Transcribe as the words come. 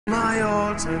My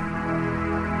altar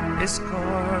is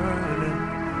calling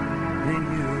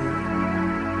you,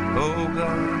 oh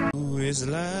God. Who is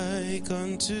like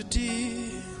unto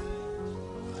thee,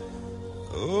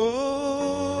 oh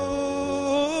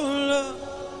Lord?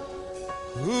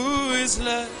 Who is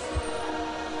like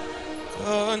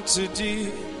unto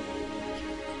thee,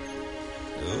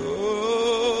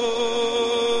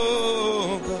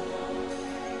 oh God?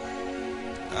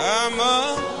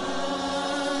 Among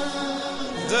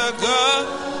the God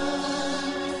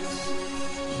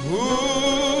who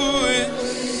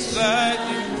is like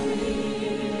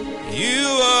you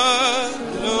are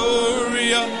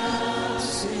glorious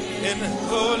in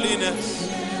holiness,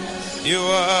 you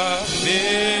are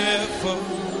fearful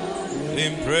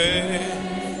in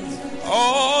praise,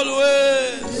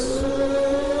 always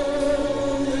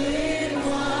in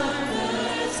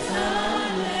wonders,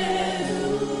 hallelujah.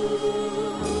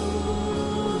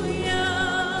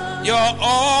 You're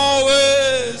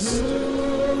always in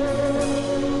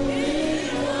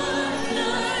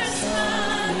wonders,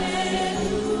 hallelujah.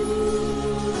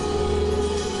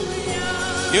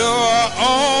 You are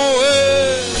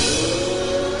always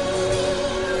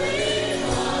in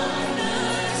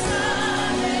wonders,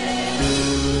 hallelujah.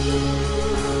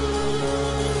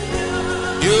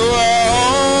 You are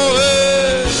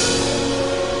always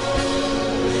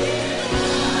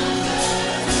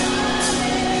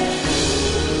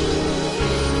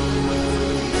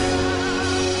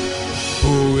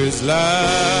who is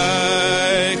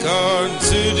like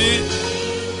unto thee,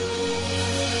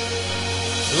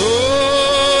 oh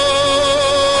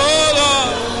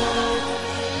Lord,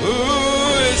 who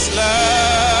is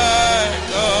like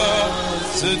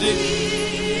unto thee,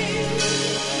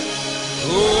 oh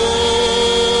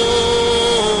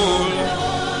Lord,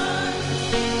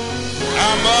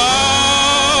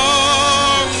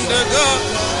 among the gods,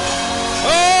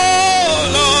 oh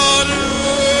Lord, who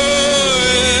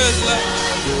is like,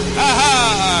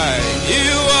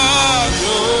 you are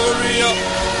glorious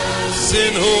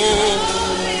in hope,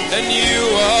 and you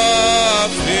are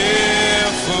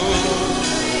fearful.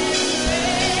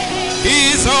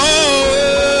 He's always,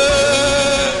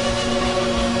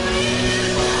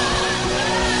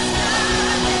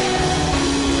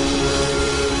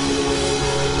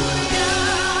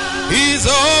 he's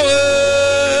always,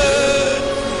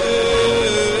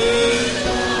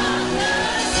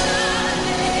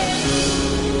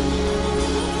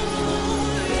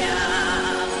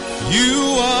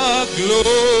 you are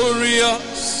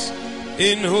glorious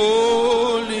in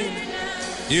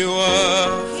holiness, you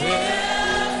are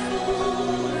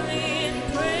fearful in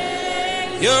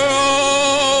praise, you're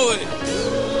always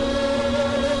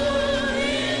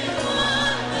in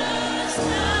wonders,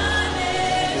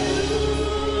 hallelujah.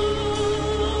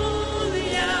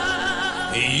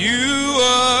 You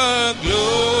are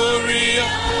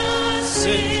glorious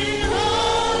in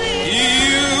holiness,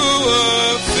 you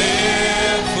are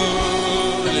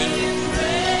fearful in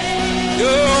praise,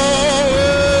 you're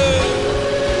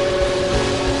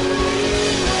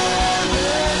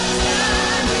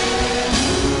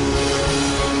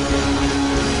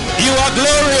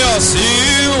glorious,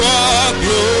 you are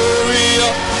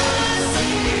glorious,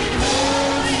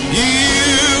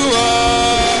 you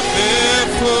are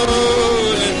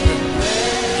faithful,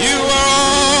 you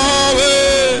are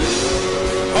always,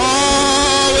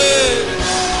 always,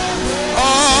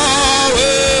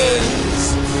 always,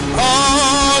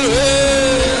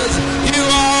 always, you are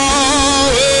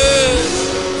always,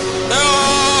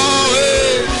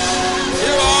 always,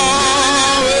 you are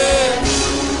always,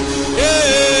 yeah.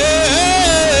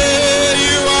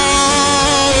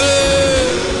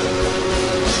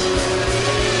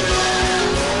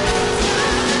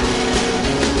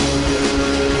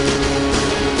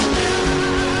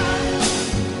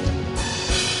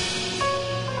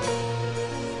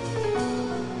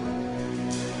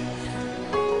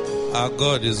 Our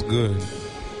God is good.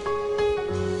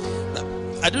 Now,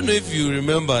 I don't know if you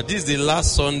remember, this is the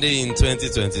last Sunday in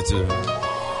 2022.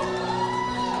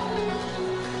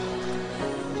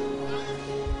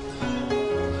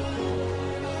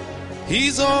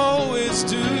 He's always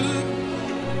doing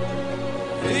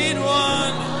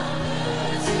one.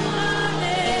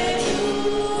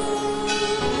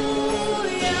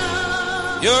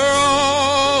 You're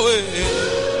always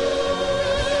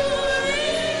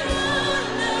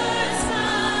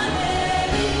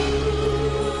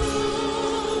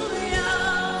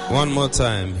one more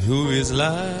time. Who is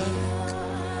like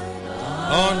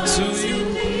unto you?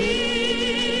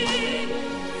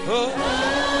 Oh.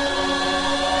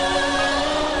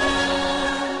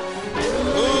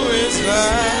 Who is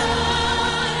like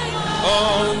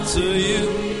unto you?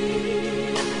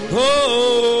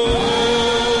 Oh.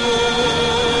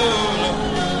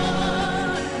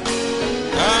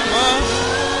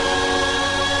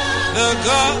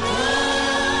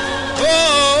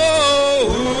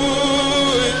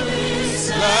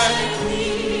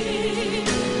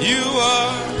 You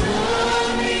are.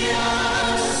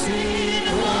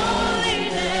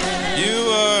 You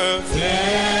are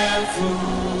fearful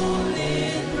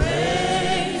in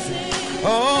praises.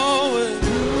 always,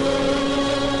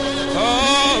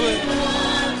 always,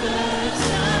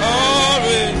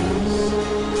 always,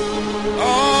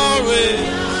 always,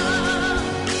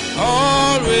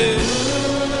 always,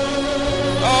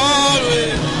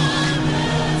 always,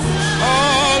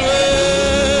 always.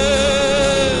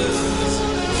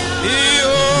 He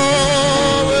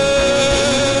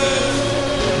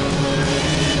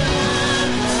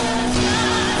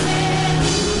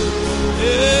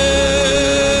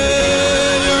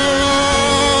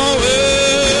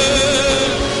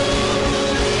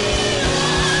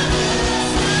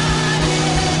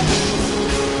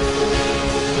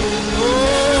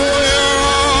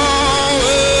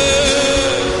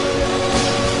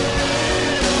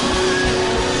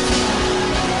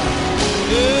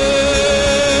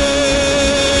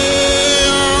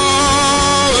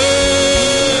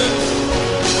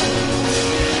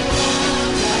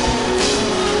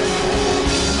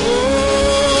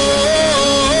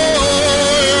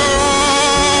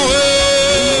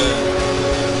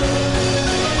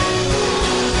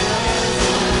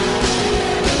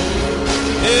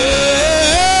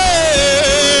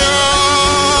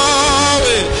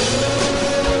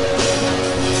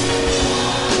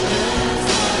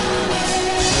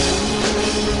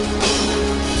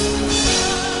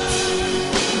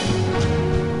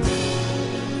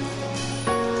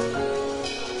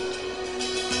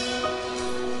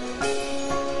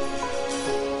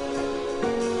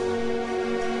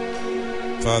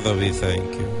Father, we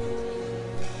thank you.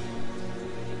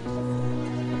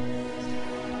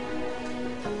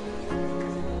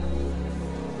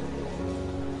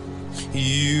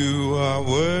 You are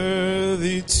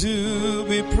worthy to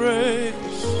be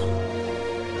praised.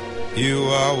 You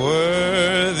are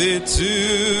worthy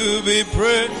to be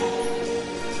praised.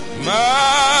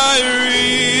 My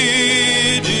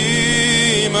Redeemer,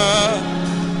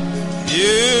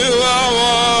 you are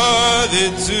worthy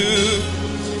to.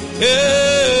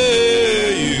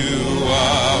 You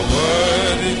are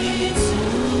worthy.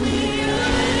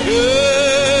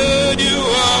 You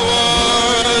are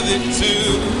worthy to.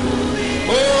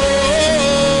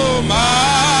 Oh,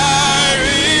 my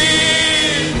Redeemer,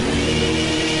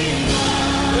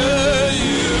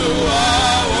 you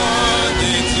are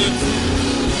worthy to.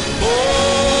 Oh,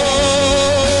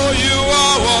 you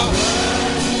are worthy.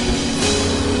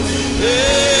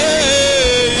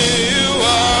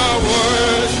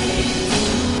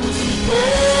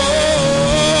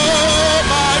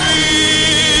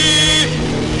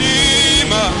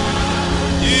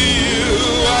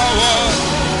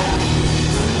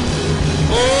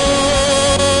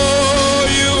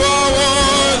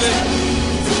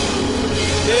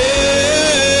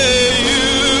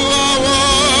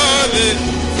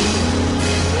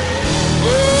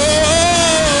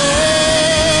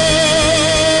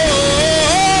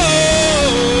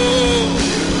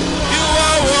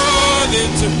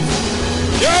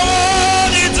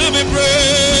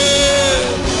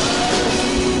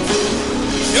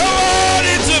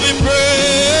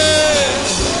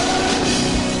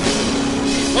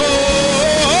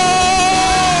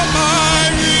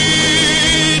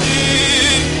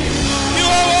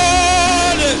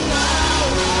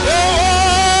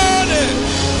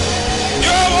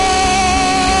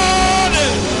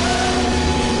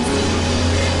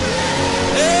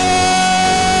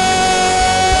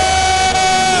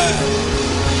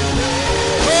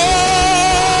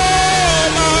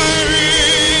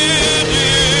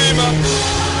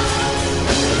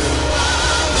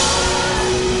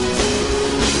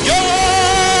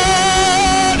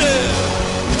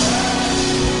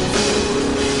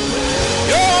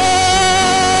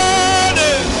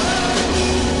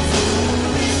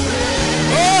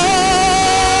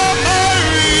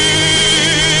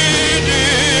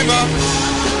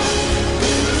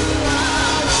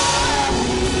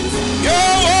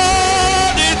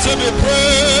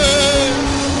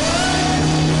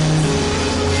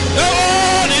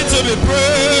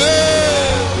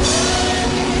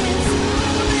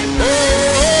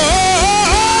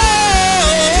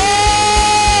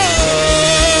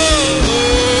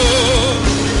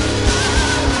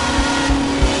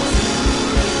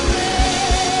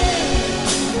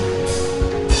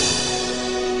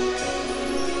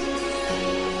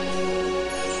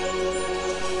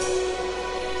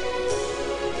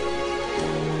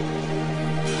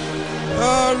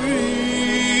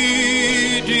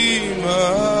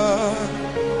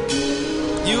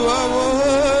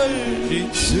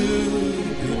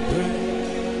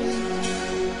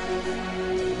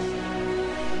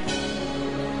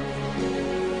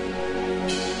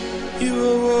 You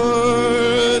are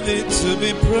worthy to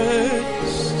be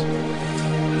praised.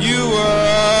 You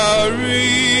are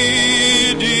Redeemer.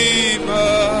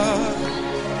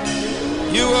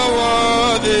 You are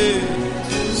worthy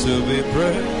to be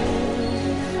praised.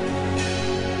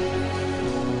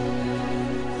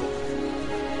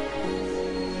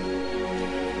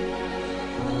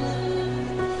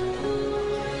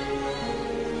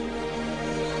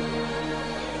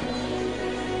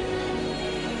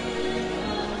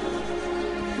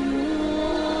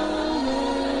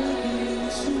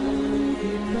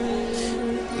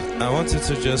 I want you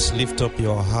to just lift up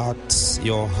your hearts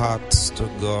to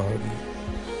God.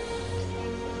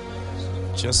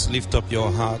 Just lift up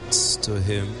your hearts to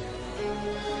Him.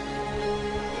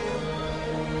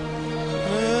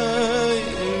 My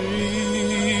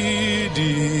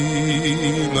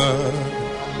Redeemer,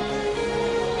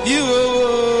 you are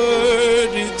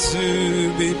worthy to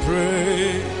be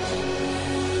praised.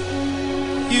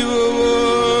 You are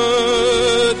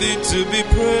worthy to be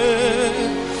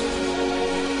praised.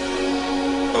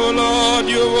 Oh Lord,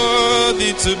 you're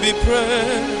worthy to be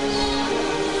praised.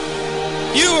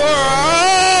 You are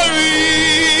our Redeemer.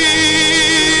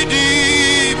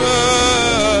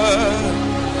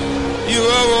 You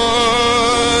are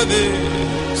worthy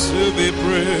to be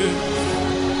praised.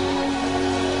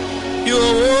 You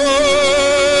are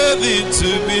worthy to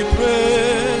be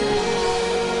praised.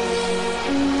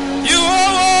 You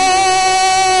are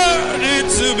worthy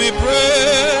to be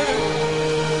praised.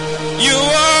 You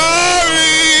are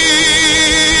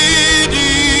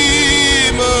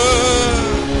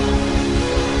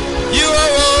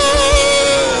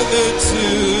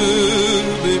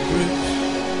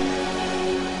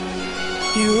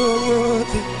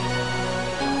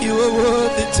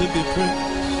to be praised.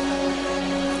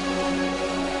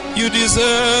 You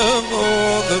deserve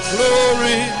all the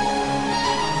glory.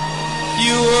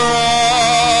 You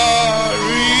are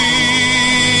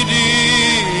Redeemer.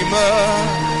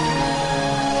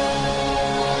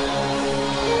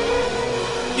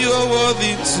 You are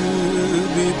worthy to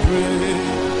be praised.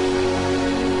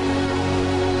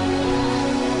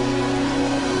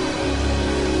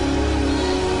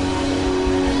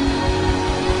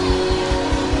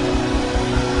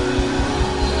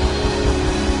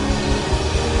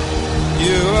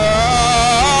 You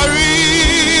are Redeemer.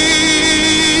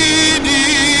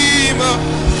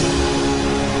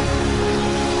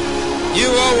 You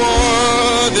are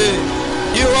worthy.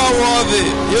 You are worthy.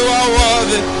 You are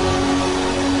worthy.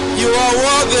 You are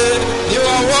worthy. You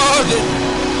are worthy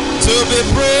to be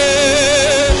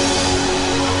praised.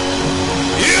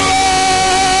 You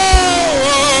are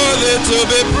worthy to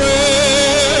be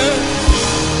praised.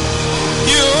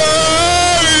 You are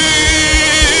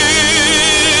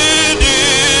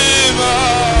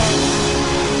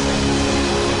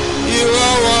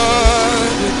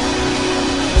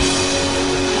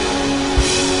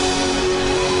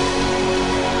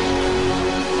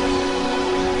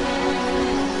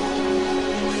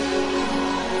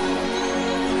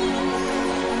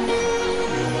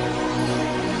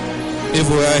if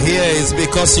we are here, it's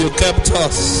because you kept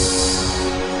us.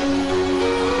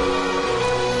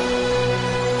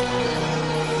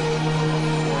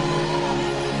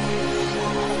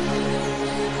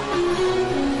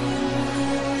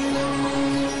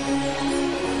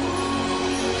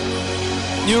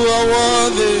 You are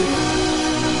worthy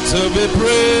to be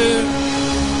praised.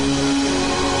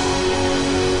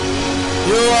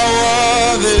 You are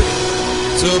worthy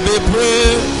to be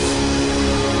praised.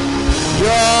 You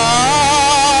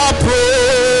are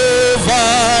provider.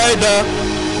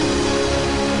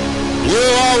 You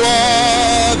are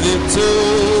worthy to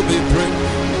be praised.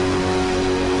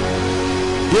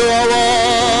 You are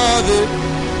worthy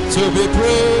to be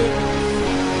praised.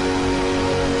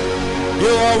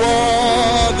 You are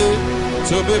worthy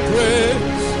to be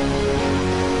praised.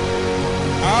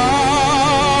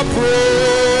 Our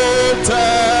protector.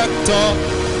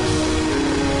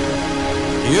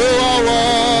 You are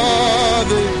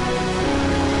worthy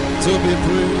to be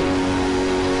praised.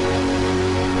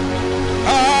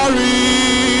 Our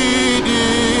Redeemer.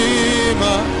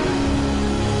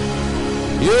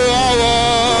 You are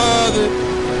worthy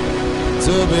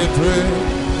to be praised.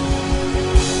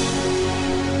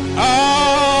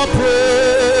 Our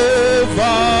provider.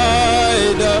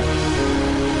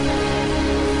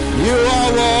 You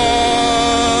are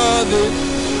worthy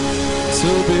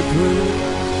to be praised.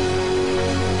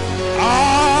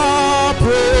 Our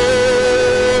protector.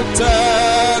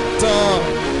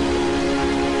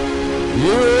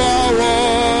 You are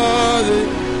worthy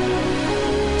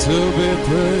to be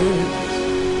praised.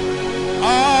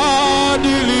 Our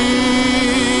deliverer.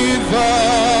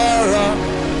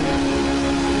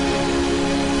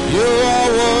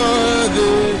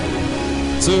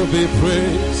 to be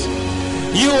praised.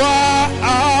 You are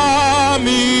a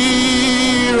miracle.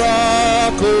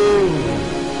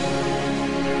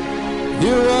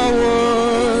 You are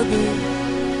worthy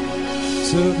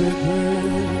to be praised.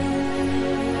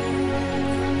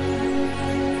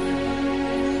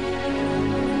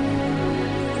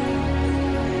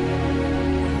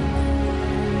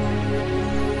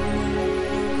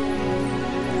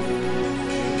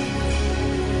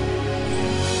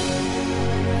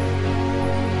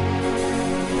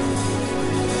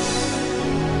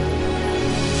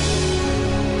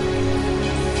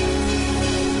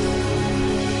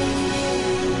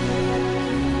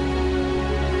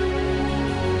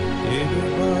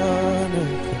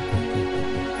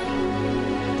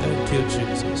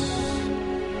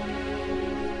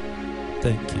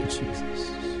 Thank you,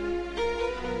 Jesus.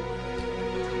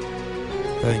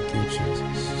 Thank you,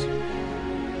 Jesus.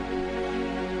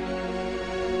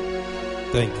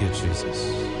 Thank you, Jesus.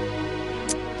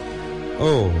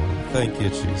 Oh, thank you,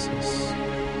 Jesus.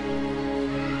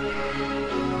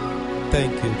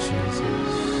 Thank you, Jesus.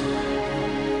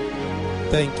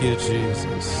 Thank you,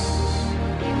 Jesus.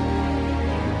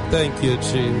 Thank you,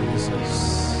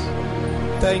 Jesus.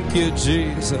 Thank you,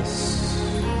 Jesus.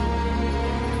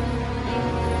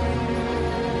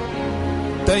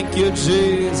 Thank you,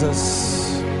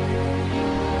 Jesus.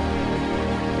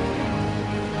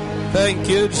 Thank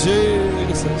you,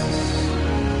 Jesus.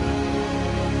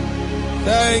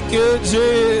 Thank you,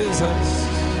 Jesus.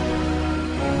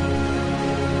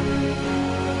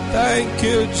 Thank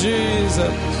you,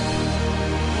 Jesus.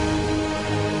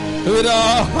 With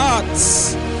our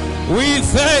hearts, we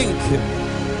thank you.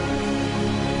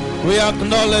 We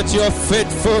acknowledge your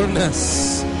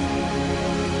faithfulness.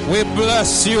 We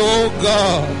bless you, oh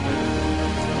God.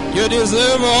 You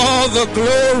deserve all the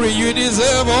glory. You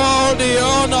deserve all the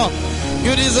honor.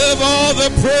 You deserve all the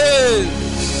praise.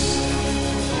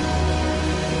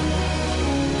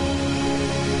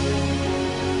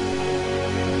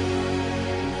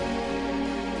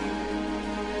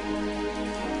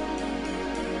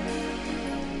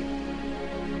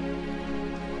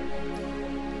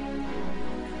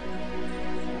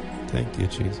 Thank you,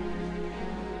 Jesus.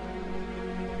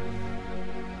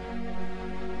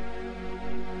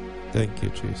 Thank you,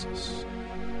 Jesus.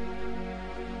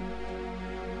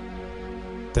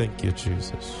 Thank you,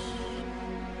 Jesus.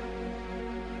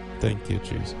 Thank you,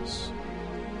 Jesus.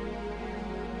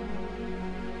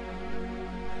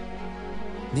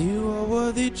 You are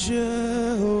worthy,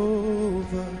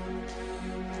 Jehovah.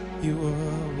 You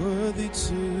are worthy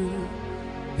to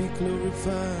be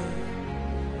glorified.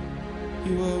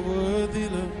 You are worthy,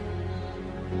 Lord.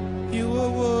 You are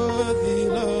worthy,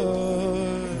 Lord.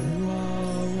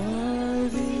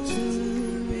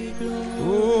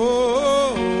 Oh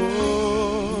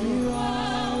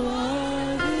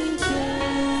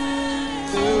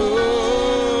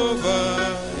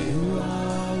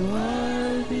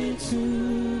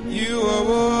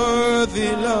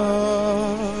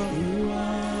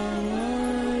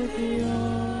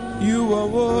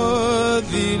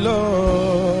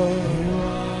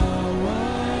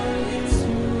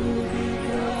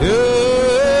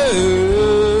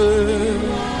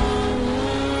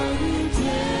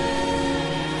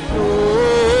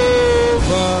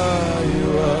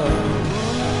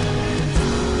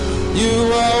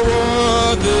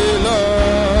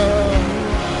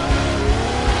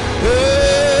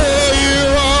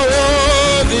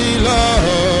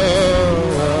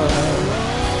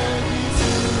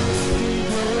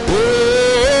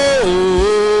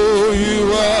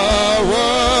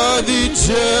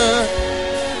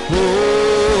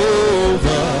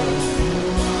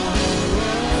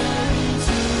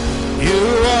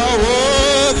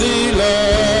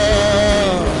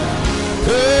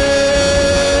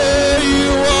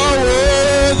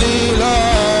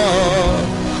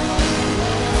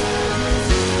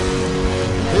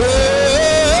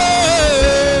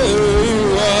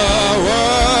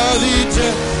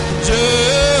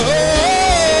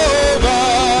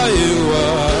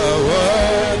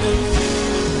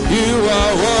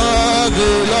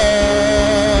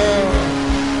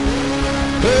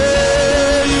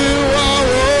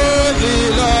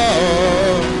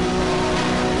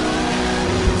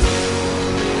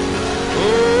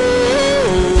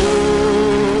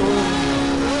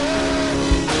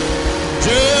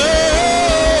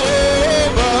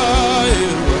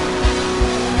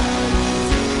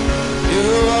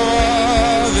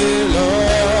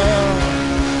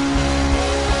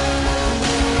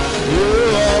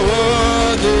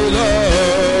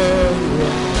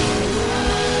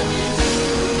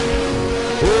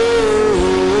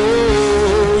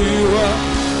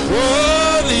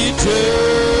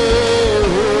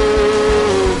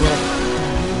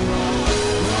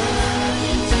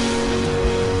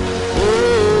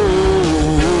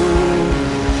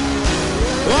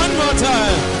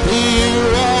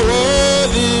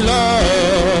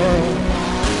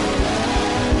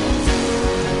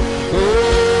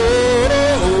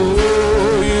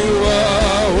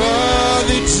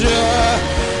Jehovah.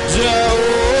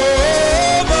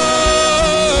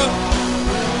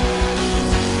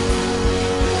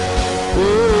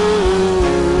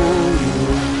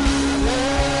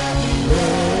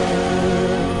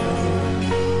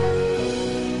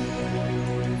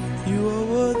 You are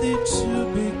worthy to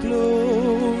be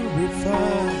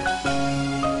glorified.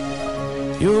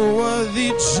 You are worthy,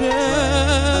 Jehovah.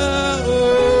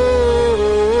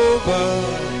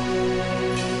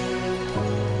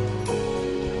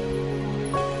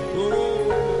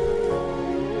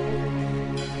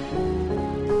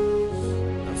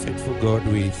 Faithful God,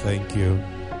 we thank you.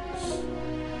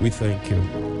 We thank you.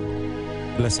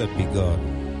 Blessed be God.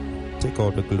 Take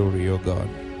all the glory, O God.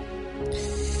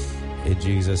 In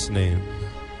Jesus' name.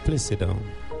 Please sit down.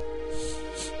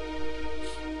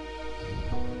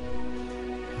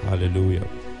 Hallelujah.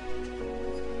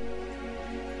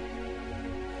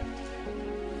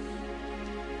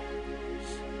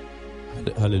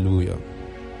 Hallelujah.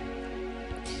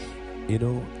 You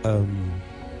know,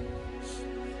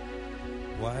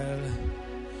 while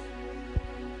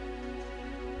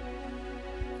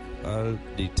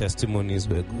the testimonies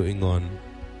were going on,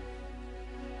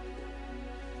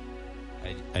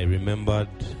 I remembered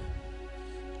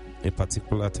a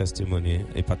particular testimony,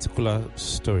 a particular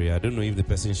story. I don't know if the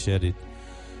person shared it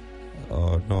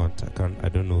or not. I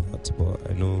don't know that, but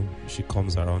I know she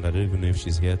comes around. I don't even know if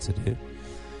she's here today.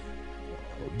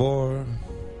 But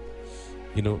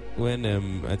you know, when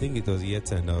I think it was year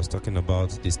 10, I was talking about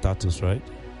the status, right?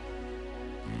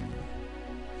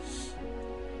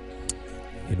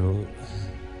 You know,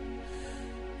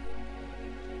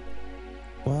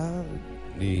 well,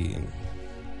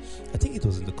 I think it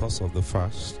was in the course of the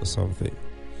fast or something.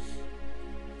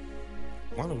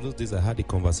 One of those days I had a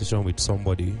conversation with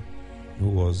somebody who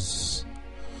was,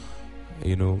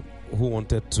 you know, who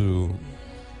wanted to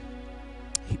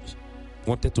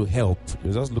help. He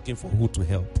was just looking for who to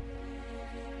help.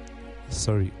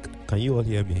 Sorry, can you all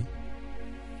hear me?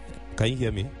 Can you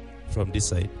hear me from this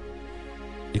side?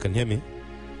 You can hear me?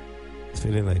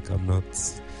 Feeling like I'm not,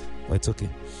 but it's okay.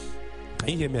 Can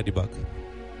you hear me at the back?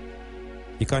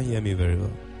 You can't hear me very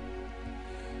well.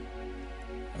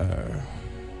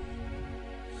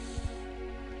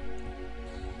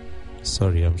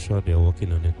 Sorry, I'm sure they're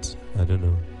working on it. I don't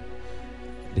know.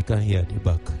 They can't hear at the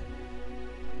back.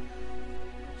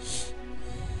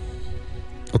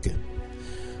 Okay.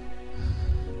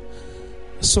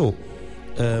 So,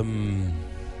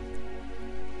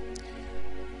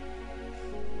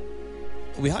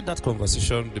 we had that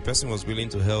conversation. The person was willing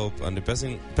to help, and the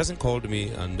person called me,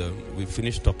 and we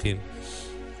finished talking.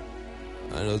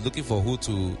 And I was looking for who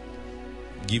to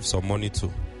give some money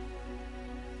to.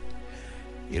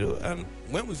 You know, and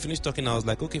when we finished talking, I was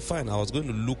like, okay, fine. I was going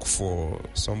to look for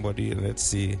somebody, and let's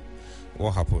see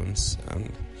what happens.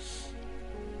 And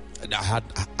I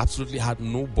absolutely had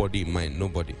nobody in mind,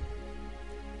 nobody.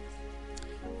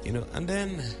 You know, and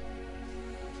then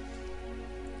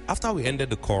after we ended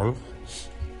the call,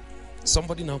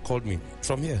 somebody now called me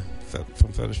from here,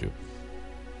 from Fellowship.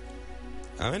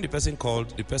 And when the person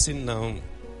called, the person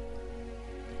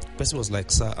was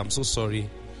like, sir, I'm so sorry.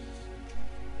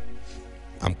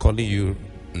 I'm calling you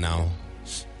now.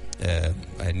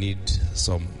 I need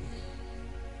some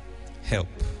help.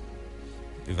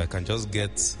 If I can just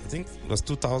get, I think it was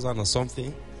 2,000 or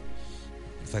something.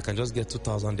 If I can just get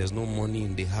 2,000, there's no money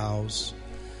in the house.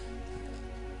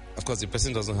 Of course, the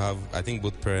person doesn't have, I think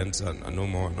both parents are no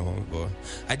more and all, but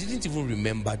I didn't even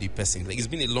remember the person. Like, it's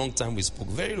been a long time we spoke,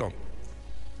 very long.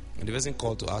 And the person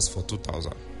called to ask for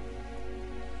 2,000.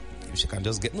 If she can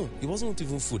just get, no, it wasn't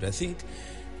even food. I think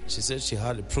she said she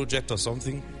had a project or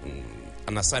something,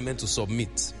 an assignment to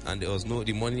submit, and there was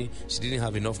the money, she didn't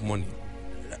have enough money.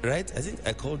 Right? I think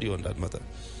I called you on that matter.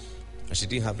 And she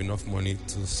didn't have enough money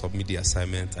to submit the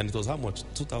assignment. And it was how much?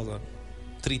 2,000?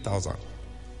 3,000.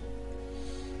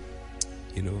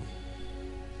 You know.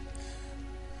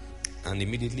 And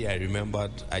immediately I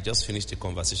remembered, I just finished a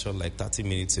conversation like 30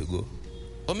 minutes ago.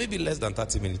 Or maybe less than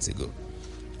 30 minutes ago.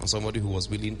 On somebody who was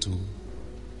willing to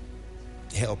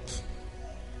help.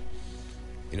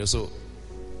 You know, so,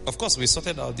 of course, we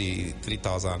sorted out the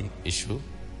 3,000 issue.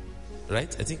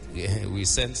 Right? I think we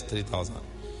sent 3,000.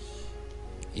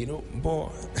 You know,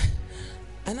 but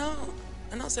and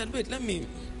I said, wait,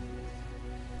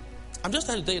 I'm just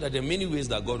trying to tell you that there are many ways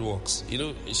that God works. You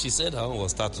know, she said her own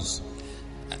was status.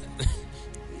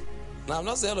 Now, I'm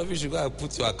not saying all of you should go and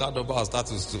put your account number or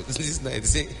status to this night.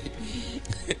 Say,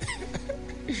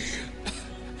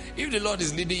 if the Lord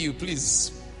is leading you,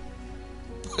 please,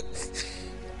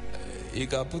 you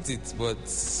can put it. But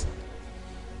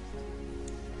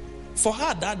for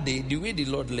her that day, the way the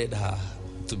Lord led her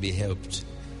to be helped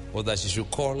was that she should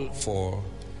call for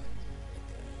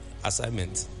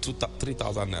assignment,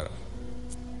 3,000 naira.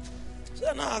 So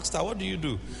then I asked her, what do you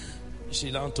do?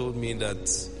 She now told me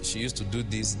that she used to do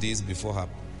this before her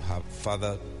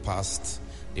father passed.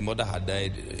 The mother had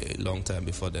died a long time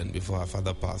before her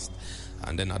father passed.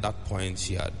 And then at that point,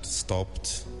 she had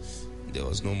stopped. There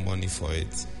was no money for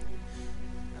it.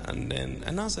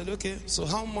 And I said, okay, so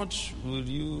how much would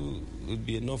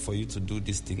be enough for you to do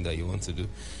this thing that you want to do?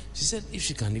 She said, if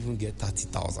she can even get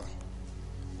 30,000,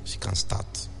 she can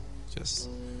start. Just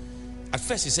at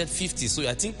first she said 50, so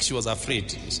I think she was afraid.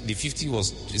 The 50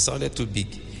 it sounded too big.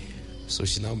 So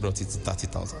she now brought it to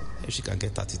 30,000. If she can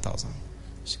get 30,000,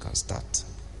 she can start.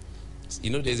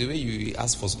 There's a way you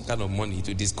ask for some kind of money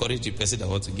to discourage the person that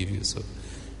wants to give you. So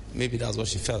maybe that's what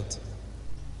she felt.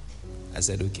 I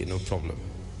said, okay, no problem.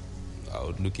 I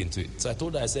would look into it. So I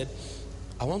told her, I said,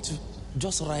 I want to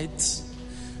just write.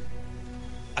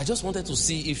 I just wanted to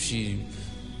see if she,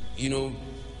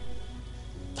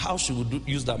 how she would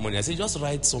use that money. I said, just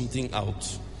write something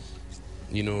out,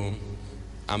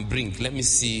 and bring. Let me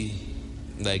see,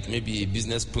 like maybe a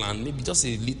business plan, maybe just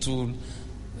a little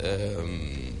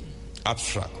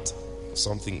abstract,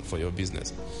 something for your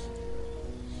business.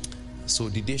 So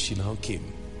the day she now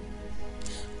came,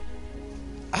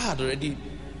 I had already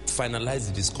finalized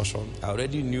the discussion. I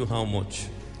already knew how much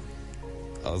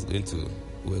we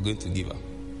were going to give her.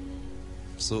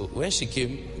 So when she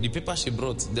came, the paper she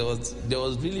brought, there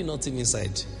was really nothing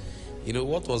inside.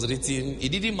 What was written, it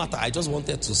didn't matter. I just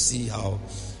wanted to see how.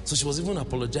 So she was even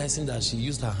apologizing that she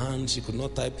used her hand. She could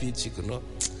not type it. She could not.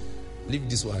 Leave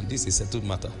this one. This is a settled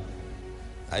matter.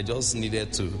 I just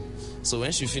needed to. So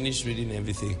when she finished reading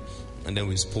everything, and then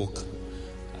we spoke,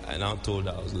 I now told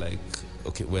her, I was like,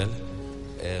 okay, well,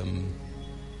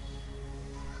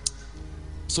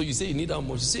 so you say you need how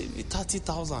much? You say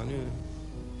 30,000.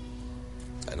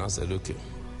 And I said, okay.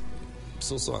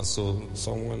 So and so,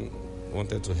 someone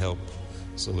wanted to help.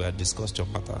 So we had discussed your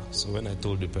matter. So when I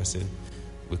told the person,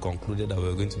 we concluded that we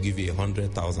were going to give you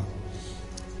 100,000.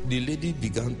 The lady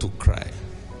began to cry.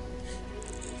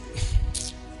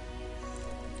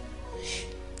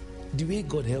 The way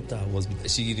God helped her was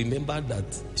she remembered that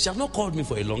she had not called me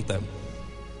for a long time.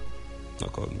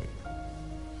 Not called me.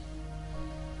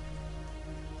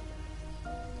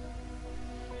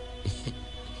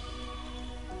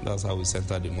 That's how we sent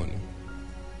her the money.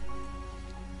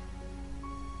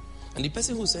 And the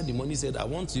person who sent the money said, I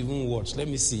want to even watch. Let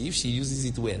me see if she uses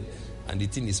it well and the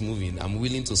thing is moving. I'm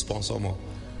willing to sponsor more.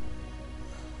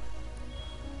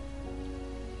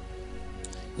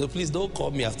 So please don't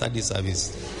call me after this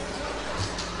service.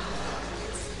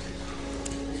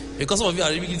 Because some of you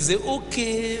are beginning to say,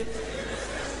 okay.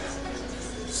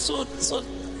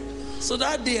 So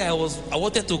that day I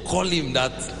wanted to call him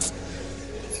that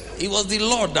it was the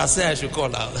Lord that said I should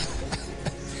call her.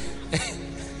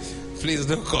 Please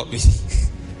don't call me.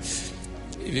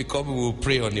 If you call me, we'll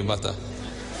pray on the matter.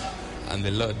 And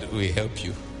the Lord will help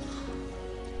you.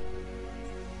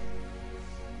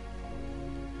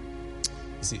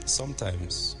 See,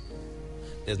 sometimes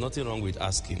there's nothing wrong with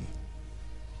asking.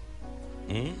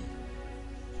 I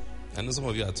know some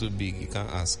of you are too big, you can't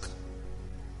ask.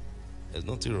 There's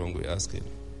nothing wrong with asking.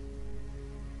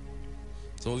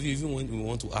 Some of you, even when you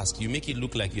want to ask, you make it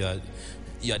look like you are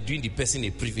doing the person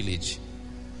a privilege.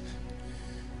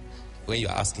 When you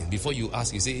are asking, before you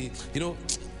ask, you say,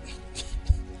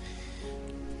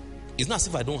 it's not as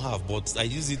if I don't have, but I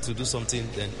use it to do something.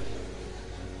 Then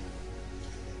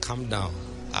calm down,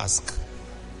 ask,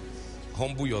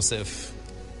 humble yourself,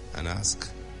 and ask.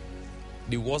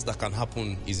 The worst that can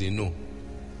happen is a no.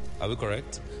 Are we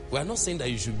correct? We are not saying that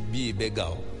you should be a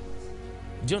beggar.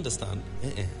 Do you understand?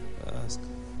 Ask.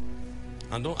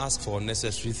 And don't ask for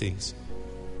unnecessary things.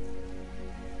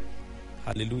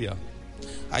 Hallelujah.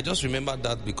 I just remembered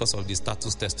that because of the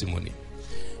status testimony.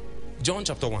 John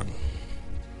chapter 1.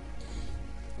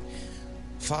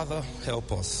 Father,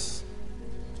 help us.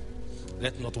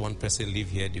 Let not one person live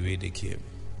here the way they came.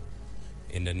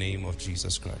 In the name of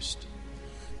Jesus Christ.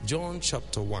 John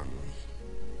chapter 1.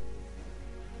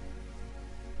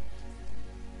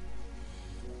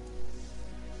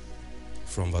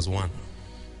 From verse 1.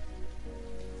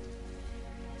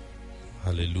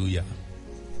 Hallelujah.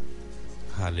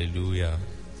 Hallelujah.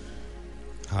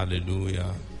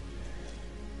 Hallelujah.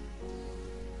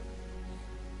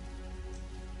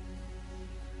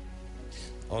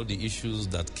 All the issues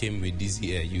that came with this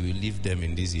year, you will leave them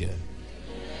in this year.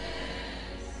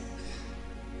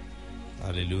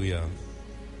 Hallelujah.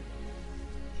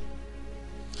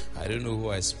 I don't know who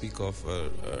I speak of,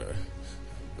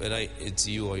 whether it's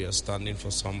you or you're standing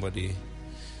for somebody.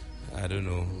 I don't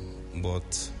know,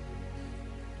 but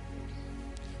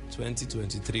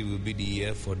 2023 will be the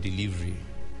year for delivery.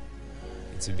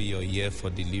 It will be your year for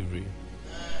delivery.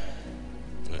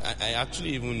 I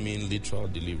actually even mean literal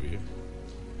delivery.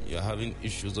 You're having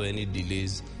issues or any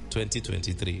delays,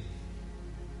 2023,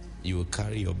 you will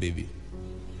carry your baby.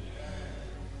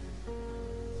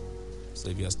 So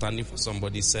if you're standing for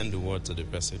somebody, send the word to the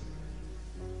person.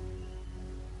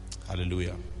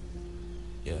 Hallelujah.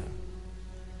 Yeah.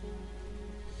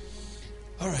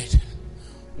 All right.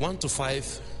 1 to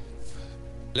 5.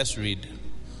 Let's read.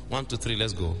 1 to 3.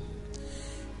 Let's go.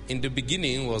 In the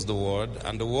beginning was the Word,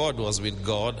 and the Word was with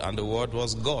God, and the Word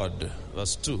was God.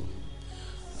 Verse 2.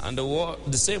 And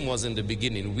the same was in the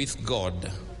beginning with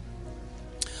God.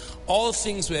 All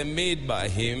things were made by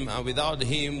him, and without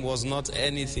him was not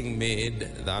anything made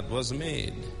that was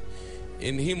made.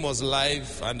 In him was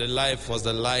life, and the life was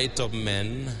the light of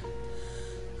men.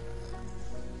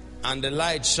 And the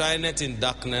light shineth in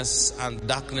darkness, and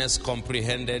darkness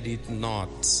comprehended it not.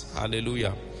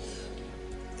 Hallelujah.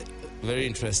 Very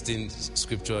interesting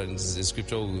scripture, and this is a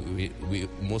scripture we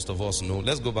most of us know.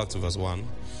 Let's go back to verse 1.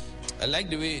 I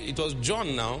like the way it was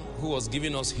John now who was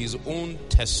giving us his own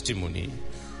testimony,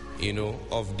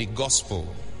 of the gospel.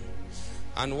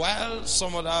 And while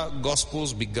some other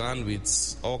gospels began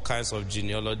with all kinds of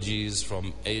genealogies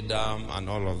from Adam and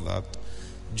all of that,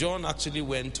 John actually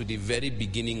went to the very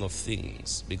beginning of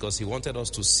things because he wanted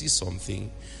us to see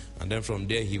something, and then from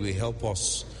there he will help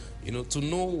us, to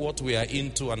know what we are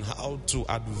into and how to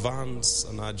advance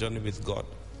on our journey with God.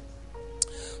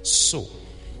 So,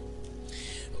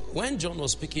 when John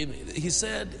was speaking, he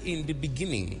said in the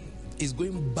beginning, he's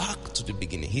going back to the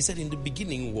beginning. He said in the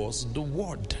beginning was the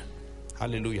Word.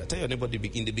 Hallelujah. Tell your neighbor,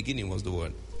 in the beginning was the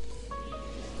Word.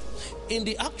 In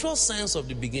the actual sense of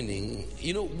the beginning,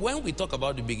 when we talk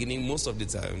about the beginning most of the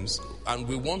times, and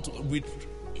we want to,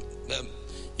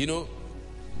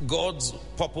 God's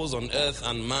purpose on earth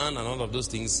and man and all of those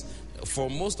things, for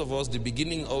most of us, the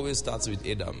beginning always starts with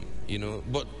Adam,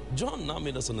 But John now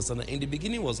made us understand that in the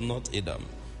beginning was not Adam.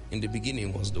 In the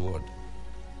beginning was the Word.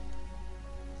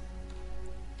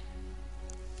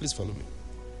 Please follow me.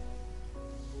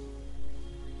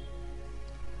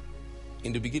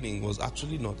 In the beginning was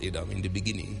actually not Adam. In the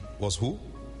beginning was who?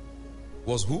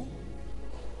 Was who?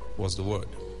 Was the Word.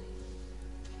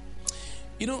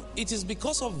 It is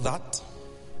because of that,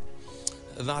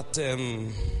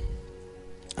 and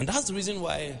that's the reason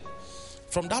why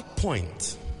from that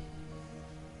point,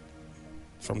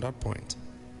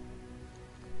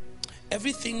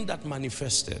 everything that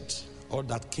manifested or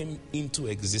that came into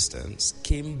existence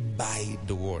came by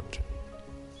the Word.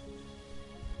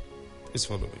 Please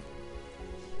follow me.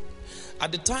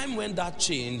 At the time when that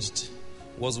changed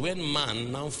was when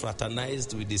man now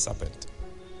fraternized with the serpent.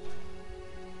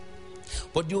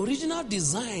 But the original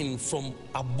design from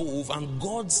above and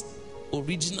God's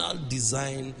original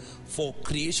design for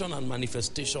creation and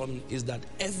manifestation is that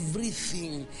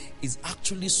everything is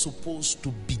actually supposed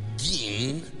to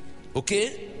begin,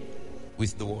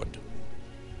 with the Word.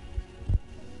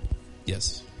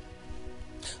 Yes.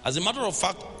 As a matter of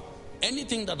fact,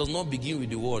 anything that does not begin with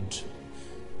the Word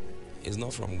is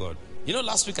not from God.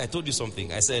 Last week I told you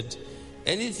something. I said,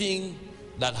 anything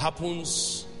that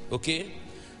happens,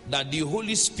 that the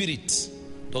Holy Spirit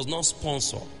does not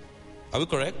sponsor, are we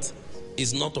correct?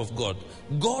 Is not of God.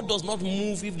 God does not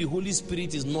move if the Holy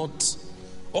Spirit is not,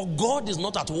 or God is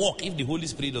not at work if the Holy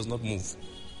Spirit does not move.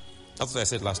 That's what I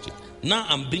said last week. Now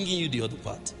I'm bringing you the other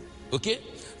part.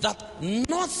 That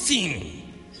nothing,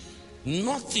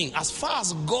 as far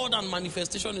as God and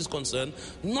manifestation is concerned,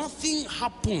 nothing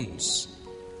happens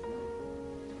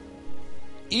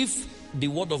if the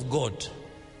Word of God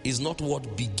is not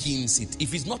what begins it.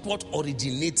 If it's not what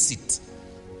originates it,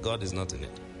 God is not in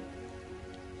it.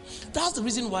 That's the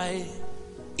reason why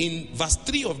in verse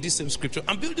 3 of this same scripture,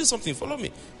 I'm building something, follow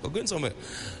me, we're going somewhere.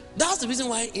 That's the reason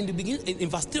why in the beginning, in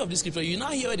verse 3 of this scripture, you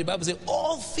now hear where the Bible says,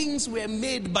 all things were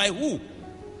made by who?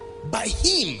 By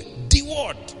Him, the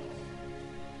Word.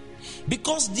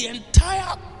 Because the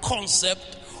entire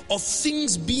concept of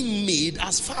things being made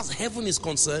as far as heaven is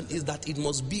concerned is that it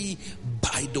must be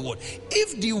by the Word.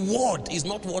 If the Word is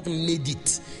not what made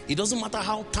it, it doesn't matter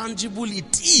how tangible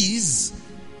it is,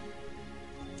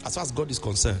 as far as God is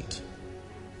concerned,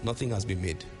 nothing has been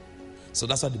made. So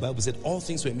that's why the Bible said all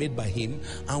things were made by Him,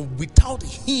 and without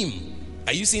Him,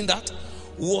 are you seeing that?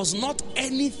 Was not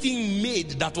anything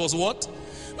made that was what?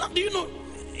 Now, do you know,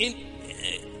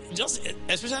 just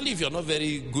especially if you're not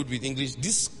very good with English,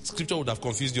 this scripture would have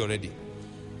confused you already.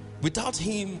 Without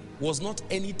Him was not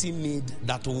anything made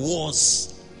that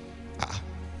was.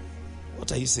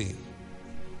 What are you saying?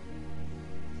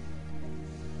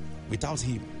 without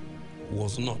him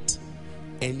was not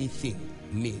anything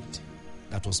made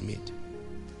that was made.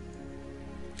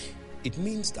 It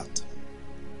means that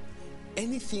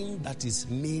anything that is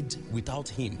made without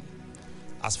him,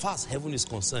 as far as heaven is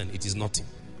concerned, it is nothing.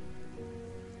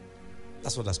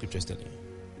 That's what the scripture is telling you.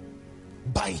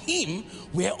 By him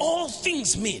were all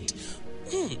things made.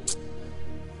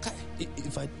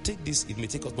 If I take this, it may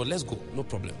take us, but let's go. No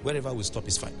problem. Wherever we stop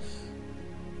is fine.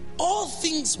 All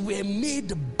things were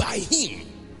made by him.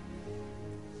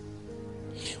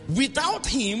 Without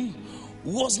him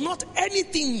was not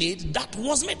anything made that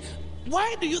was made.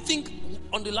 Why do you think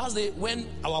on the last day when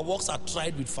our works are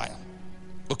tried with fire?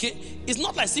 Okay? It's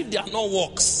not as if there are no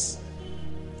works.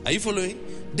 Are you following?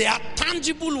 They are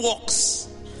tangible works.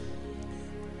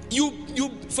 You,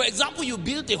 for example, you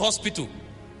built a hospital.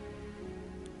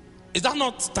 Is that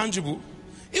not tangible?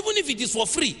 Even if it is for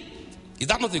free, is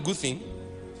that not a good thing?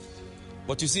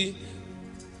 But you see,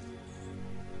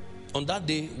 on that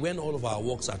day when all of our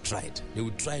works are tried, they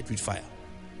will try it with fire.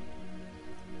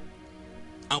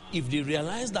 And if they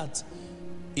realize that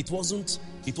it was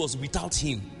without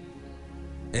him,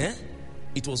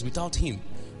 it was without him,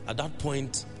 at that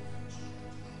point,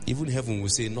 even heaven will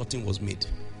say nothing was made.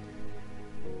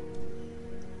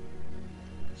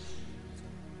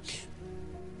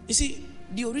 You see,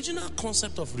 the original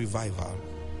concept of revival,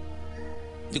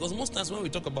 because most times when we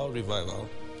talk about revival,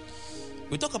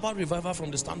 we talk about revival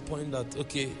from the standpoint that,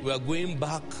 okay, we are going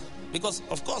back, because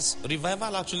of course,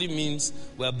 revival actually means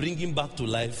we are bringing back to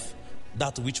life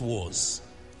that which was.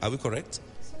 Are we correct?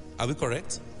 Are we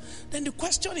correct? Then the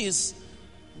question is,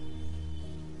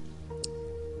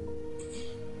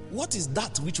 what is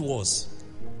that which was?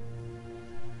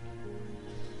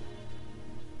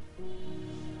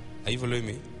 Are you following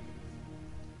me?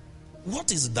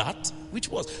 What is that which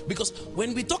was? Because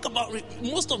when we talk about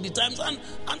most of the times, and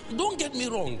don't get me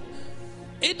wrong,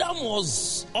 Adam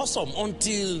was awesome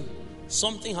until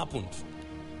something happened.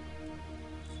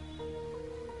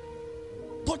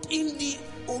 But in the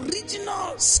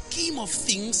original scheme of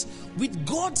things, with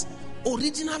God's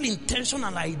original intention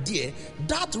and idea,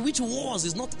 that which was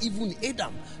is not even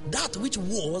Adam. That which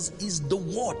was is the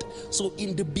Word. So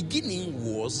in the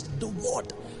beginning was the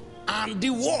Word, and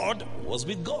the Word was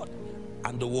with God,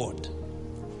 and the Word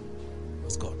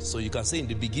was God. So you can say in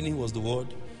the beginning was the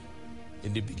Word,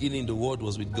 in the beginning the Word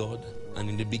was with God, and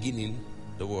in the beginning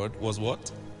the Word was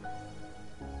what?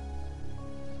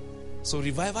 So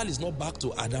revival is not back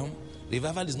to Adam.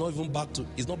 Revival is not even back to,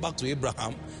 it's not back to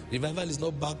Abraham. Revival is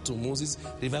not back to Moses.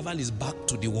 Revival is back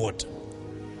to the Word.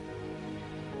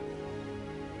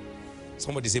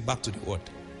 Somebody say back to the Word.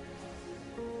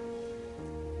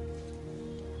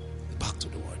 Back to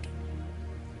the Word.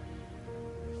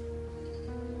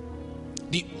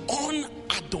 The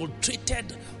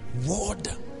unadulterated Word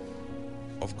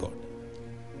of God.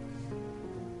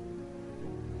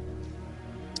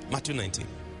 Matthew 19.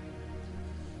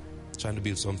 Trying to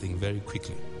build something very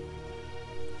quickly.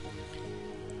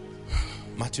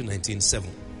 Matthew 19:7.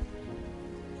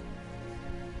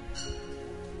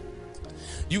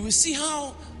 You will see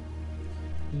how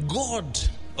God,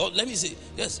 or let me say,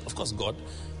 yes, of course, God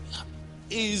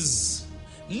is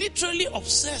literally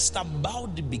obsessed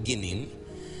about the beginning.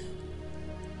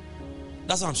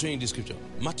 That's what I'm showing you in the scripture.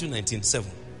 Matthew 19:7.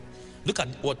 Look at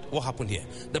what happened here.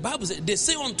 The Bible says, they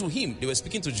say unto him, they were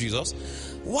speaking to Jesus,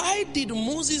 why did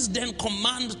Moses then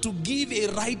command to give a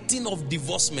writing of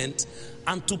divorcement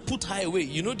and to put her away?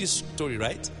 You know this story,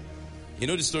 right? You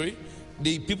know the story?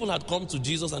 The people had come to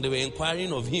Jesus and they were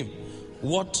inquiring of him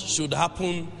what should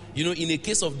happen, in a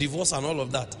case of divorce and all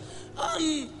of that.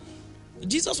 And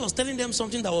Jesus was telling them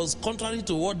something that was contrary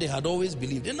to what they had always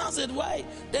believed. And I said, why?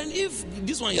 Then if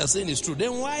this one you are saying is true,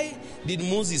 then why did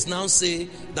Moses now say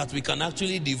that we can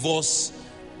actually divorce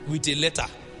with a letter?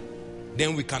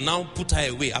 Then we can now put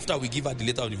her away after we give her the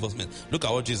letter of divorcement. Look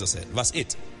at what Jesus said. Verse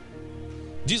 8.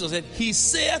 Jesus said, he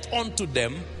said unto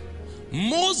them,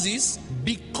 Moses,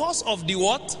 because of the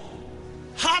what?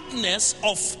 Hardness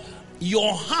of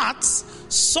your hearts,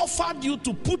 suffered you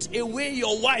to put away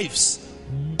your wives.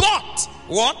 But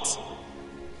what?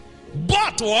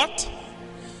 But what?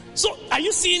 So are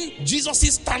you seeing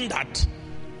Jesus' standard?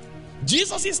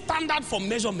 Jesus' standard for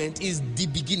measurement is the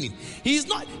beginning. He's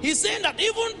saying that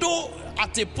even though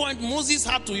at a point Moses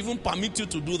had to even permit you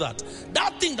to do that,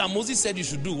 that thing that Moses said you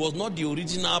should do was not the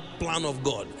original plan of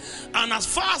God. And as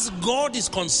far as God is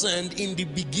concerned, in the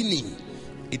beginning,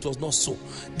 it was not so.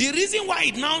 The reason why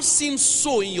it now seems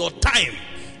so in your time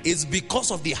is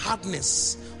because of the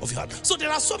hardness of your heart. So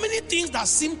there are so many things that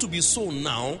seem to be so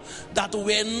now that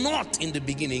were not in the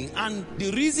beginning, and the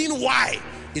reason why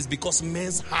is because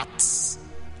men's hearts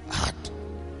are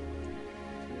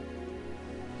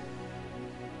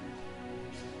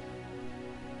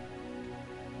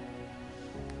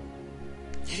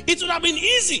have been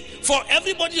easy for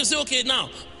everybody to say, okay, now,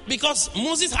 because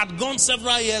Moses had gone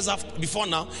several years before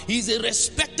now, he's a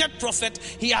respected prophet.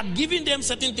 He had given them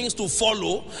certain things to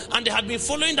follow, and they had been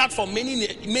following that for many,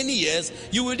 many years.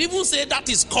 You would even say that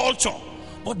is culture.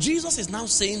 But Jesus is now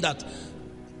saying that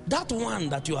one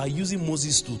that you are using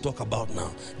Moses to talk about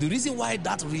now, the reason why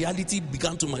that reality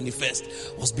began to manifest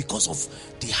was because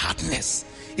of the hardness.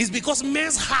 It's because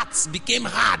men's hearts became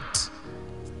hard.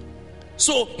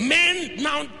 So men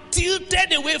now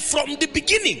tilted away from the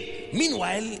beginning.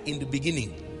 Meanwhile, in the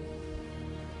beginning,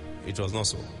 it was not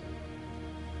so.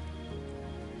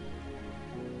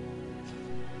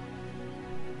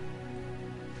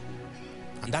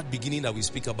 And that beginning that we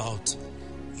speak about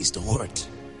is the word.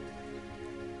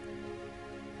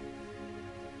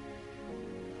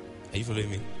 Are you following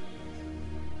me?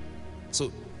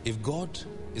 So, if God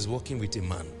is working with a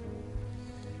man,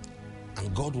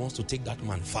 and God wants to take that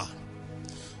man far,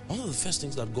 one of the first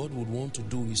things that God would want to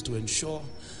do is to ensure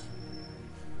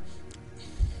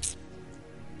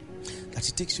that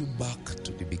He takes you back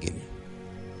to the beginning.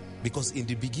 Because in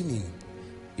the beginning,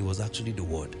 it was actually the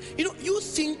word. You know, you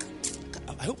think,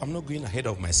 I hope I'm not going ahead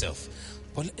of myself,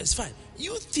 but it's fine.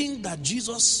 You think that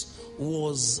Jesus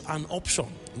was an option,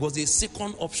 was a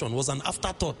second option, was an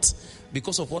afterthought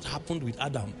because of what happened with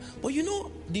Adam. But you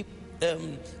know,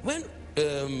 when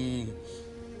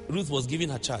Ruth was given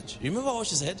her charge, remember what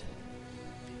she said?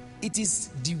 It is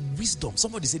the wisdom.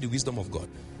 Somebody say the wisdom of God.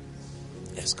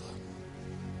 Yes, God.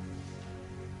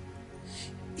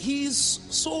 He is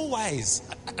so wise.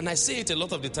 And I say it a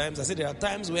lot of the times. I say there are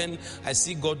times when I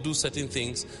see God do certain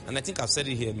things, and I think I've said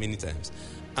it here many times.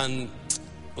 And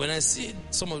when I see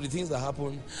some of the things that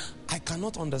happen, I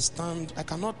cannot understand, I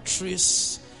cannot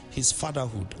trace His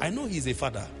fatherhood. I know He's a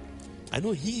father. I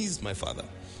know He is my father.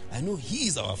 I know He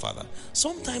is our father.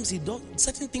 Sometimes He does,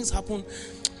 certain things happen,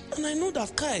 and I know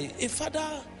that a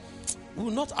father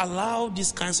will not allow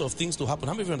these kinds of things to happen.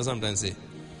 How many of you understand what I'm saying?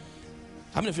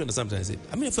 How many of you understand what I'm saying?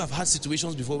 How many of you have had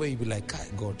situations before where you be like,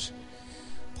 God,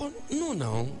 but no,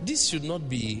 now, this should not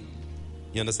be,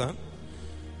 you understand?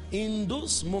 In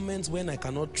those moments when I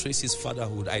cannot trace His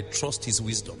fatherhood, I trust His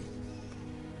wisdom.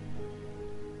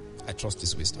 I trust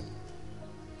His wisdom.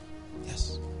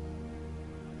 Yes.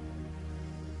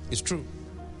 It's true.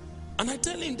 And I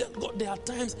tell Him that, God, there are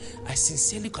times I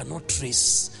sincerely cannot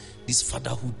trace this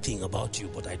fatherhood thing about you,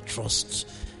 but I trust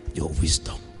your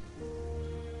wisdom.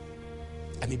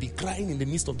 I may be crying in the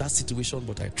midst of that situation,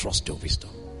 but I trust your wisdom.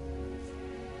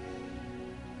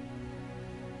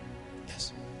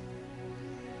 Yes.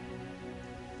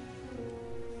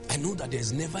 I know that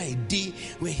there's never a day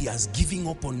where He has given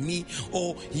up on me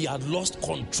or He had lost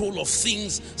control of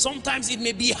things. Sometimes it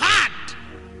may be hard.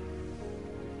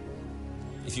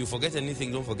 If you forget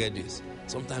anything, don't forget this.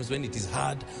 Sometimes when it is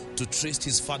hard to trace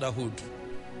His fatherhood,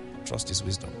 trust His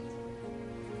wisdom.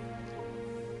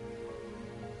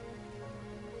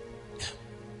 Yeah.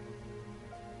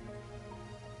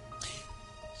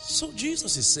 So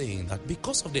Jesus is saying that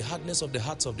because of the hardness of the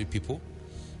hearts of the people,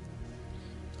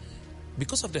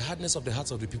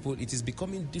 it is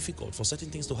becoming difficult for certain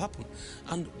things to happen.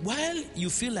 And while you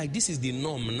feel like this is the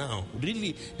norm now,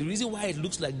 really, the reason why it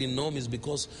looks like the norm is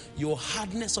because your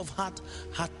hardness of heart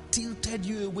had tilted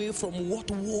you away from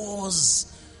what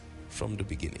was from the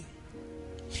beginning.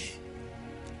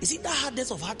 You see, that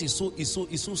hardness of heart is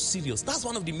so serious. That's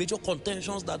one of the major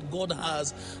contentions that God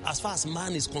has as far as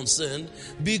man is concerned,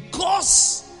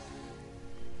 because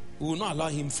we will not allow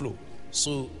Him flow.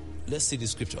 So let's see the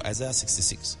scripture, Isaiah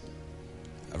 66.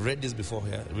 I've read this before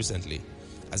here recently.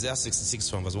 Isaiah 66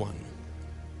 from verse 1.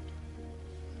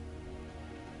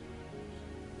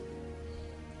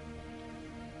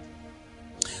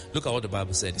 Look at what the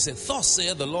Bible said. It said, "Thus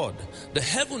saith the Lord, the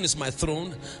heaven is my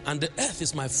throne, and the earth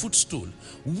is my footstool.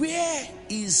 Where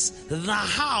is the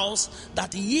house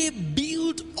that ye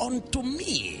build unto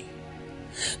me?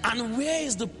 And where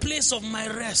is the place of my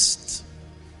rest?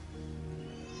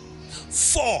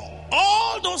 For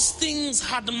all those things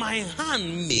had my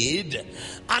hand made,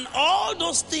 and all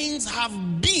those things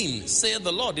have been, saith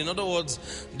the Lord." In other words,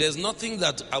 there's nothing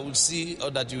that I will see or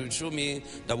that you will show me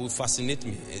that will fascinate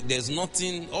me. There's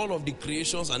nothing, all of the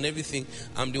creations and everything,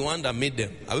 I'm the one that made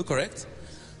them. Are we correct?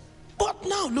 But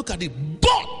now look at it.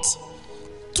 But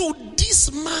to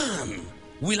this man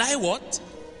will I what?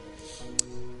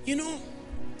 You know,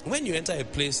 when you enter a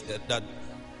place that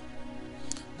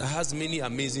has many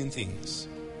amazing things,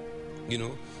 you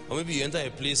know, or maybe you enter a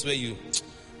place where you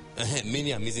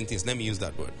many amazing things, let me use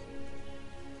that word,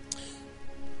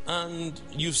 and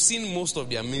you've seen most of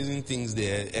the amazing things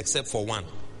there except for one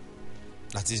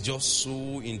that is just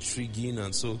so intriguing.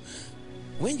 And so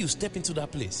when you step into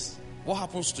that place, what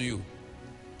happens to you?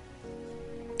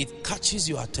 It catches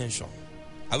your attention.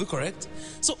 Are we correct?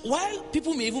 So while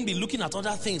people may even be looking at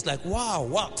other things like, wow,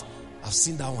 what? I've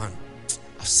seen that one.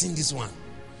 I've seen this one.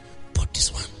 But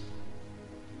this one.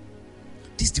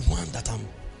 This is the one that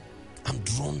I'm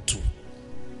drawn to.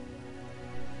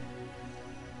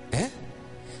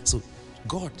 So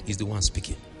God is the one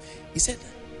speaking. He said,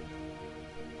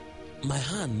 my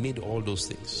hand made all those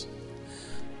things.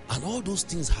 And all those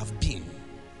things have been,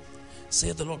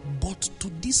 said the Lord, but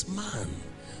to this man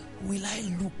will I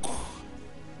look.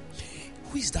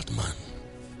 Who is that man?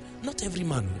 Not every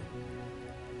man.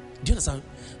 Do you understand?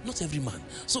 Not every man.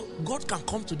 So God can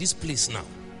come to this place now,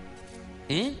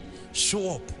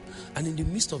 show up, and in the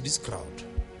midst of this crowd,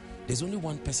 there's only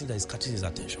one person that is catching his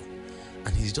attention,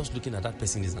 and he's just looking at that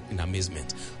person in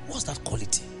amazement. What's that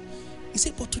quality? He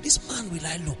said, but to this man will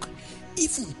I look,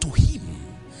 even to him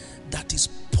that is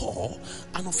poor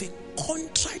and of a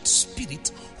contrite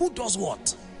spirit, who does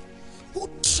what? Who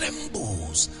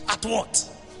trembles at what?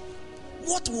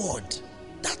 What word?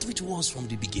 That which was from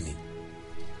the beginning.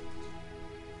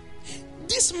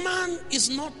 This man is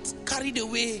not carried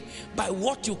away by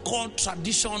what you call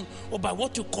tradition or by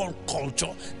what you call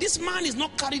culture. This man is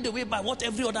not carried away by what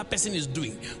every other person is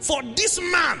doing. For this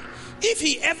man, if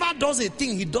he ever does a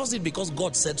thing, he does it because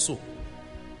God said so.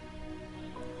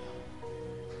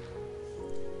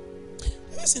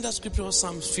 Have you seen that scripture,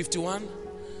 Psalm 51,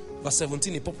 verse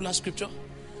 17, a popular scripture?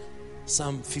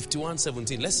 Psalm 51,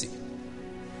 17. Let's see.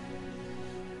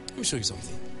 Let me show you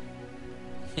something.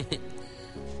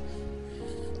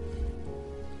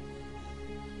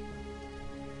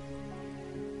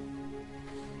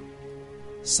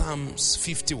 Psalms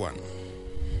 51.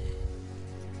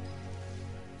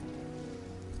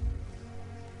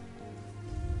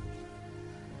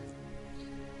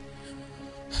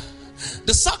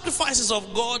 The sacrifices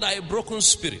of God are a broken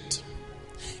spirit,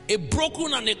 a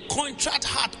broken and a contrite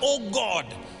heart. Oh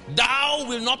God, thou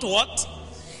will not what?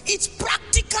 It's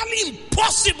practically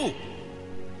impossible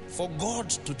for God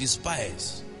to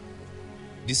despise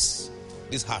this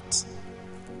heart.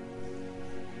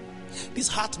 This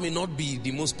heart may not be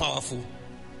the most powerful,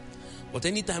 but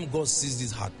anytime God sees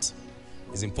this heart,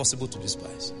 it's impossible to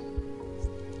despise.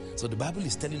 So the Bible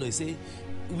is telling us, say,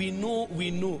 we know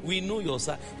your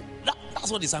side.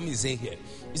 That's what the psalmist is saying here.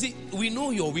 You see, we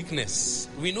know your weakness.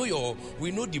 We know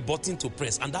the button to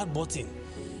press, and that button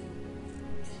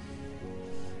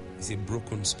is a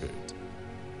broken spirit.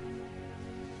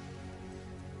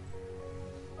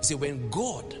 You see, when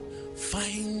God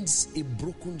finds a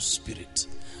broken spirit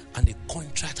and a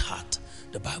contrite heart,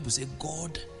 the Bible says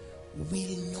God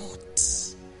will not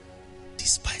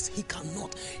despise. He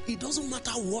cannot. It doesn't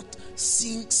matter what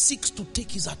sin seeks to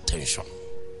take his attention.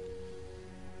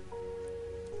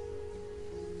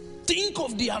 Think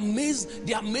of the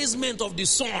amazement of the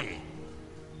sun.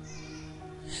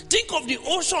 Think of the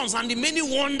oceans and the many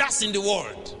wonders in the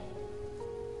world.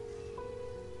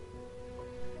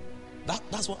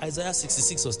 That's what Isaiah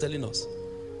 66 was telling us.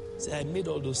 Say, I made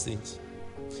all those things.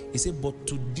 He said, but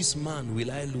to this man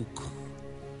will I look.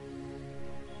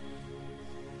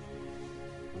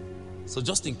 So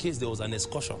just in case there was an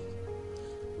excursion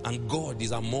and God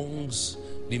is amongst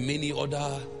the many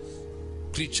other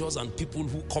creatures and people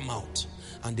who come out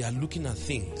and they are looking at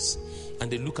things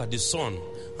and they look at the sun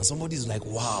and somebody is like,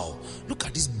 wow, look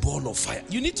at this ball of fire.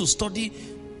 You need to study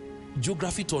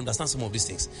geography to understand some of these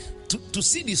things. To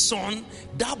see the sun,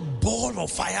 that ball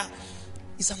of fire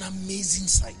is an amazing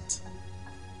sight.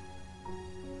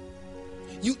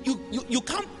 You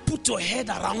can't put your head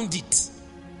around it.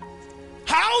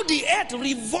 How the earth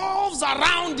revolves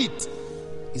around it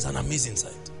is an amazing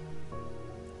sight.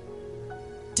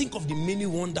 Think of the many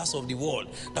wonders of the world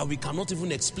that we cannot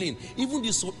even explain. Even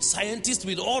the scientists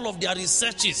with all of their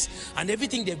researches and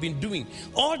everything they've been doing,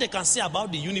 all they can say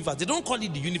about the universe, they don't call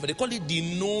it the universe, they call it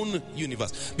the known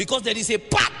universe. Because there is a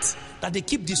part that they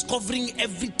keep discovering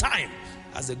every time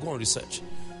as they go on research.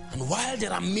 And while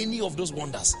there are many of those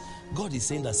wonders, God is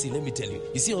saying that, see, let me tell you,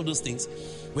 you see all those things?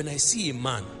 When I see a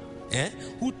man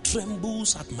who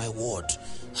trembles at my word,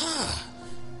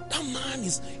 that man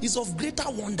is of greater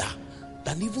wonder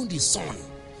than even the sun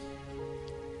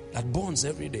that burns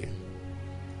every day.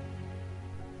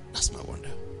 That's my wonder.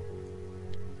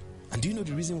 And do you know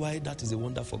the reason why that is a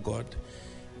wonder for God?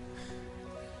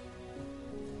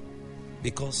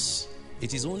 Because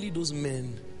it is only those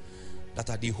men that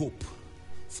are the hope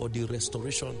for the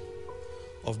restoration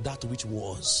of that which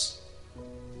was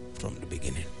from the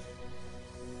beginning.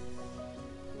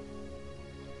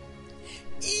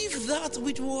 If that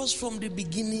which was from the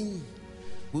beginning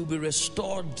will be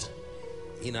restored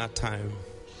in our time,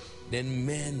 then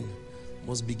men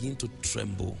must begin to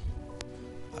tremble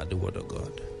at the word of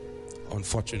God.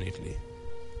 Unfortunately,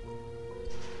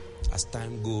 as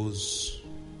time goes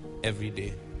every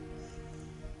day,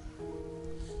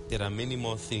 there are many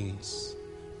more things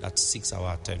that seeks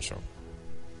our attention.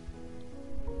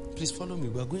 Please follow me.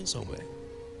 We are going somewhere.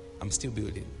 I'm still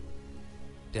building.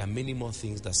 There are many more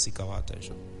things that seek our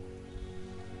attention.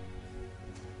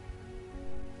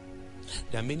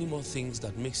 There are many more things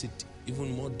that makes it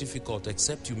even more difficult,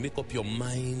 except you make up your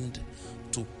mind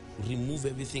to remove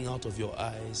everything out of your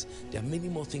eyes. There are many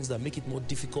more things that make it more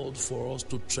difficult for us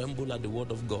to tremble at the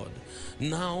word of God.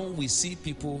 Now we see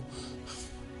people,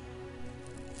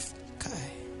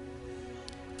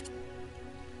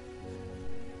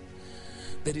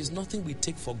 there is nothing we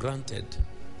take for granted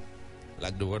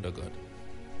like the word of God.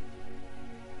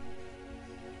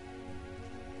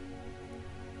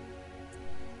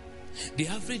 The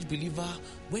average believer,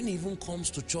 when he even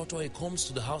comes to church or he comes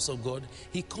to the house of God,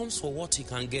 he comes for what he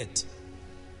can get.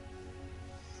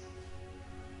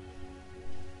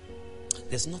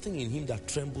 There's nothing in him that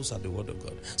trembles at the word of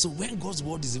God. So when God's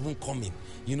word is even coming,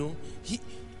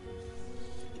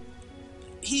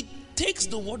 he takes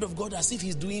the word of God as if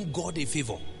he's doing God a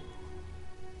favor.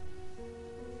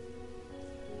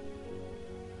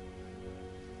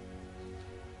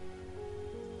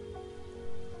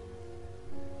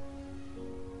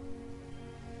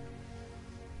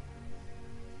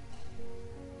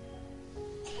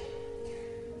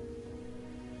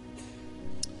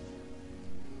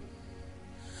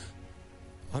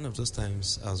 One of those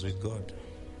times I was with God.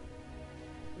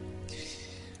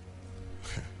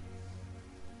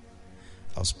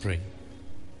 I was praying.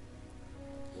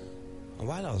 And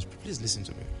while I was praying, please listen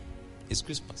to me. It's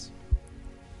Christmas.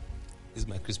 This is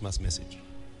my Christmas message.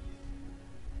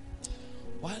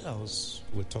 While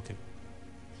we were talking,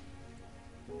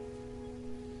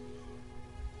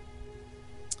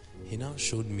 he now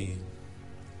showed me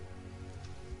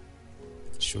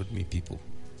people,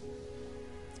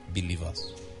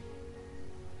 believers.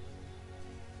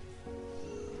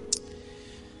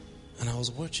 And I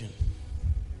was watching.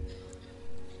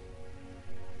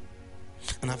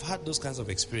 And I've had those kinds of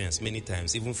experience many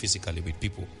times, even physically with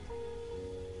people.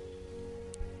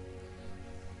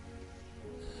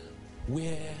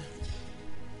 Where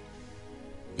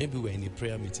maybe we're in a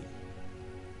prayer meeting.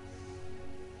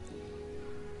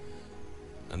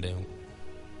 And then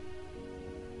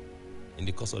in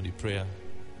the course of the prayer,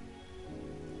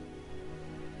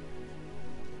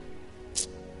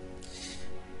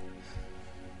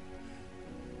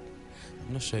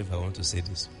 I'm not sure if I want to say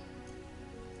this.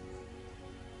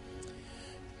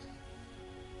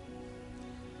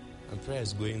 And prayer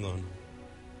is going on.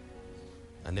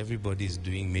 And everybody is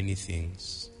doing many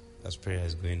things as prayer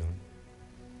is going on.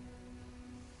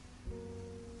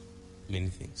 Many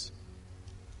things.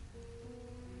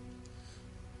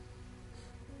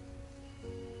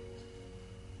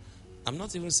 I'm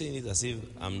not even saying it as if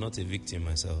I'm not a victim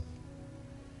myself.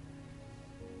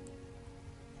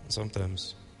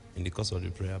 Sometimes, in the course of the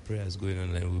prayer is going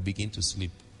on and we begin to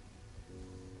sleep.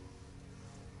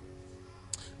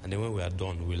 And then when we are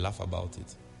done, we laugh about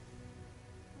it.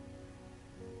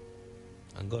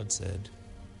 And God said,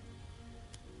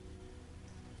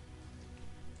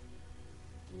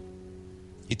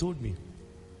 He told me,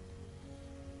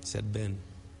 He said, Ben,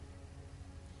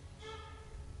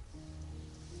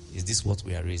 is this what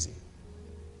we are raising?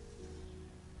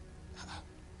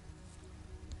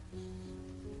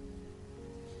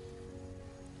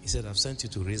 He said, I've sent you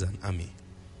to raise an army.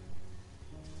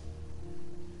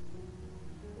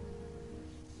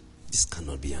 This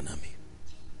cannot be an army.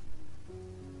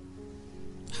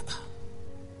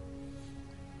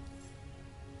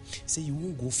 He said, you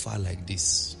won't go far like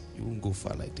this. You won't go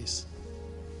far like this.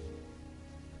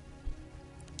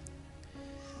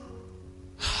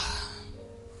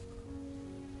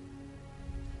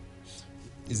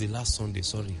 It's the last Sunday,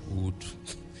 sorry.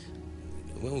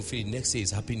 When we finish, next day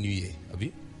is Happy New Year.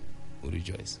 Abi? We'll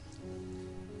rejoice.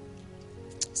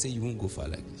 Say you won't go far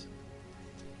like this.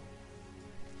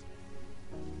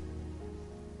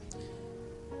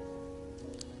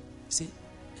 See,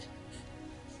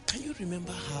 can you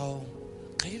remember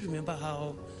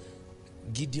how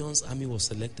Gideon's army was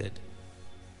selected?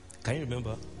 Can you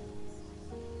remember?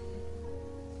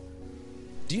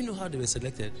 Do you know how they were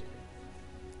selected?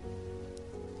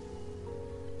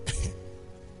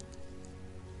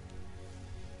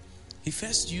 He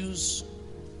first used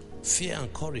fear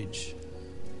and courage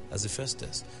as the first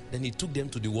test. Then he took them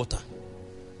to the water.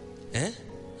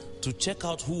 To check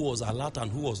out who was alert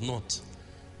and who was not.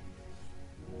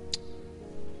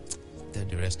 Then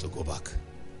the rest to go back.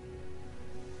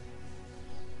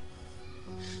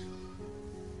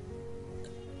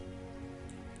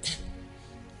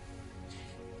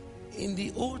 In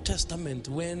the Old Testament,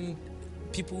 when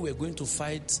people were going to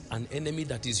fight an enemy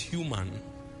that is human,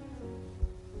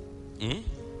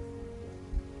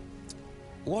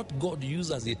 what God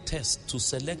used as a test to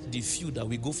select the few that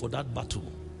will go for that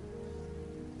battle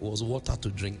was water to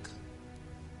drink.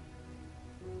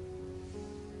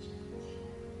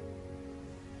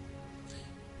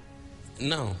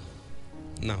 Now,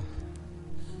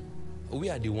 we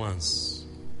are the ones.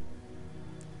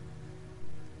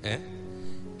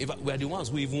 If we are the ones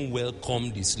who even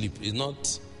welcome the sleep. It's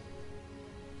not.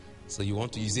 So you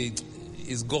say,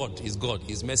 it's God,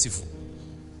 He's merciful.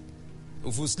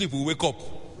 If we sleep, we wake up.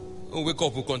 When we wake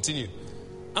up, we continue.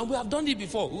 And we have done it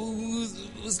before. We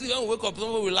sleep and we wake up,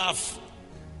 somebody will laugh.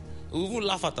 We even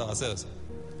laugh at ourselves.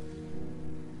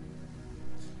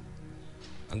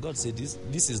 And God said,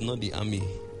 this is not the army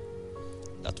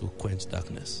that will quench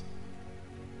darkness.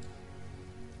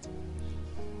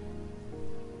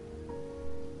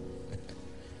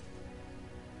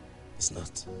 It's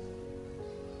not.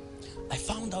 I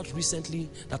found out recently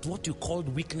that what you called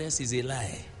weakness is a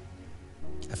lie.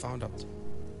 I found out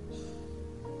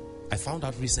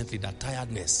recently that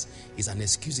tiredness is an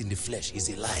excuse in the flesh, is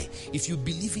a lie. If you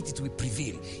believe it, it will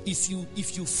prevail. If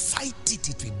you fight it,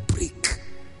 it will break.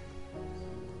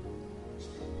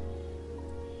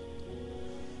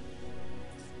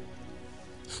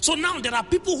 So now there are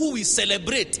people who will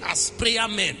celebrate as prayer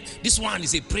men. This one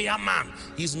is a prayer man.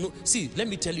 See, let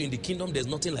me tell you, in the kingdom there's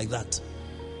nothing like that.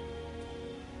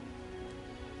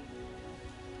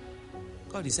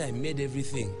 God, He said, I made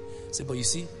everything. Say, but you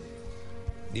see,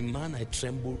 the man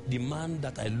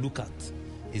that I look at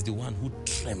is the one who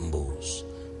trembles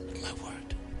at my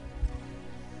word.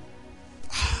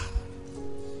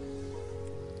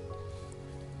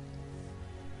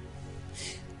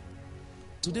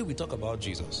 Today we talk about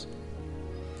Jesus,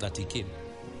 that He came.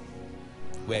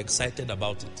 We're excited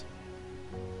about it.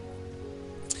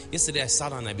 Yesterday I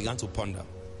sat and I began to ponder.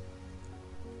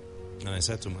 And I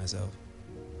said to myself,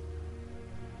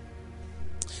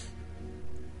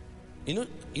 you know,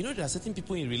 there are certain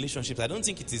people in relationships. I don't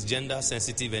think it is gender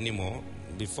sensitive anymore.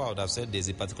 Before I would have said there's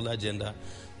a particular gender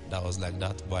that was like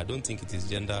that, but I don't think it is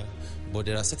gender. But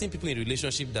there are certain people in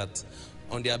relationship that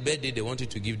on their birthday they want you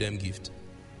to give them gift.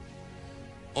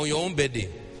 On your own birthday,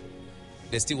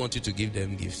 they still want you to give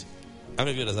them gifts. How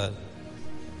many of you understand?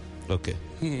 Okay.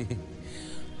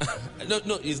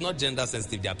 No, it's not gender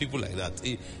sensitive. There are people like that.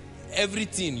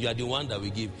 Everything, you are the one that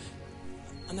we give.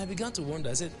 And I began to wonder.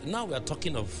 I said, now we are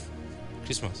talking of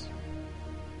Christmas.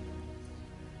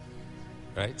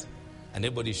 Right? And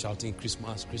everybody is shouting,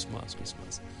 Christmas, Christmas,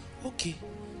 Christmas. Okay.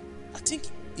 I think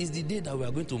it's the day that we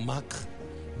are going to mark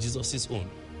Jesus' own.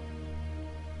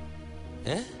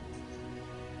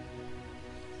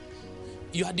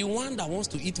 You are the one that wants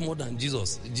to eat more than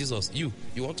Jesus. You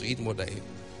want to eat more than Him.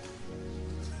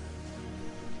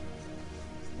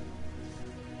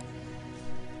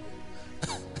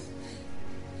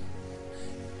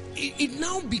 It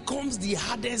now becomes the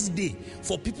hardest day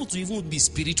for people to even be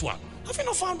spiritual. Have you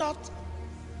not found out?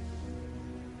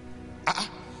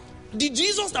 The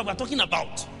Jesus that we're talking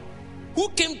about, who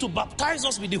came to baptize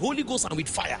us with the Holy Ghost and with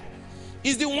fire,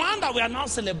 is the one that we are now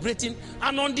celebrating.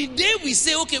 And on the day we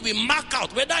say, okay, we mark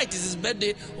out, whether it is His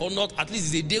birthday or not, at least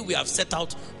it's the day we have set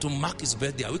out to mark His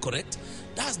birthday. Are we correct?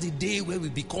 That's the day where we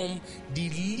become the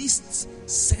least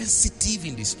sensitive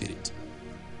in the spirit.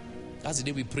 That's the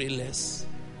day we pray less.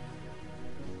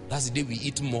 That's the day we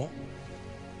eat more.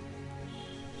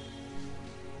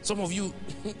 Some of you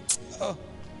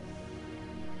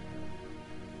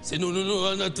say,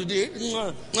 no, today.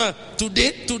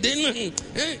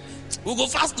 Today. We'll go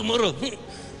fast tomorrow.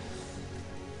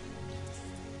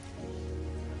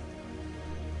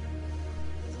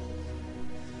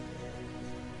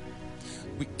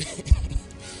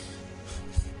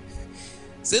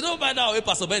 Say, no, by now,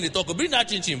 Pastor Ben, they talk. Bring that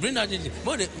chin.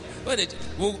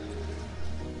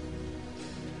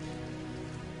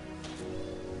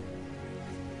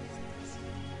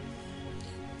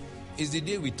 It's the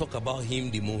day we talk about Him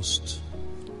the most,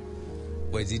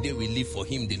 but it's the day we live for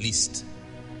Him the least.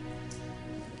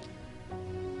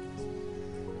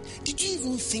 Did you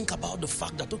even think about the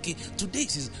fact that, okay, today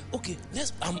is, okay,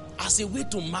 let's, as a way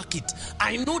to mark it,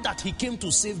 I know that He came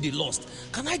to save the lost.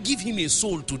 Can I give Him a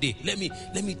soul today? Let me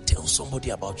tell somebody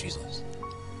about Jesus.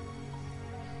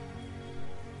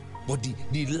 But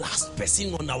the last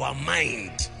person on our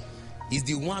mind is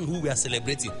the one who we are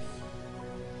celebrating.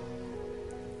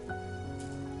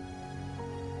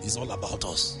 It's all about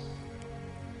us.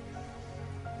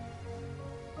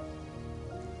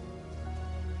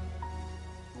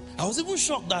 I was even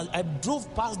shocked that I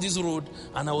drove past this road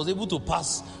and I was able to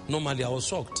pass normally. I was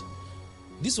shocked.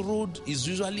 This road is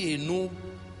usually a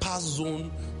no-pass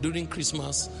zone during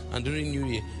Christmas and during New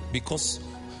Year. Because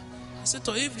I said,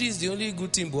 if this is the only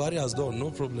good thing Buhari has done, no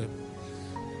problem.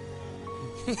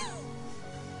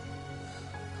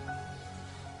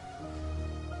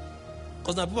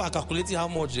 Because now people are calculating how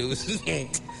much they will say,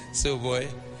 so boy,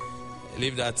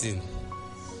 leave that in.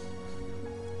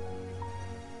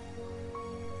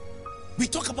 We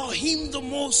talk about him the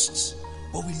most,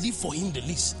 but we live for him the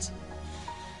least.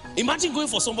 Imagine going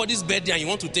for somebody's birthday and you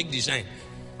want to take the shine.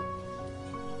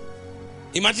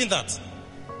 Imagine that.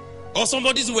 Or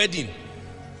somebody's wedding.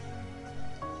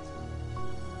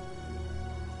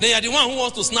 Then you are the one who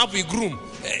wants to snap with groom.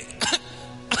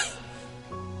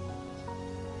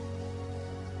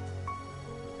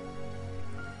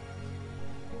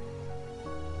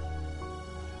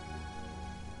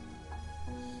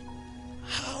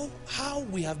 How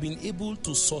we have been able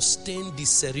to sustain this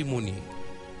ceremony.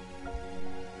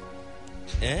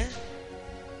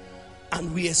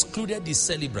 And we excluded the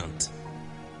celebrant.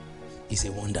 It's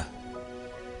a wonder.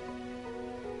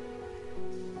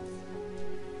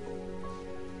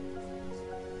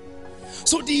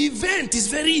 So the event is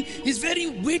very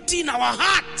weighty in our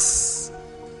hearts.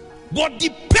 But the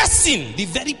person, the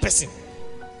very person,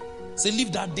 say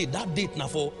leave that date now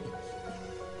for.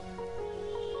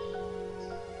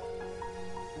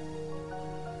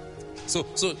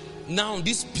 So now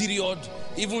this period,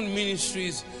 even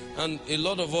ministries and a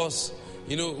lot of us,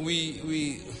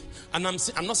 we and I'm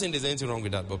not saying there's anything wrong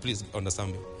with that, but please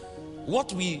understand me.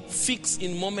 What we fix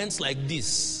in moments like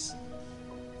this,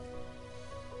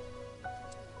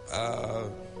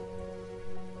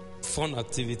 fun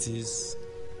activities,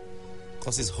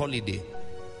 because it's holiday.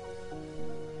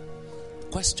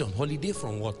 Question: holiday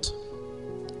from what?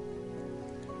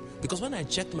 Because when I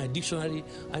checked my dictionary,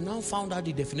 I now found out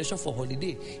the definition for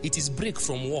holiday. It is break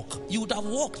from work. You would have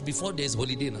worked before there's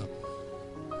holiday now.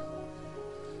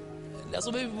 There's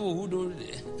so many people who don't.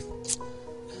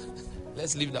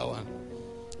 Let's leave that one.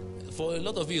 For a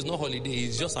lot of you, it's not holiday,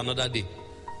 it's just another day.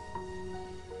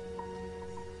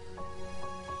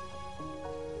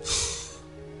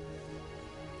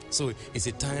 So it's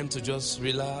a time to just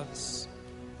relax,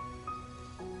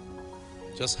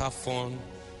 just have fun.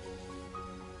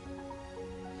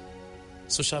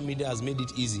 Social media has made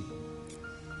it easy.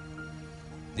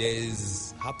 There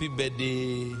is happy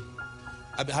birthday,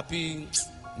 happy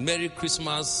Merry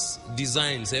Christmas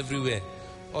designs everywhere.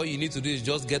 All you need to do is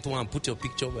just get one and put your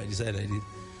picture by the side like this.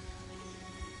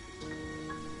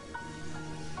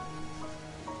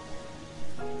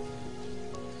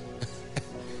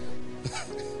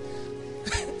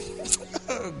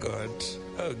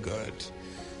 Oh God.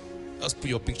 Just put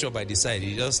your picture by the side.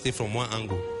 You just stay from one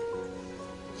angle.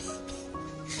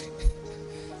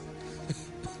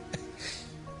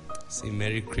 Say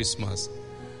Merry Christmas.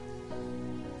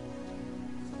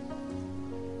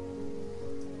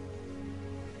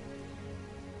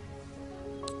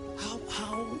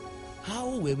 How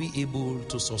were we able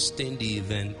to sustain the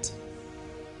event?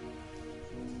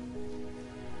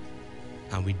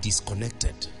 And we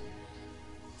disconnected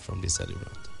from the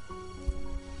celebrant.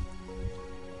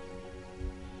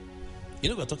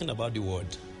 We're talking about the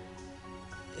word.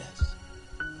 Yes.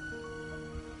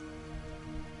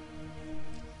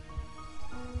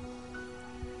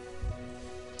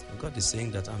 God is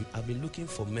saying that I've been looking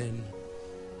for men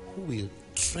who will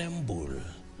tremble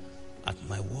at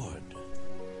my word.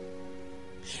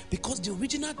 Because the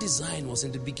original design was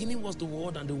in the beginning was the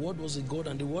Word, and the Word was with God,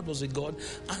 and the Word was with God,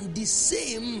 and the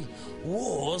same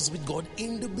was with God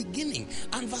in the beginning.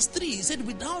 And verse 3, he said,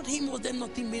 without him was there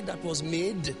nothing made that was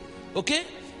made. Okay?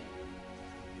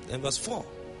 Then verse 4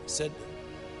 said,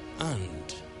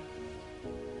 and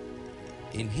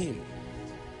in him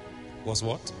was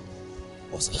what?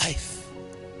 Was life.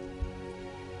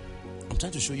 I'm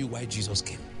trying to show you why Jesus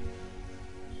came.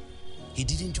 He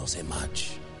didn't just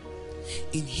emerge.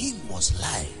 In him was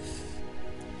life.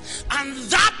 And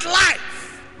that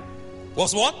life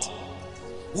was what?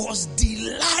 Was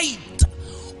the light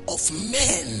of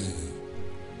men.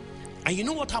 And you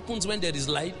know what happens when there is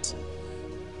light?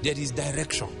 There is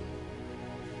direction.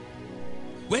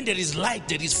 When there is light,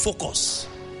 there is focus.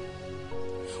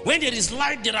 When there is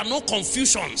light, there are no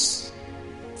confusions.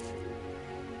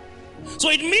 So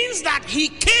it means that he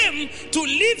came to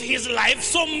live his life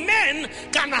so men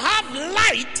can have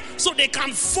light, so they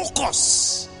can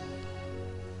focus.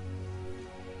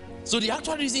 So the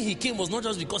actual reason he came was not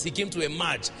just because he came to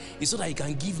emerge, it's so that he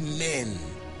can give men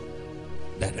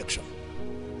direction.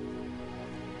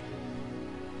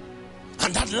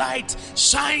 And that light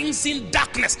shines in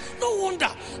darkness. No wonder.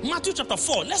 Matthew chapter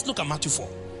 4. Let's look at Matthew 4.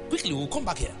 quickly, we'll come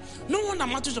back here. No wonder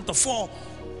Matthew chapter 4,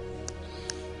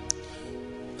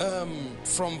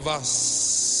 from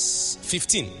verse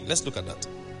 15. Let's look at that.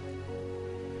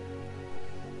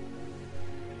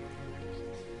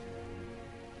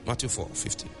 Matthew 4,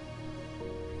 15.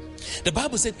 The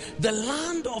Bible said, the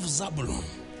land of Zabulon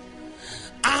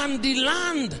and the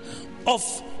land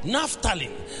of Naphtali.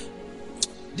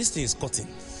 This thing is cutting.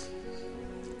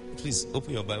 Please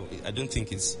open your Bible. I don't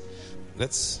think it's.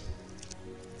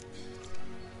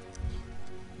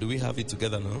 Do we have it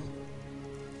together now?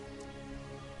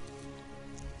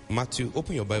 Matthew,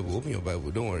 open your Bible.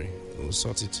 Don't worry. We'll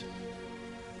sort it.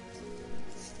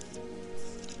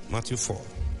 Matthew 4.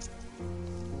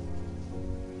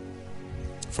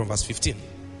 From verse 15.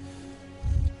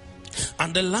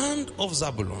 And the land of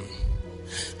Zabulon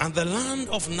and the land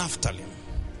of Naphtali,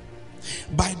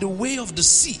 by the way of the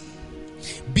sea,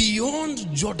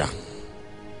 beyond Jordan,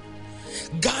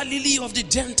 Galilee of the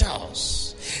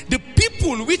Gentiles, the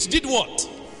people which did what?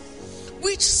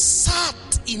 Which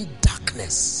sat in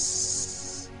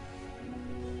darkness.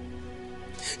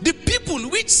 The people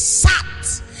which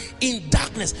sat in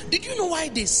darkness. Did you know why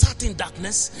they sat in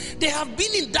darkness? They have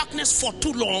been in darkness for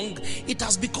too long. It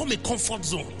has become a comfort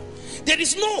zone. There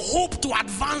is no hope to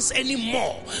advance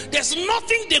anymore. There's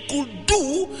nothing they could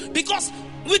do because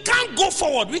we can't go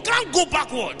forward. We can't go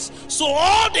backwards. So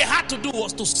all they had to do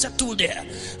was to settle there.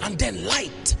 And then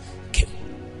light came.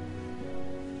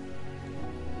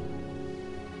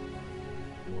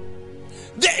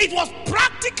 It was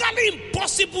practically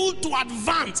impossible to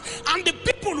advance. And the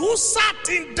people who sat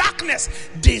in darkness,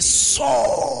 they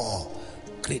saw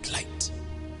great light.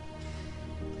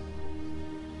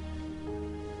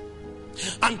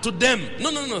 And to them,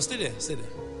 no, stay there.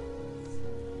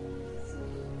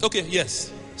 Okay,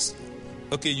 yes.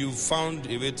 Okay, you found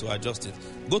a way to adjust it.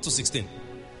 Go to 16.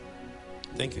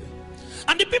 Thank you.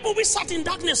 And the people which sat in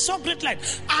darkness saw great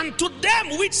light. And to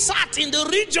them which sat in the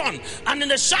region and in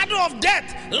the shadow of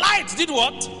death, light did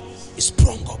what? It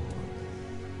sprung up.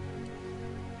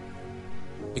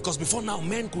 Because before now,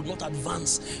 men could not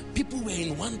advance. People were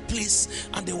in one place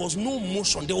and there was no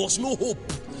motion. There was no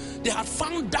hope. They had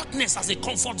found darkness as a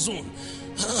comfort zone.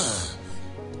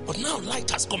 But now light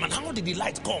has come. And how did the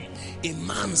light come? A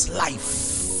man's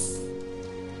life.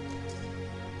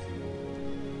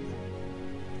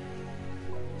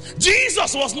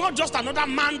 Jesus was not just another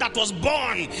man that was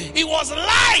born. He was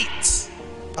light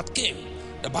that came.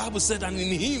 The Bible said, and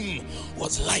in him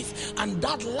was life. And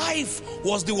that life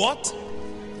was the what?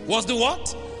 Was the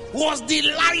what? Was the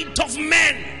light of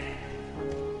men.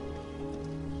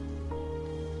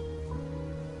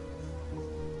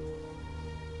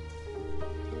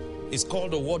 It's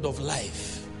called the word of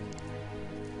life.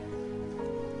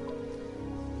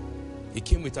 It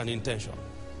came with an intention.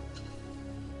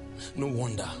 No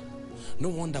wonder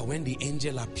when the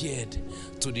angel appeared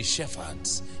to the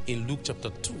shepherds in Luke chapter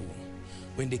 2,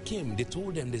 when they came, they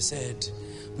told them, they said,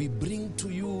 we bring to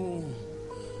you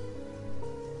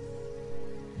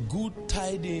good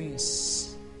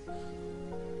tidings.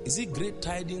 Is it great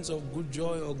tidings of good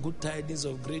joy or good tidings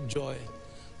of great joy?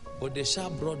 But they shall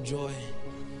brought joy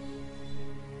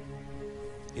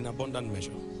in abundant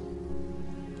measure.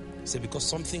 Say, because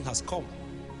something has come.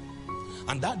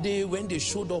 And that day when they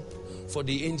showed up for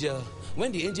the angel,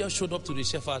 when the angel showed up to the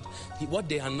shepherd, what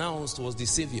they announced was the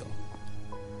Savior.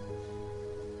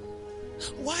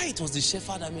 Why it was the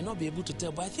shepherd, I may not be able to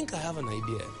tell, but I think I have an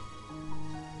idea.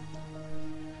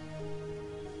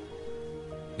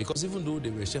 Because even though they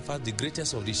were shepherds, the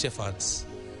greatest of the shepherds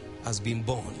has been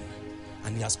born,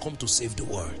 and he has come to save the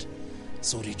world.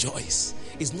 So rejoice.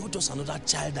 It's not just another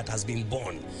child that has been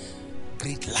born.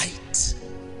 Great light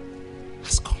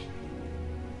has come.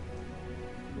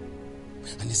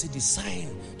 And he said, the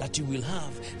sign that you will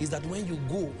have is that when you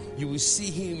go, you will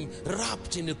see him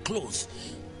wrapped in a cloth,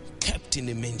 kept in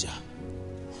a manger.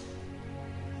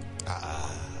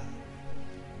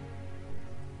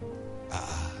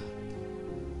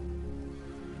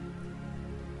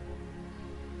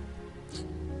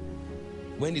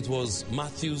 When it was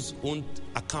Matthew's own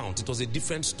account, it was a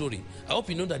different story. I hope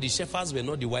you know that the shepherds were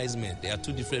not the wise men. They are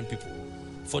two different people.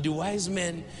 For the wise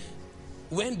men,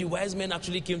 when the wise men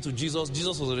actually came to Jesus,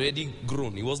 Jesus was already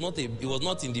grown. He was not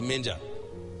in the manger.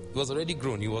 He was already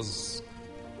grown. He was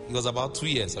about 2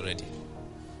 years already.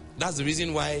 That's the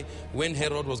reason why when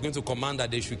Herod was going to command that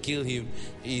they should kill him,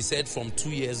 he said from 2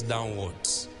 years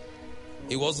downwards.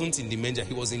 He wasn't in the manger,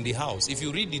 he was in the house. If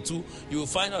you read the two, you will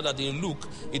find out that in Luke,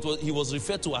 he was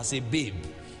referred to as a babe.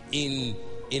 In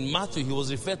Matthew, he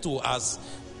was referred to as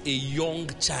a young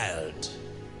child.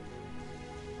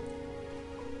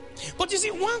 But you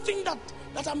see, one thing that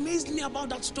that amazed me about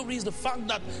that story is the fact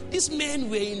that these men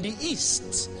were in the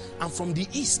east, and from the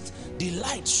east, the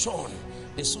light shone.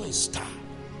 They saw a star,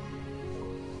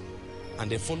 and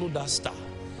they followed that star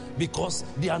because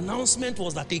the announcement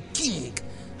was that a king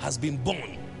has been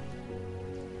born.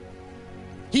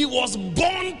 He was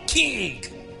born king.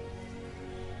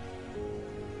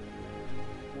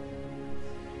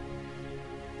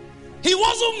 He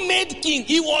wasn't made king.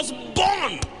 He was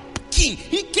born king.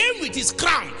 He came with his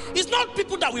crown. It's not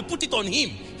people that will put it on him.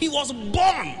 He was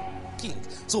born king.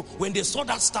 So when they saw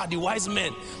that star, the wise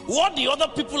men, what the other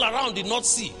people around did not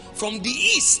see, from the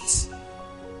east,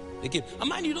 they came. And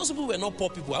mind you, those people were not poor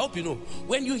people. I hope you know.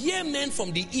 When you hear men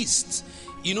from the east,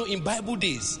 you know, in Bible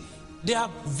days, they are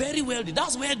very wealthy.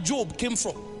 That's where Job came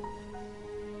from.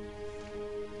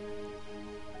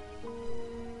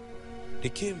 They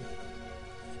came.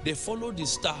 They followed the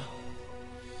star,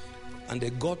 and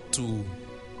they got to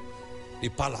the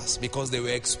palace because they were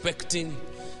expecting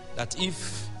that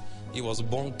if he was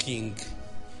born king,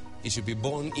 he should be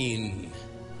born in.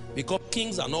 Because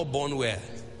kings are not born where?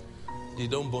 They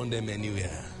don't born them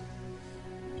anywhere.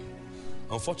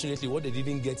 Unfortunately, what they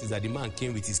didn't get is that the man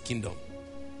came with his kingdom.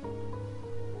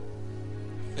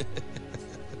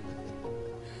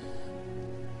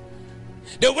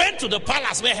 They went to the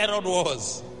palace where Herod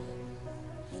was.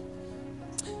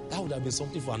 That would have been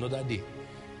something for another day.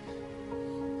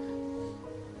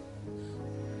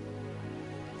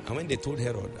 And when they told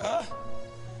Herod,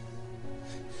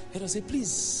 Herod said,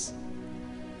 please,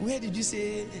 where did you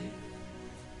say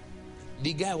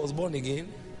the guy was born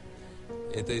again?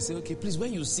 And they said, okay, please,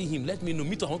 when you see him, let me know.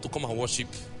 Me too, I want to come and worship.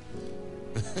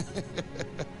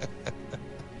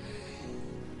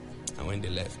 And when they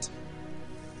left,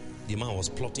 the man was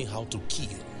plotting how to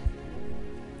kill.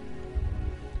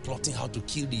 Plotting how to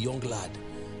kill the young lad.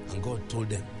 And God told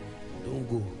them, don't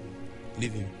go,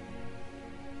 leave him.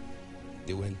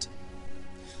 They went.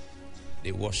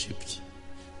 They worshipped.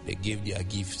 They gave their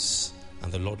gifts.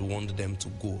 And the Lord wanted them to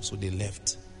go. So they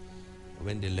left.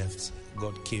 When they left,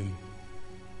 God came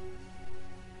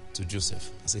to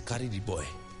Joseph and said, carry the boy.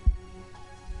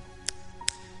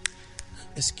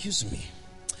 Excuse me.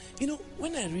 You know,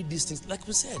 when I read these things, like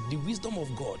we said, the wisdom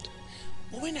of God.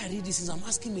 But when I read these things, I'm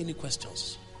asking many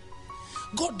questions.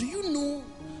 God, do you know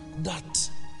that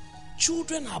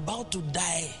children are about to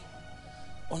die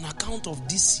on account of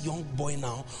this young boy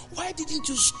now? Why didn't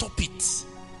you stop it?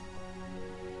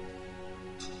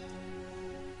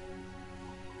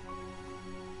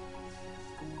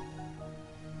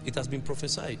 It has been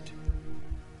prophesied.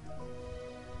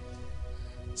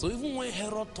 So even when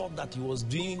Herod thought that he was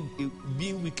being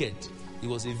wicked, he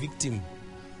was a victim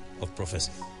of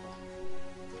prophecy.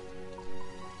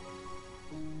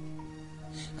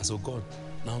 And so God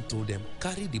now told them,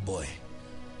 carry the boy,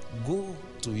 go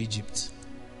to Egypt.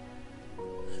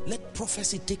 Let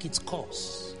prophecy take its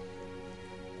course.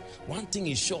 One thing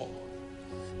is sure,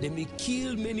 they may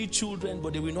kill many children,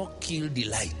 but they will not kill the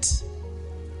light.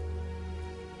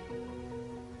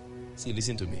 See,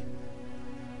 listen to me.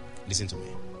 Listen to me.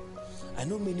 I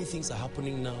know many things are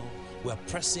happening now. We are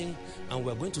pressing and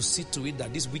we are going to see to it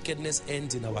that this wickedness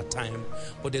ends in our time.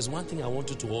 But there's one thing I want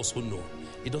you to also know.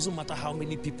 It doesn't matter how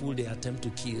many people they attempt to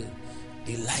kill,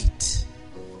 the light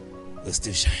will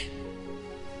still shine.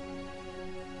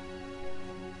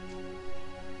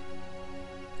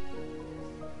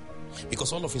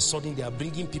 Because all of a sudden they are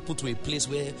bringing people to a place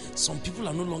where some people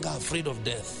are no longer afraid of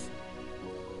death.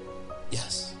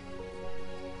 Yes.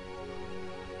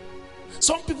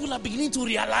 Some people are beginning to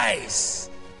realize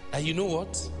that, you know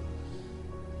what?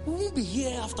 We won't be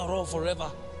here after all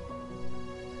forever.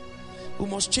 We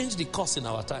must change the course in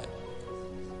our time.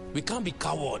 We can't be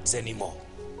cowards anymore.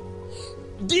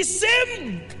 The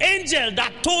same angel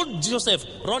that told Joseph,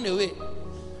 run away,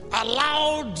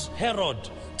 allowed Herod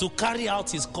to carry out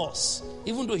his course.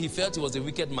 Even though he felt he was a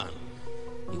wicked man,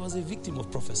 he was a victim of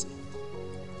prophecy.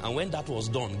 And when that was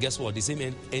done, guess what? The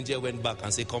same angel went back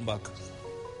and said, come back.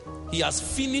 He has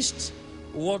finished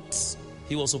what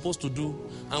he was supposed to do.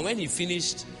 And when he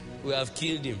finished, we have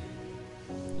killed him.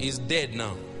 He's dead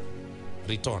now.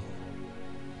 Return.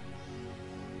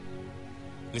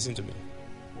 Listen to me.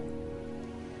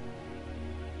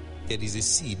 There is a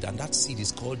seed, and that seed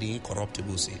is called the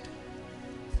incorruptible seed.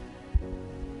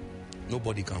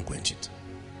 Nobody can quench it.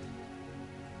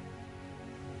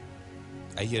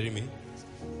 Are you hearing me?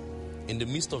 In the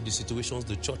midst of the situations,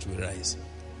 the church will rise.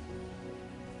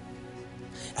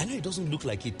 I know it doesn't look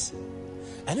like it.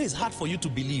 I know it's hard for you to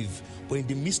believe, but in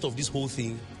the midst of this whole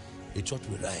thing, the church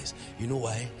will rise. You know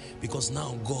why? Because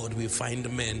now God will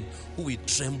find men who will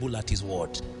tremble at his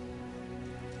word.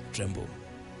 Tremble.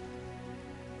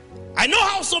 I know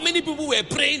how so many people were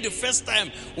praying the first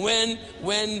time when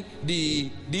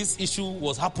this issue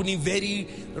was happening very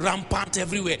rampant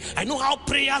everywhere. I know how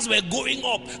prayers were going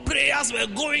up.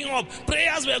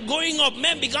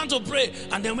 Men began to pray.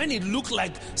 And then when it looked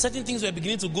like certain things were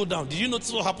beginning to go down, did you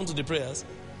notice what happened to the prayers?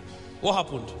 What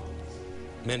happened?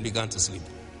 Men began to sleep.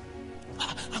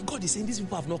 And God is saying, these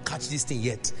people have not catch this thing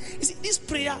yet. You see, this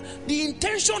prayer, the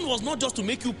intention was not just to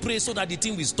make you pray so that the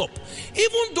thing will stop.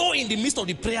 Even though in the midst of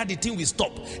the prayer, the thing will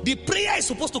stop. The prayer is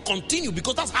supposed to continue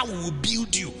because that's how we will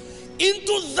build you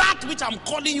into that which I'm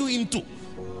calling you into.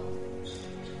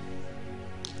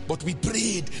 But we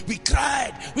prayed, we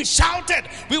cried, we shouted,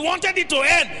 we wanted it to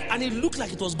end, and it looked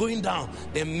like it was going down.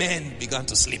 The men began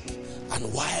to sleep.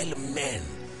 And while men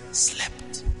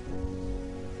slept,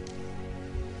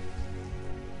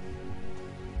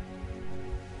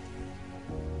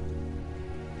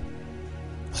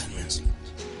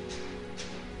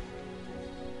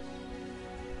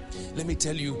 let me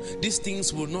tell you, these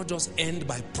things will not just end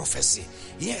by prophecy.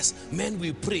 Yes, men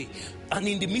will pray. And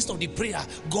in the midst of the prayer,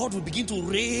 God will begin to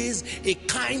raise a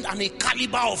kind and a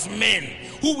caliber of men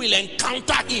who will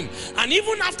encounter him. And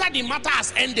even after the matter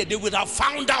has ended, they would have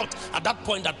found out at that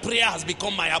point that prayer has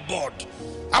become my abode.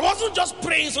 I wasn't just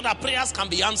praying so that prayers can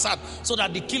be answered, so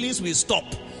that the killings will stop.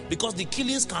 Because the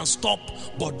killings can stop,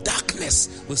 but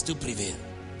darkness will still prevail.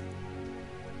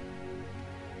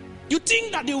 You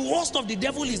think that the worst of the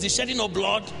devil is the shedding of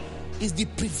blood? Is the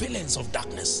prevalence of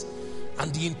darkness.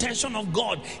 And the intention of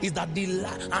God is that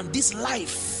this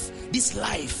life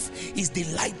is the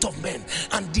light of men.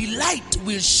 And the light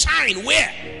will shine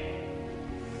where?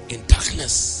 In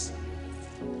darkness.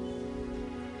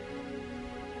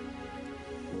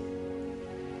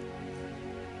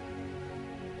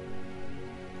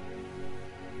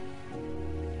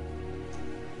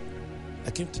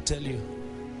 I came to tell you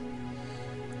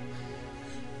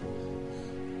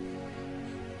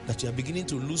that you are beginning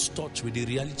to lose touch with the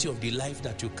reality of the life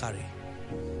that you carry.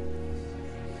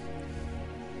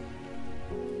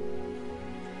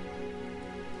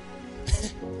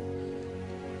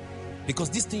 Because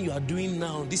this thing you are doing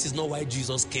now, this is not why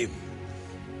Jesus came.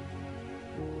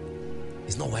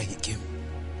 It's not why he came.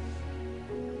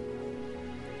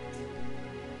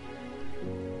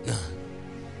 No,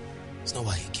 it's not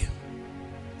why he came.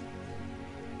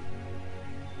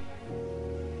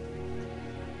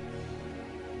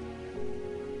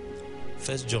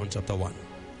 First John chapter 1.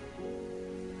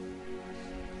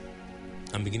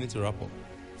 I'm beginning to wrap up.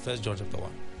 First John chapter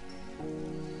 1.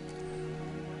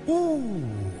 Ooh.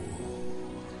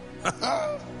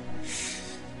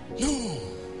 No.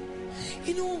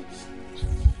 You know,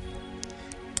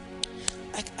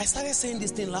 I started saying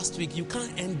this thing last week. You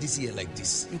can't end this year like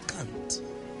this. You can't.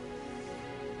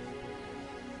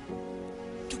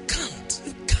 You can't.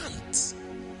 You can't.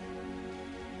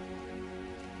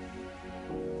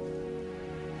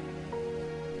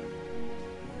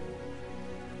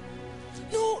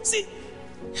 No, see,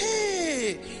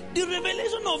 hey, the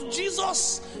revelation of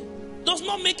Jesus does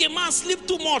not make a man sleep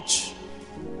too much.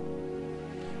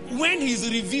 When he's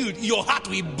revealed, your heart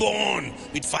will burn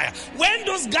with fire. When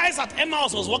those guys at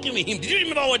Emmaus was walking with him, did you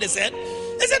remember what they said?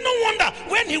 They said, no wonder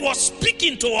when he was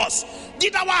speaking to us,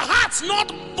 did our hearts not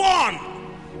burn?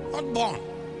 Not burn.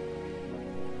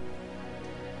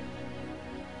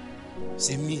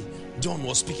 Say me. John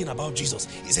was speaking about Jesus.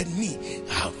 He said, me,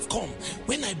 I have come.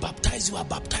 When I baptize you, I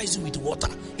baptize you with water.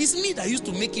 It's me that used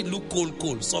to make it look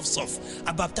cold, soft.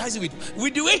 I baptize you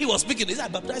with the way he was speaking. He said, I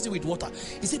baptize you with water.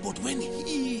 He said, but when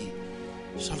he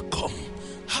shall come,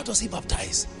 how does he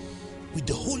baptize? With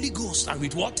the Holy Ghost and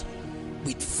with what?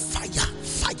 With fire.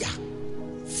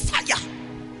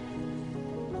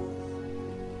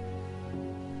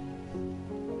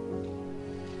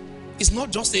 It's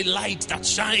not just a light that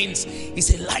shines,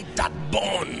 it's a light that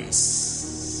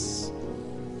burns.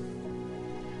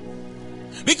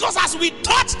 Because as we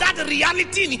touch that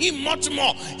reality in him much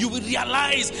more, you will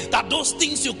realize that those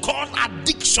things you call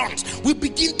addictions will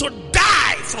begin to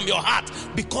die from your heart,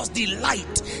 because the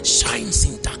light shines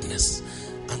in darkness,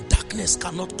 and darkness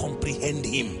cannot comprehend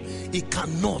him. It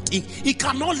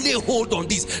cannot lay hold on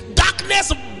this.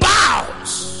 Darkness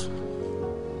bows.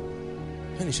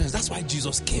 That's why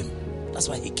Jesus came. That's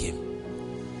why he came.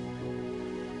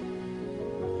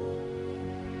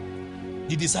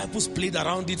 The disciples played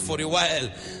around it for a while,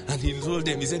 and he told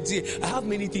them, he said, see, I have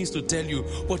many things to tell you,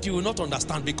 but you will not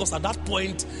understand, because at that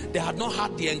point they had not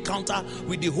had the encounter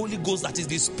with the Holy Ghost, that is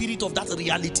the spirit of that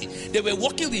reality. They were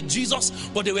walking with Jesus,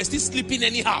 but they were still sleeping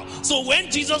anyhow. So when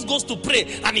Jesus goes to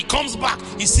pray and he comes back,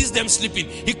 he sees them sleeping.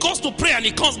 He goes to pray and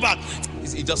he comes back.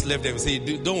 He just left them. He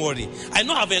said, don't worry, I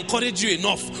know I've encouraged you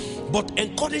enough, But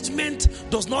encouragement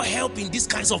does not help in these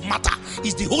kinds of matter.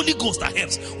 It's the Holy Ghost that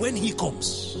helps when he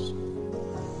comes.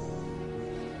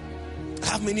 I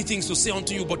have many things to say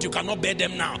unto you, but you cannot bear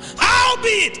them now.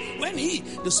 Howbeit, when he,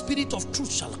 the Spirit of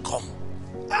truth, shall come.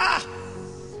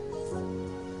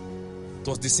 It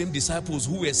was the same disciples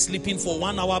who were sleeping for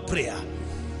 1 hour prayer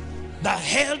that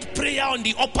held prayer in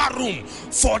the upper room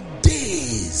for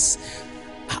days.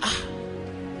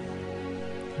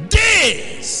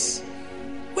 Days.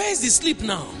 Where is the sleep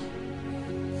now?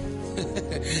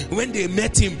 When they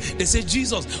met him, they said,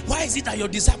 Jesus, why is it that your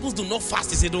disciples do not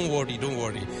fast? He said, don't worry.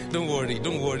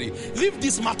 Leave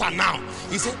this matter now.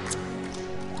 He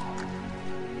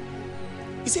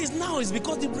says, now it's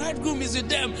because the bridegroom is with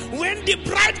them. When the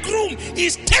bridegroom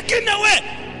is taken away,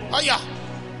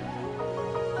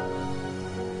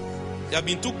 you have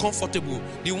been too comfortable.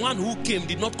 The one who came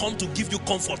did not come to give you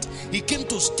comfort. He came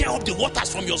to stir up the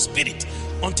waters from your spirit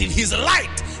until his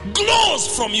light glows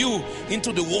from you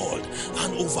into the world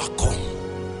and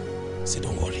overcome. Say,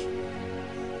 don't worry.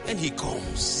 And he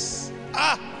comes.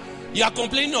 You are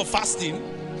complaining of fasting.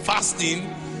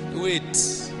 Wait.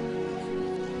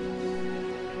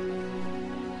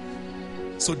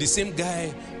 So the same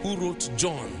guy who wrote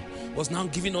John was now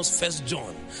giving us 1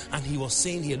 John, and he was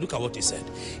saying here, look at what he said.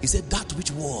 He said, that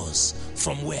which was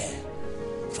from where?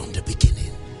 From the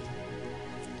beginning.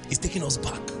 He's taking us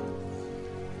back.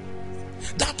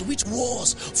 That which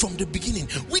was from the beginning,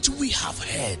 which we have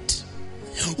heard,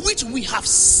 which we have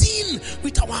seen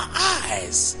with our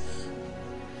eyes.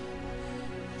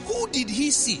 Who did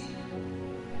he see?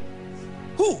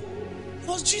 Who? It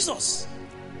was Jesus.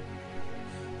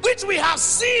 Which we have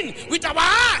seen with our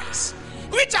eyes,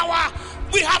 which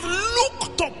we have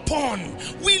looked upon.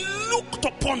 We looked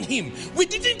upon him. We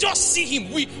didn't just see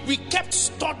him. We kept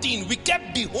studying. We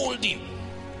kept beholding.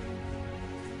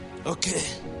 Okay.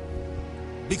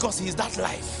 Because he is that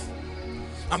life.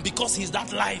 And because he is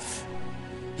that life,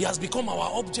 he has become our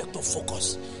object of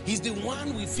focus. He's the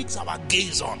one we fix our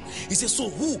gaze on. He says, so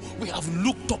who we have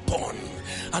looked upon.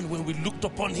 And when we looked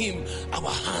upon him,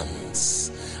 our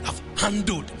hands have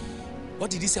handled.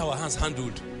 What did he say our hands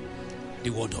handled? The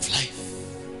word of life.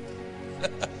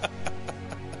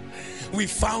 We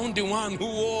found the one who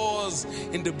was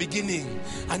in the beginning,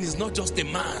 and he's not just a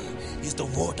man, he's the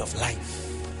word of life.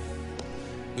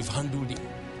 We've handled him.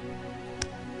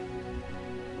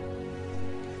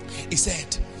 He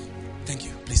said, thank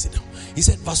you, please sit down. He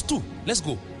said, verse 2, let's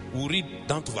go. We'll read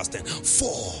down to verse 10.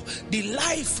 For the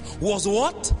life was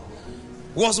what?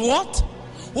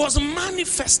 Was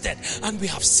manifested, and we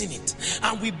have seen it,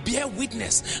 and we bear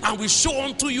witness, and we show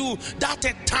unto you that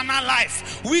eternal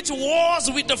life which was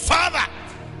with the Father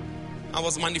and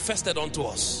was manifested unto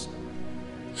us.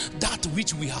 That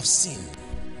which we have seen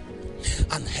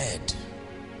and heard,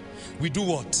 we do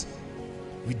what?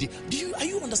 Are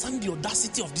you understanding the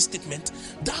audacity of this statement?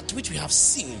 That which we have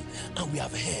seen and we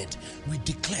have heard, we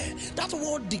declare. That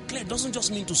word declare doesn't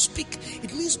just mean to speak,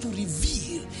 it means to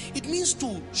reveal. It means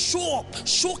to show up,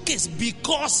 showcase,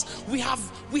 because we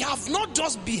have not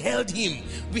just beheld him,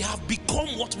 we have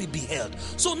become what we beheld.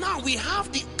 So now we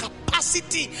have the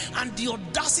capacity and the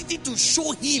audacity to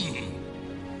show him.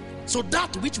 So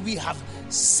that which we have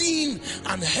seen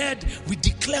and heard, we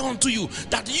declare unto you,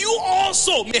 that you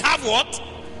also may have what?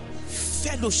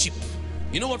 Fellowship.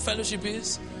 You know what fellowship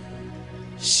is?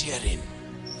 Sharing.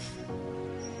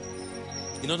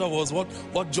 In other words,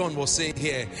 what John was saying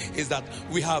here is that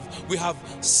we have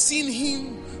seen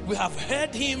him, we have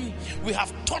heard him, we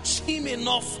have touched him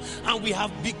enough, and we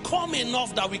have become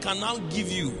enough that we can now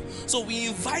give you. So we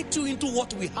invite you into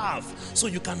what we have, so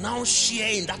you can now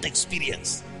share in that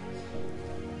experience.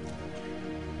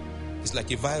 It's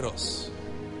like a virus.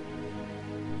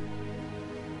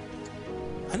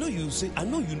 I know you say, I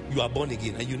know you are born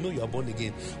again, and you know you are born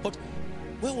again. But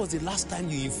when was the last time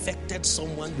you infected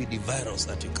someone with the virus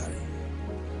that you carry?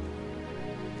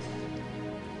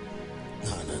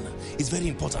 No. It's very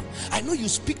important. I know you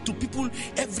speak to people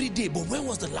every day, but when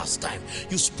was the last time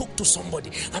you spoke to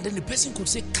somebody and then the person could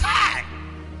say, Kai,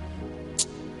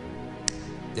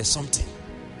 there's something.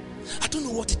 I don't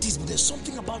know what it is, but there's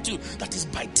something about you that is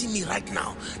biting me right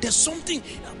now. There's something.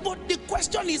 But the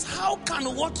question is, how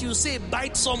can what you say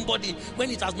bite somebody when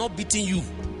it has not bitten you?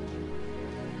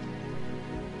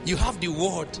 You have the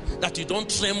word that you don't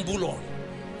tremble on,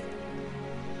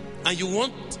 and you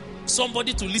want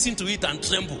somebody to listen to it and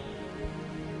tremble.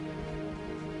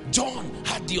 John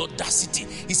had the audacity.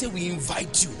 He said, we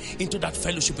invite you into that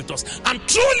fellowship with us. And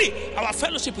truly, our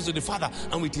fellowship is with the Father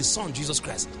and with his Son, Jesus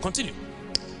Christ. Continue.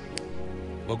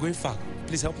 We're going far.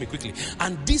 Please help me quickly.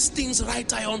 And these things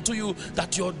write I unto you,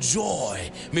 that your joy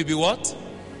may be what?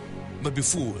 but be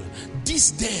full.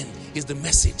 This then is the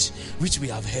message which we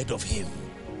have heard of him.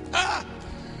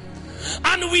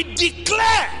 And we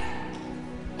declare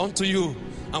unto you.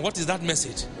 And what is that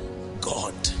message?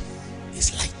 God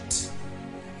is light.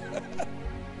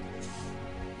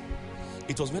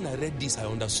 It was when I read this I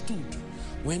understood.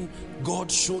 When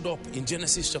God showed up in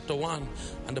Genesis chapter 1,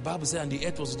 and the Bible said, and the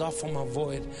earth was without form and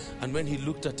void, and when he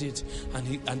looked at it,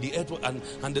 and the earth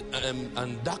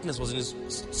and darkness was in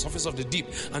the surface of the deep,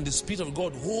 and the Spirit of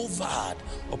God hovered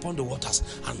upon the waters,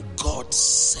 and God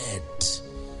said,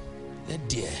 let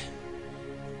there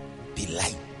be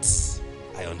light.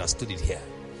 I understood it here.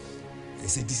 And he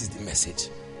said, this is the message.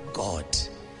 God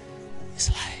is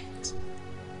light.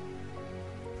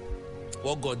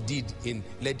 What God did in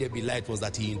Let There Be Light was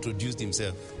that he introduced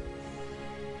himself.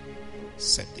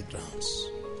 Set the grounds.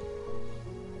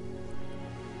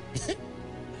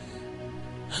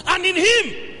 And in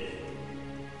him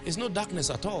is no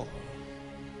darkness at all.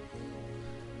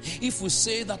 If we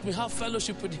say that we have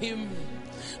fellowship with him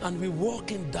and we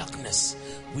walk in darkness,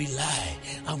 we lie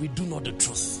and we do not the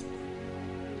truth.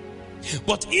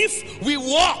 But if we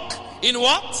walk in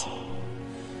what?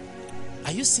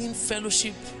 Are you seeing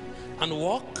fellowship and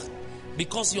walk?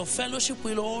 Because your fellowship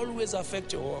will always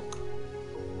affect your walk.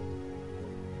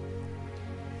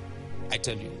 I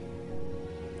tell you,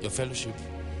 your fellowship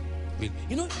will.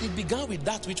 You know, it began with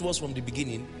that which was from the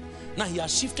beginning. Now he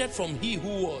has shifted from he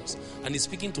who was and is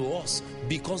speaking to us,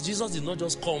 because Jesus did not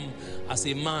just come as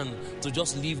a man to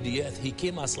just leave the earth. He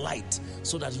came as light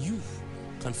so that you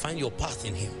can find your path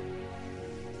in him.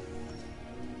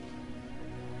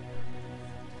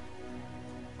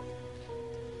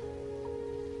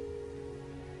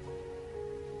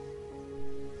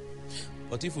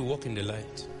 But if we walk in the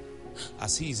light,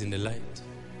 as he is in the light,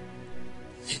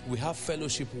 we have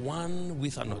fellowship one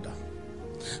with another.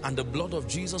 And the blood of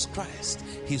Jesus Christ,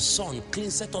 his son,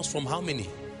 cleanseth us from how many?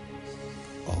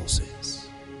 All sins.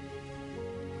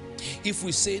 If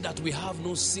we say that we have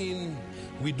no sin,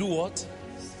 we do what?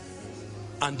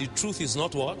 And the truth is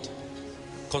not what?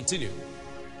 Continue.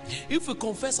 If we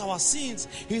confess our sins,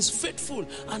 he is faithful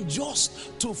and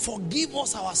just to forgive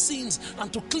us our sins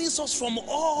and to cleanse us from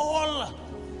all.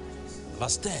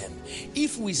 Verse 10.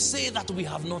 If we say that we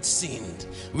have not sinned,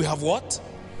 we have what?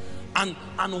 And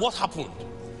what happened?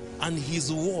 And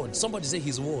his word. Somebody say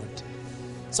his word.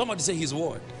 Somebody say his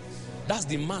word. That's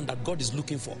the man that God is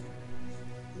looking for.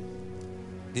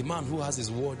 The man who has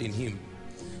his word in him.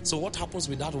 So what happens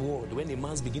with that word when a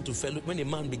man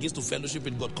begins to fellowship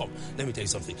with God? Come, let me tell you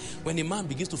something. When a man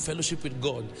begins to fellowship with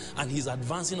God and he's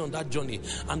advancing on that journey,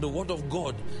 and the word of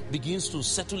God begins to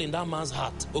settle in that man's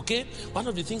heart, okay? One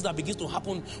of the things that begins to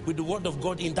happen with the word of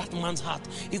God in that man's heart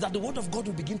is that the word of God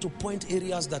will begin to point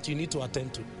areas that you need to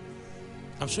attend to.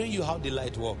 I'm showing you how the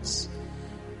light works,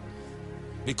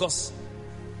 because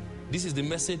this is the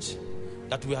message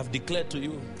that we have declared to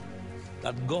you,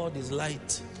 that God is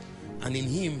light. And in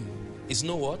him is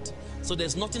no what? So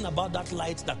there's nothing about that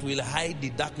light that will hide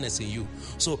the darkness in you.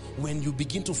 So when you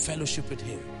begin to fellowship with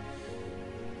him,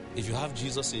 if you have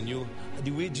Jesus in you,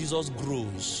 the way Jesus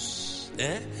grows,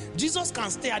 Jesus can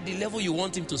stay at the level you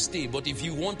want him to stay. But if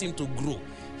you want him to grow,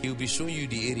 he will be showing you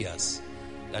the areas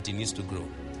that he needs to grow.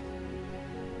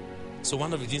 So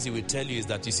one of the things he will tell you is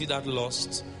that, you see that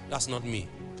lust? That's not me.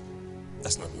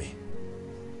 That's not me.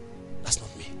 That's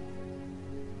not me.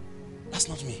 That's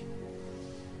not me.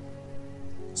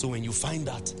 So when you find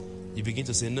that, you begin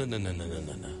to say, no.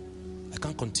 I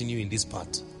can't continue in this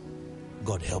path.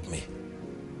 God help me.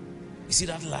 You see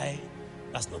that lie?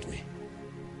 That's not me.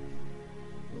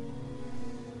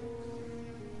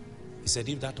 He said,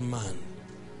 if that man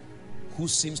who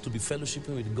seems to be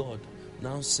fellowshipping with God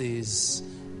now says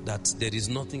that there is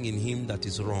nothing in him that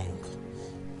is wrong,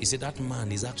 he said that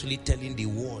man is actually telling the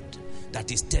word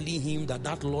that is telling him that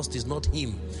that lust is not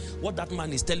him. What that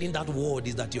man is telling that word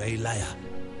is that you are a liar.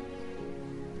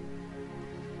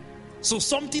 So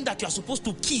something that you are supposed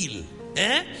to kill,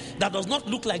 that does not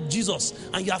look like Jesus,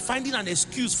 and you are finding an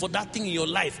excuse for that thing in your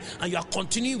life, and you are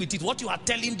continuing with it, what you are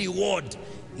telling the word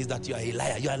is that you are a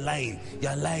liar. You are lying. You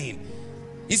are lying.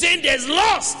 He's saying there's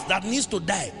lust that needs to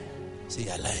die. Say,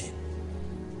 you are lying.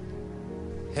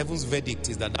 Heaven's verdict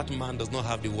is that that man does not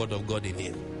have the word of God in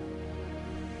him.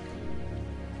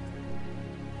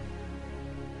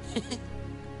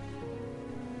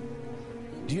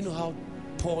 Do you know how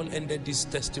Paul ended this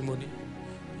testimony?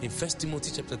 In 1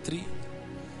 Timothy chapter 3.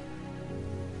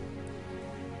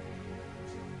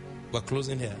 We're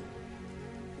closing here.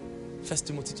 1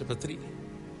 Timothy chapter 3.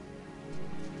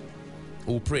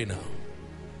 We'll pray now.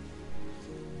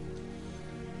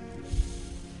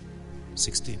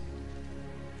 16.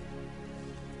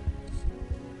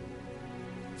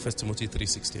 1 Timothy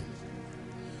 3:16.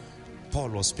 Paul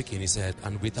was speaking, he said,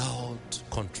 and without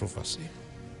controversy,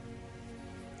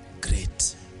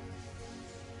 great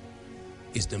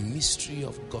is the mystery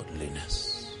of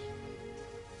godliness.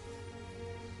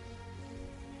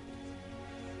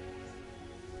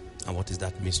 And what is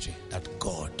that mystery? That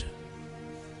God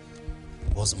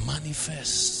was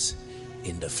manifest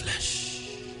in the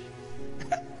flesh.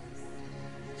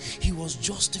 He was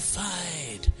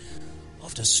justified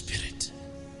of the Spirit.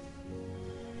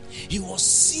 He was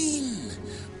seen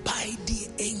by the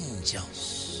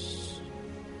angels.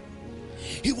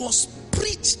 He was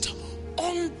preached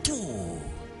unto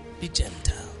the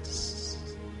Gentiles.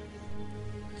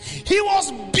 He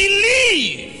was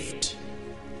believed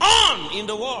on in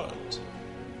the world.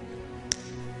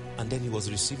 And then he was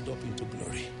received up into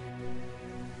glory.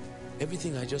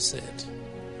 Everything I just said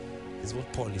is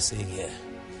what Paul is saying here.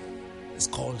 It's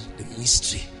called the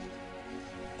mystery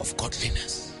of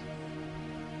godliness.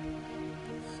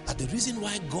 And the reason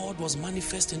why God was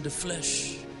manifest in the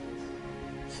flesh,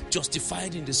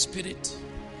 justified in the Spirit,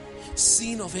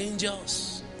 seen of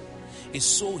angels, is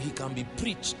so he can be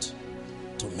preached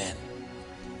to men.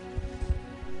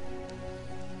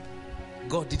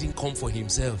 God didn't come for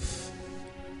himself.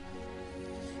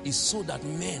 It's so that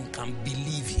men can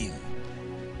believe him.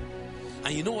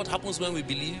 And you know what happens when we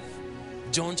believe?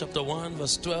 John chapter 1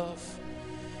 verse 12.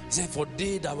 He said, for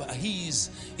they that were his,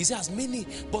 he says many,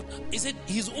 but he said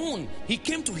his own, he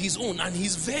came to his own, and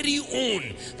his very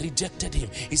own rejected him.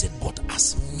 He said, but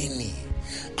as many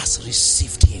as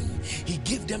received him, he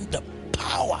gave them the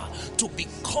power to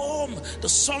become the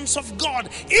sons of God,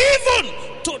 even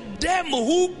to them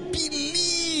who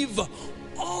believe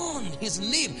on his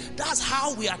name. That's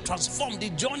how we are transformed. The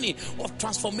journey of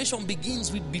transformation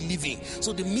begins with believing.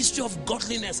 So the mystery of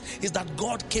godliness is that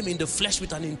God came in the flesh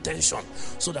with an intention,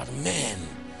 so that men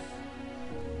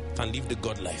can live the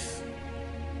God life.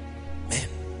 Men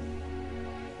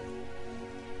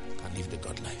can live the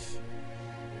God life.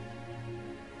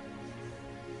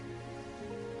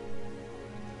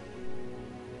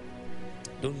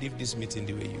 Don't leave this meeting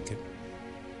the way you came.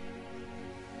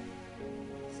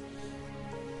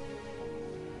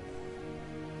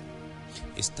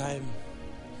 It's time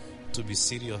to be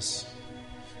serious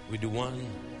with the one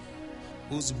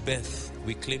whose birth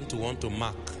we claim to want to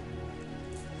mark.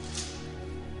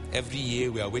 Every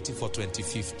year we are waiting for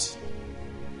 25th,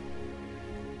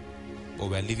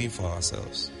 but we are living for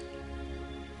ourselves.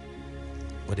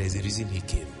 But there's a reason he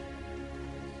came.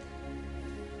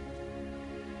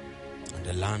 And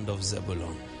the land of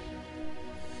Zebulun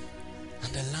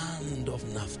and the land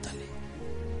of Naphtali.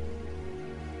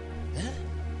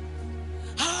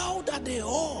 How that they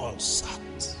all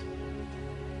sat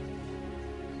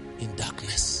in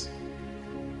darkness,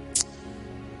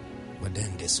 but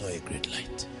then they saw a great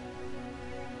light.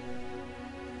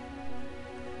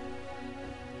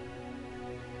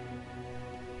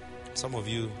 Some of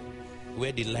you,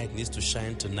 where the light needs to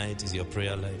shine tonight is your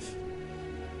prayer life.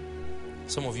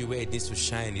 Some of you, where it needs to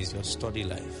shine is your study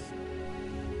life.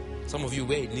 Some of you,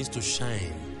 where it needs to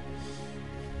shine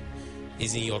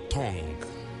is in your tongue.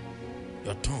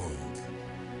 Your tongue.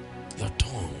 Your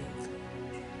tongue.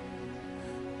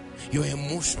 Your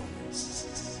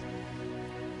emotions.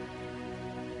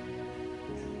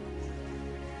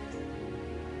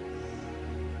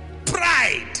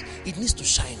 Pride. It needs to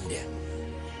shine there.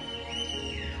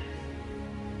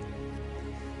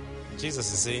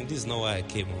 Jesus is saying, this is not why I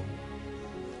came home.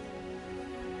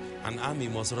 An army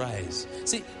must rise.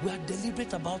 See, we are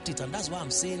deliberate about it, and that's why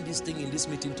I'm saying this thing in this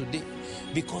meeting today.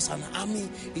 Because an army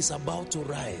is about to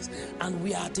rise. And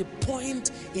we are at a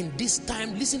point in this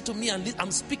time, listen to me, and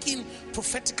I'm speaking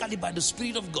prophetically by the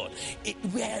Spirit of God.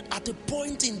 We are at a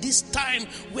point in this time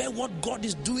where what God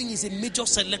is doing is a major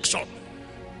selection.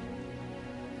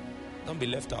 Don't be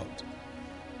left out.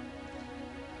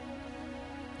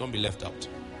 Don't be left out.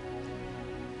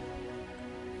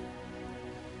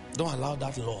 Don't allow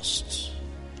that lust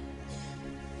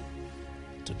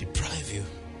to deprive you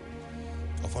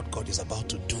of what God is about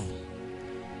to do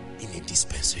in a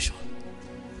dispensation.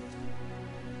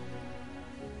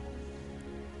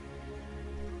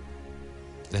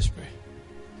 Let's pray.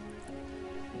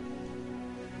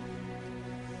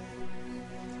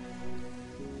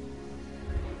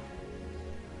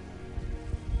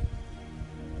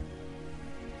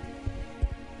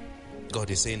 God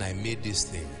is saying, I made these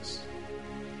things,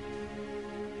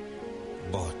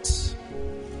 but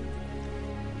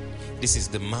this is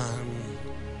the man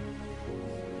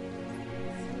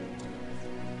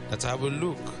that I will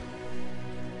look,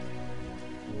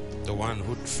 the one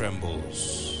who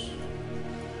trembles.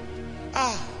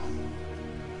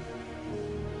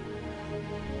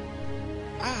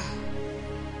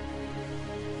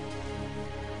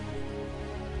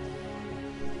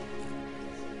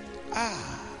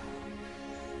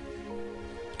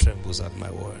 Trembles at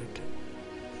my word.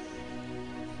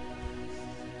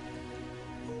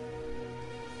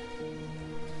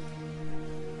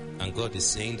 And God is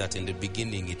saying that in the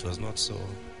beginning it was not so.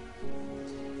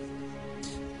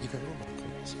 You can go back.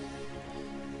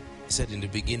 He said in the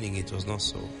beginning it was not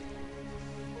so.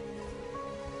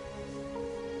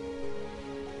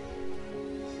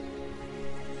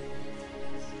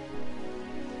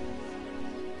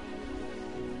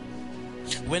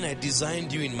 When I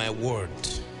designed you in my word,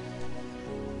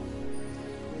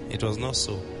 it was not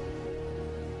so.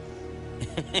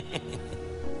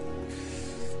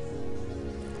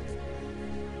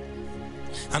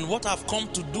 And what I've come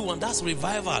to do, and that's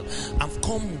revival, I've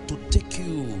come to take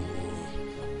you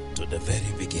to the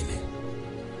very beginning.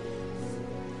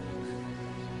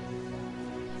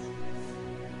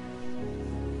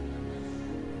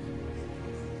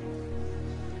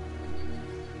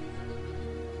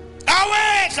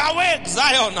 Awake, awake,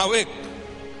 Zion, awake.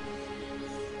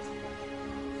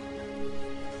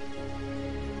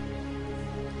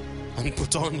 And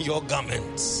put on your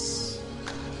garments.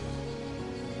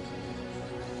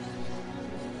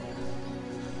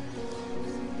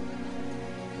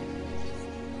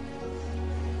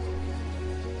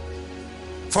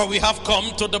 For we have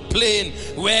come to the plain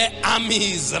where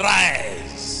armies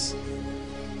rise.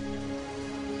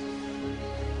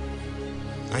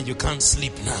 And you can't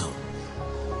sleep now.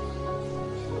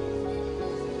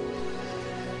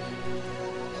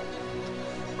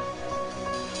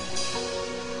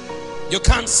 You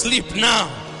can't sleep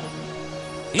now.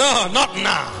 No, not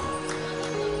now.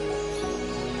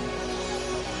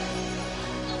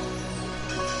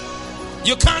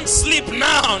 You can't sleep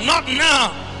now, not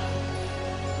now.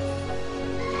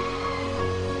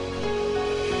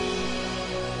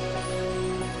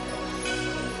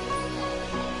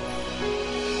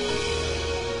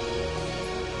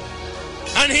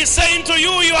 And he's saying to you,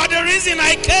 you are the reason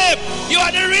I came. You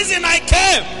are the reason I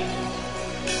came.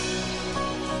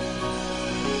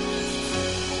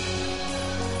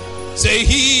 Say,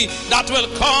 he that will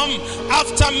come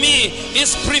after me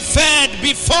is preferred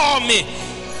before me.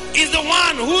 Is the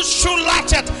one whose shoe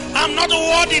latchet I'm not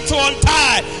worthy to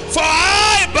untie. For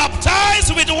I baptize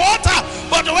with water,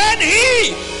 but when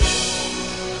he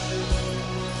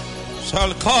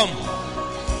shall come,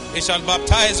 he shall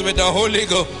baptize with the Holy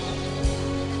Ghost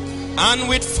and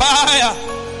with fire.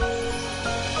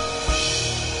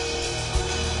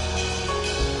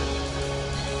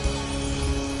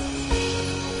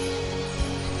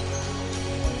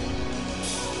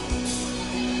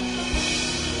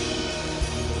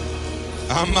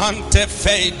 Amante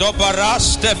fei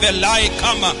dobaraste velai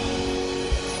kama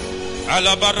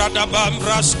alabarada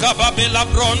bambraska babela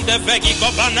bronde vegi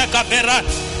gobana kabera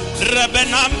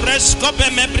rebenam presko be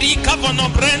mebrika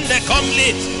vonobrende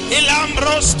komli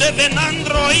ilambros de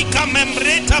venandro ika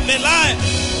membreta belai.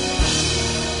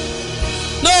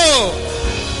 No.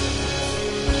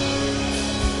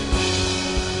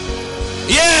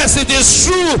 Yes, it is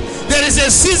true. There is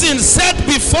a season set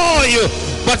before you,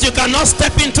 but you cannot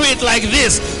step into it like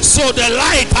this. So the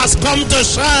light has come to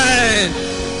shine.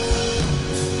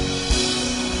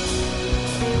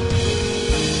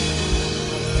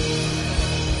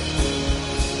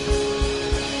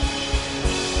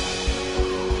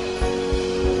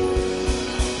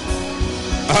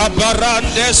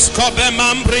 Abarandes kobe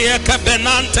mambrie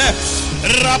kebenante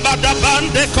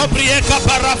rabadabande kobrie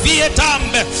kaparavie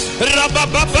tambe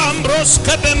rabababambros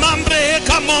kebe mambre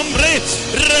kamombre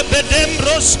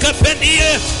rebedembros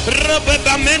kepenie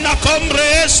rebedamena kombre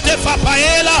este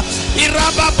papaela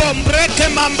irababombre ke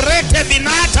mambre ke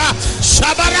vinata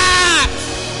shabara.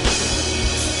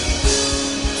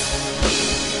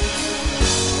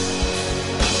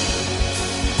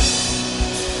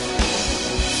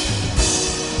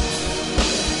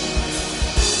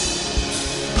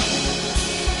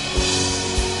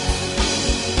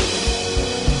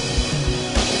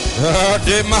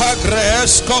 De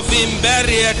magresco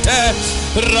vimberiete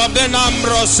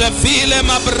rabenambros file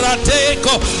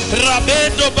mabrateco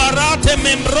rabedo barate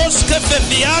membrosche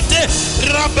feviate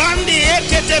rabandi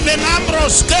ekete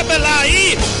venambros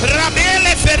kebelai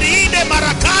rabele feride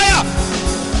marakaya.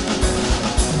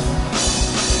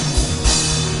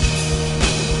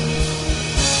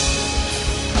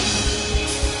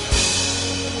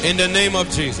 In the name of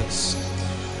Jesus.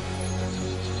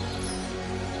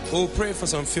 We'll pray for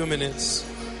some few minutes.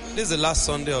 This is the last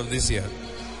Sunday of this year.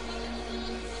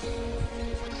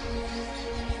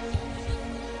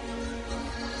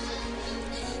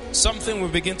 Something will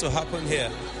begin to happen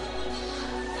here.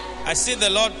 I see the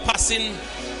Lord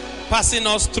passing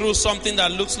us through something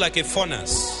that looks like a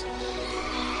furnace.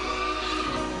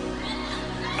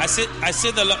 I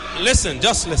say the Lord, listen,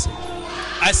 just listen.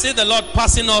 I see the Lord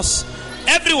passing us,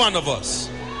 every one of us,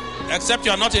 except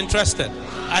you are not interested.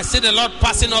 I see the Lord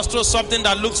passing us through something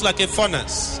that looks like a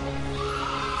furnace.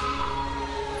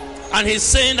 And He's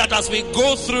saying that as we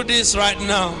go through this right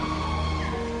now,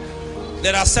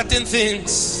 there are certain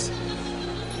things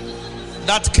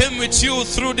that came with you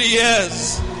through the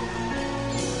years.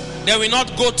 They will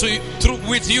not go through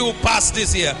with you past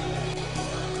this year.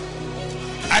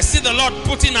 I see the Lord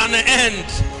putting an end.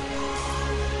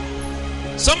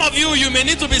 Some of you may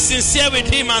need to be sincere with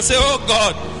Him and say, oh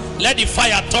God, let the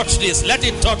fire touch this. Let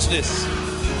it touch this.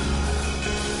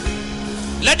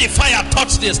 Let the fire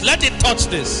touch this. Let it touch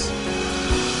this.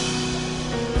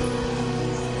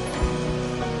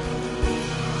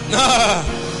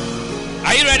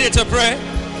 Are you ready to pray?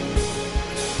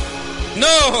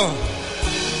 No.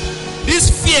 This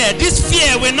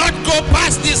fear will not go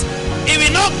past this. It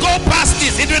will not go past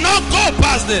this. It will not go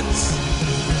past this.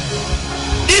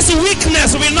 This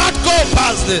weakness will not go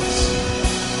past this.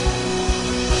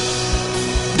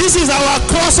 This is our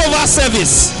crossover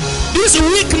service. This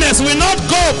weakness will not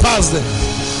go past this.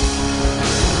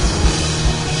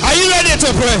 Are you ready to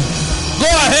pray? Go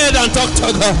ahead and talk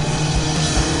to God.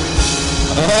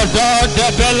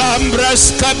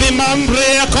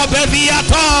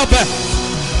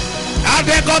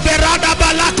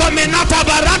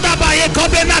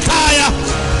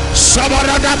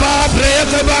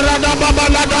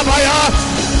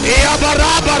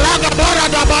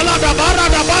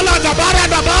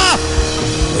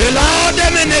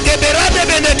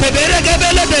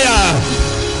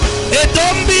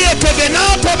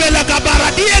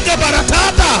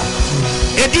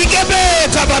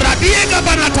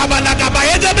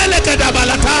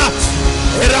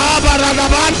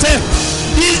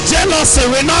 This jealousy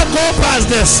will not go past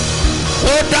this.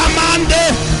 Oh,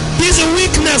 Damande, this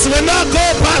weakness will not go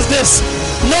past this.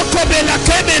 No kobela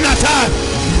kebenata.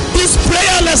 This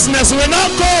prayerlessness will not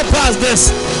go past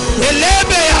this.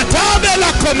 Elebe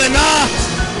atabela komena.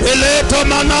 Eleto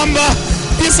manamba.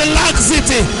 This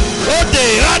laxity.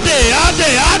 Ade.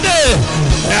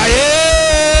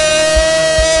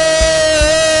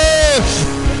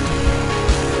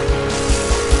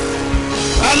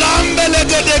 Alambele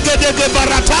gede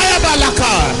barataya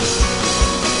balaka.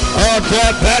 Oh,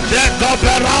 de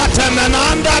cooperate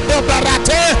menanda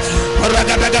cooperate.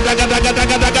 Brada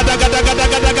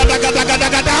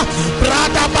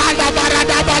bala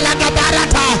barada balaka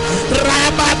barata.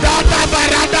 Rabada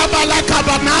barada balaka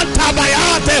banata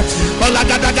bayate.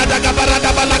 Balagada barada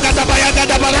balagada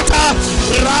bayagada barata.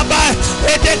 Rabba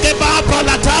edeke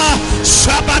balata.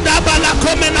 Shabada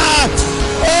balakomena.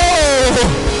 Oh,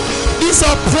 this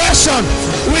oppression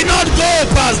will not go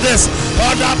past this.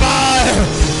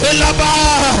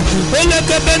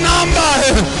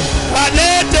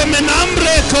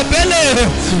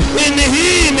 In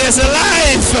Him is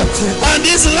life, and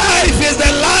this life is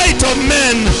the light of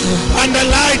men, and the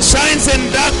light shines in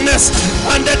darkness,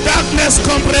 and the darkness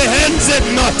comprehends it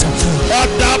not.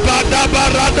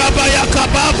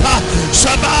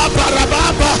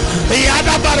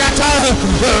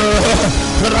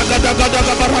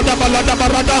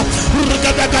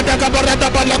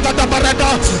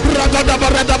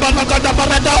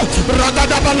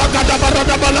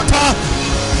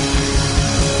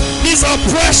 This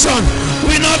oppression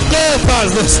will not go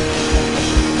past this.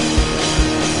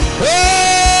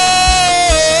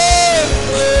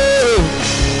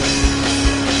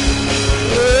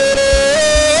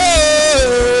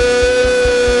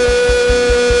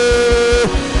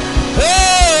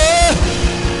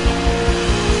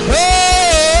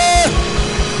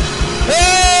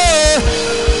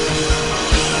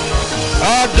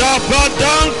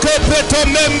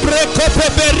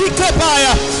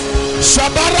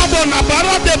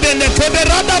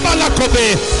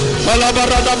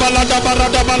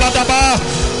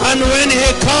 And when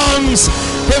He comes,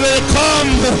 He will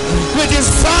come with His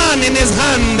fan in His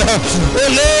hand.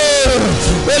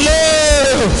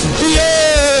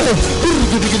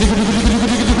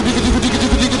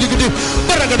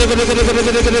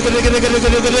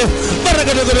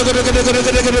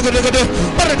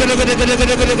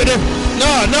 No.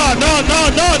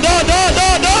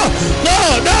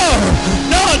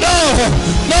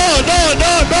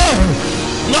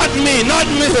 Not me.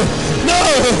 No.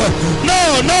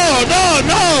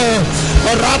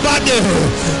 Rabade,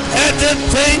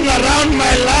 anything around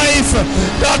my life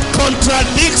that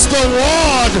contradicts the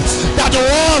word that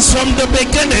was from the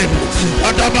beginning.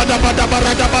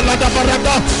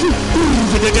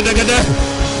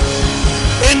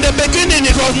 In the beginning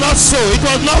it was not so.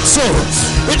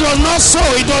 It was not so.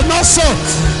 It was not so.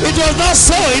 It was not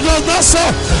so. It was not so.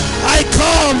 I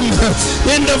come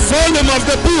in the volume of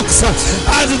the books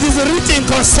as it is written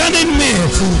concerning me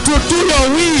to do your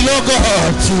will, O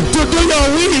God. To do your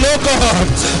will, O God.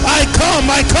 I come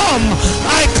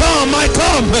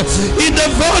in the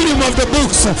volume of the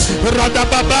books.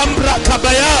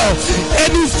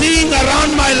 Anything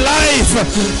around my life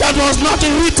that was not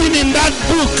written in that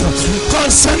book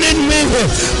concerning me,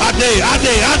 Ade.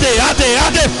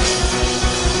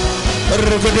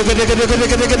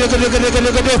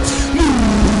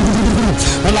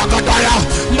 Lagadaya,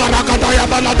 Maragadaya,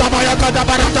 Baladabaya,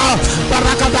 Gadabarata,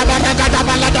 Barakada Baragada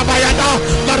Baladabayada,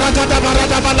 Baragada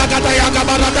Barada Balagadaya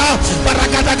Gabarada,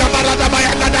 Baragada Gabarada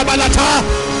Bayagada Balata.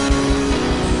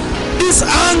 This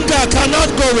anger cannot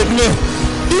go with me.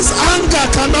 This anger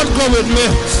cannot go with me.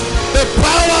 The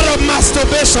power of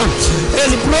masturbation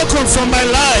is broken from my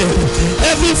life.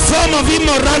 Every form of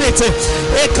immorality,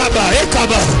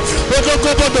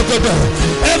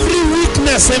 every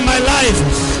weakness in my life,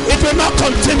 it will not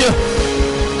continue.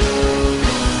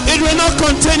 It will not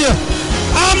continue.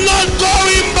 I'm not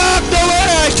going back the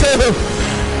way I came.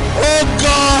 Oh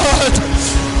God,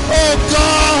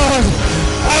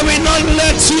 I will not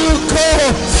let you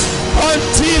go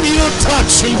until you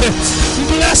touch me.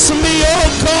 Bless me, oh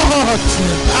God.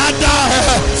 Ada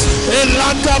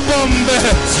elaka bombe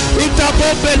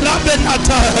itabobe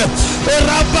labenata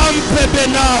erabampe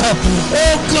bena.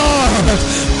 Oh God,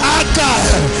 aga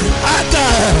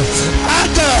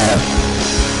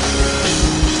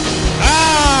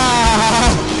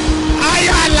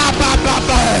ayala baba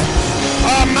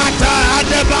mata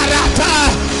adebarata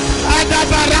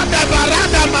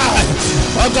barada ma.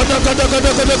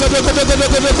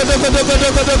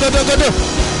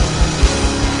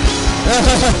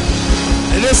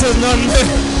 This is not me.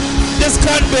 This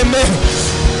can't be me.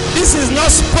 This is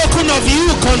not spoken of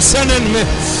you concerning me.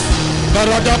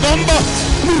 Barada bomba.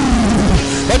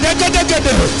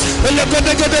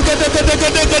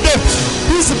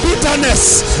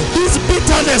 This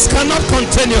bitterness cannot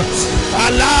continue.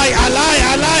 Alai.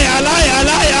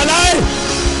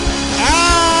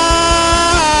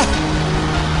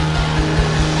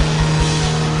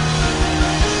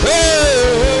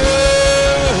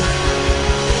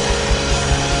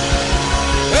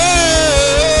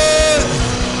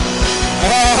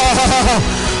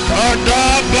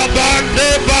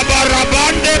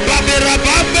 Babarabande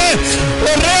babirabambe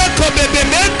oreko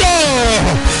bebemendo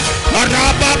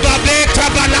arabababe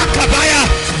kabalakabaya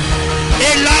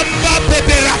elamba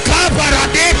beberakaba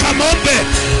radeka mombe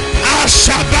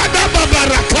ashabada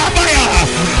babarakabaya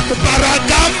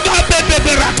baragamba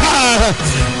beberaka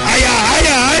aya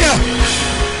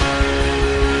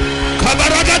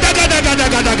kabaragada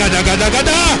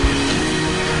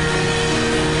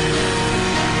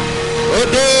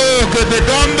odo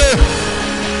kebedombe.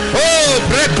 Oh,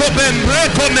 breko.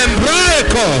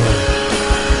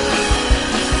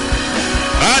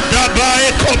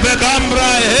 Adabaeko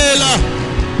begambra hela.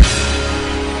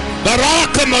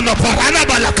 Baraka monoparana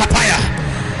balakapaya.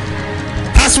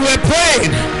 As we're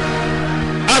praying,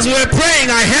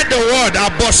 I heard the word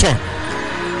abortion.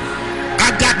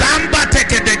 Agadamba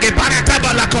teke de gebarata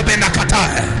balako benakata.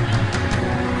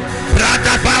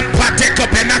 Brada bampa teko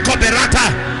benako berata.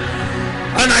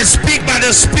 And I speak by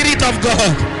the Spirit of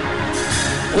God.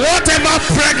 Whatever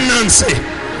pregnancy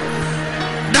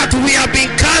that we have been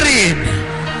carrying,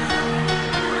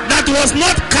 that was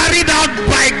not carried out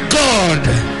by God,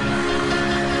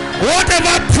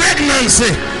 whatever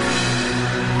pregnancy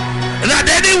that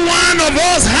any one of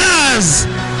us has,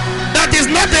 that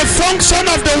is not a function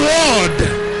of the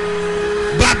word,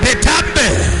 but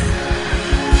betambe,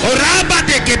 oraba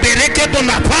de gebereke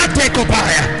bonaparte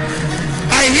kopaya.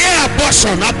 I hear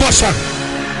abortion.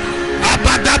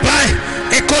 Abadabai,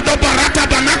 ekodo barata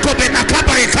banako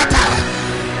benakaba ekata.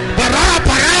 Para.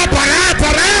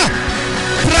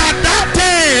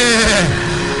 Pradate.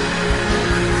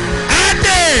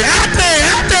 Ate.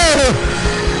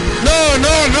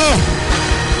 No.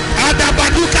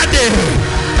 Adabadukade.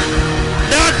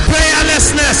 That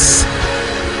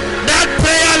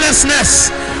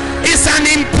prayerlessness is an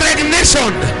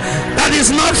impregnation that is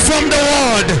not from the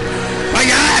word.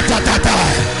 Ayatata.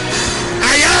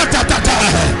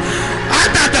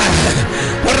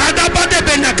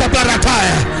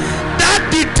 That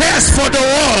detest for the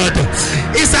word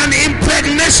is an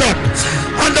impregnation,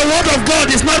 and the word of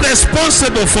God is not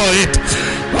responsible for it.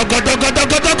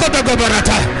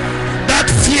 That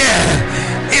fear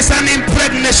is an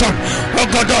impregnation.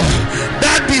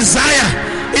 That desire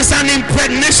It's an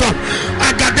impregnation.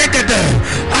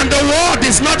 And the word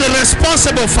is not a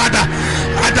responsible father.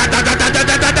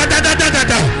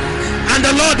 And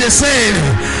the Lord is saying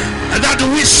that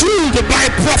we should by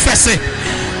prophecy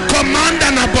command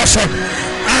an abortion.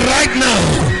 And right now,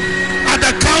 at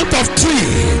the count of 3,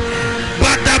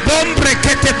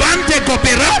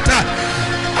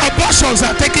 abortions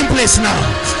are taking place now.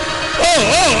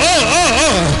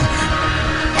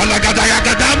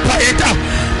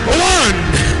 One,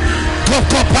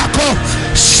 Kokopako,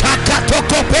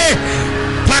 Shakatokope,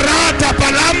 Parata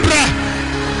Palambra.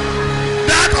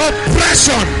 That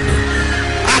oppression,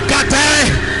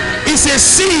 Akatai, is a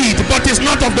seed, but is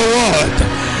not of the word.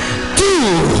 2,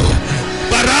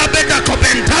 Barabeta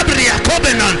Kopentabria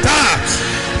Kobenanta,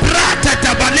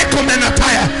 Ratata Baleko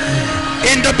Menataya.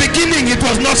 In the beginning, it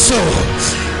was not so.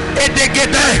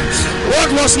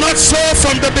 What was not so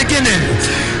from the beginning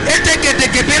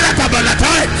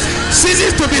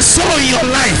ceases to be so in your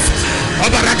life.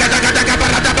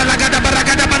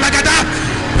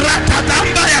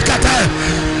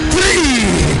 3,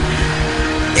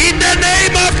 in the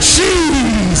name of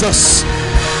Jesus.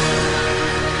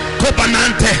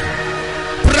 Kopanante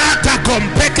Prata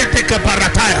Kompekete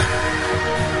Parataya.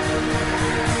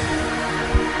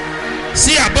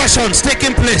 See abortions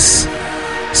taking place.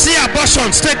 See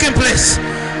abortions taking place.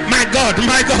 My God,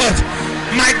 my God,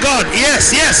 my God.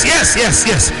 Yes.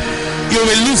 You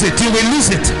will lose it. You will lose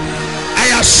it.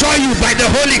 I assure you by the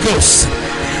Holy Ghost.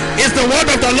 It's the word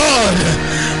of the Lord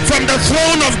from the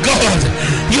throne of God.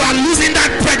 You are losing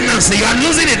that pregnancy. You are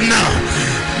losing it now.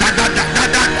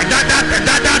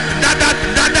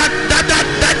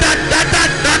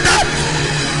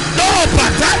 No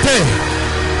patate.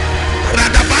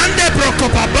 Radabande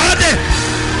prokopabade.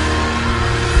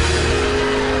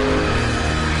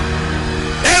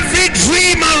 Every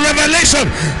dream and revelation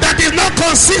that is not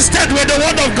consistent with the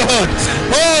word of God,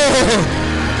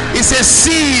 it's a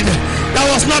seed that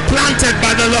was not planted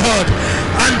by the Lord.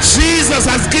 And Jesus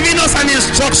has given us an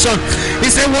instruction. He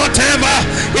said, whatever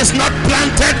is not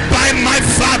planted by my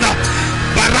Father,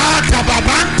 Barata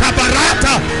Babanta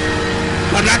Barata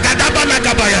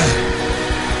Balagadabalagabaya,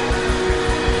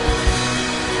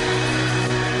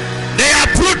 they are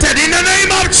rooted in the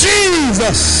name of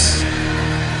Jesus.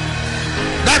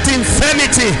 That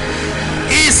infirmity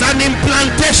is an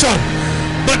implantation,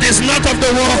 but is not of the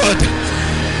word.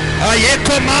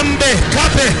 Ayeko mambe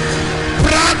kape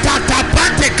prata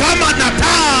tapate kama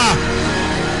nata.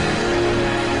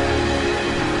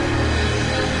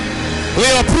 We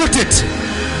uproot it.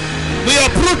 We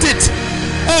uproot it.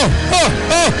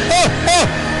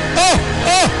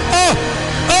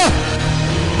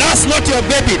 That's not your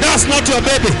baby. That's not your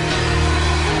baby.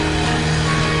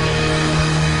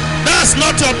 That's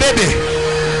not your baby.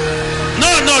 No.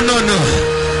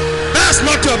 That's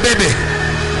not your baby.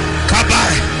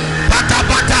 Kabai. Pata.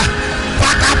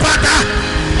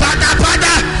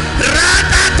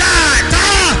 Ratata.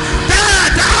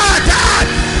 Ta.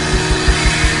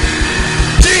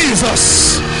 Jesus.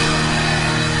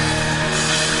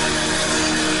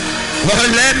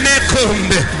 Oleme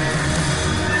kombe.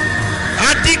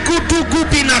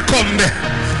 Adikutukupina kombe.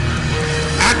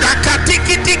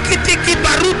 Adakatiki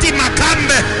baruti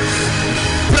makambe.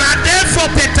 Pradefo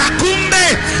petakumbe.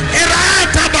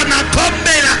 Erata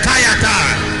banakombe la kayata.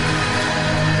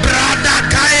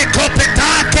 Bradakae kopeta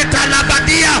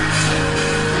ketalabadia.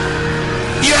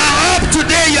 You are up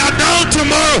today, you are down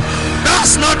tomorrow.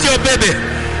 That's not your baby.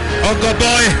 Ogo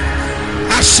boy.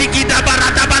 Ashigida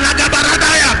barada balaga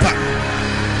barada yapa.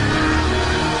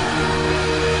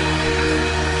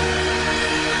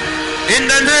 In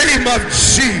the name of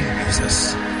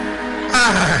Jesus.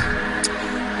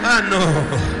 No.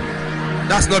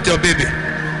 That's not your baby.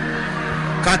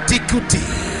 Katikuti.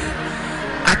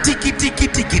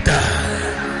 Atikitikitikita.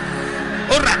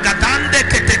 Oragadande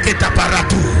keteketa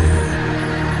paratu.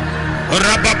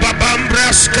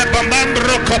 Orababambras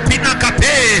kabambambro kopina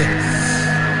kape.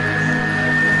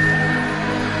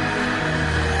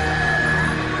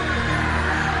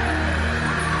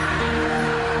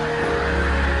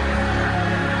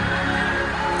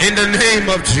 In the name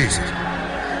of Jesus.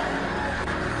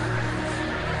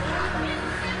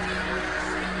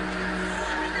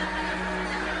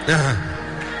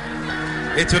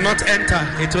 It will not enter.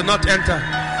 It will not enter.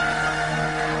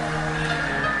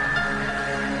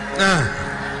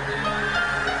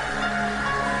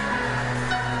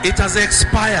 It has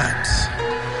expired.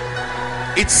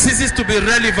 It ceases to be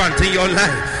relevant in your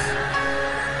life.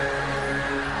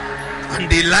 And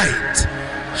the light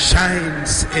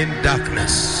shines in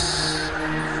darkness.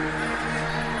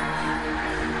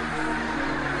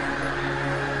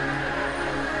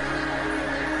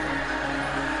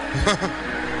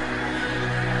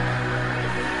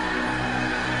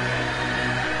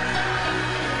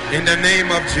 In the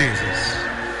name of Jesus.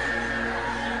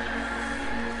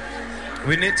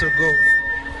 We need to go.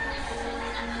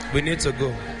 We need to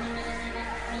go.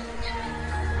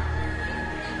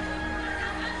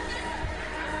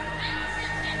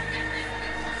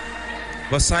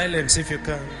 But silence if you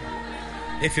can.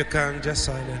 If you can, just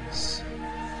silence.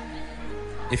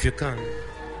 If you can.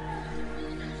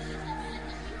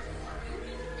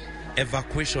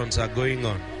 Evacuations are going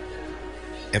on.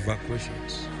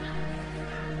 Evacuations.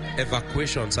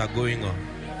 Evacuations are going on.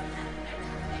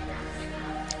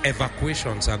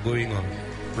 Evacuations are going on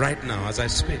right now as I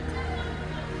speak.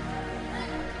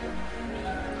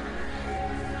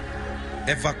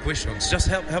 Evacuations. Just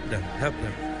help them. Help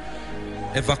them.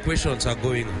 Evacuations are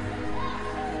going on.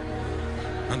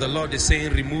 And the Lord is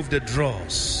saying, remove the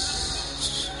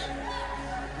drawers.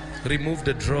 Remove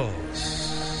the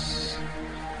drawers.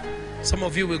 Some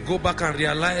of you will go back and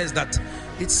realize that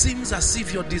it seems as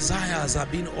if your desires are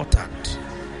being uttered.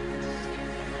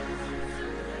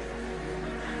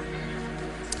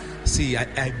 See,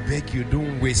 I beg you,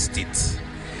 don't waste it.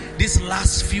 These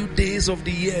last few days of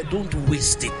the year, don't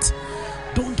waste it.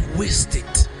 Don't waste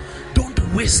it. Don't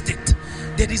waste it.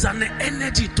 There is an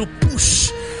energy to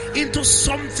push into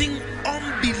something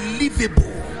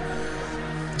unbelievable.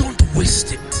 Don't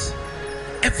waste it.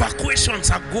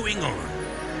 Evacuations are going on.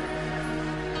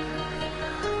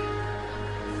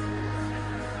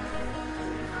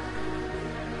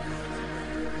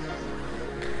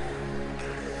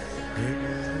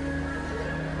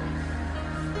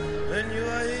 When you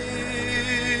are here,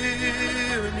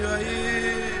 when you are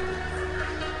here,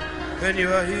 when you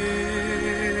are here,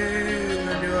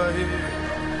 when you are here,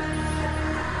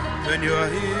 when you are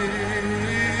here,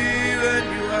 when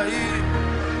you are here,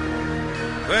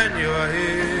 when you are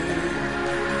here,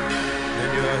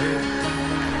 when you are here,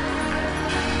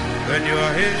 when you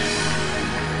are here,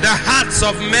 the hearts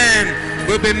of men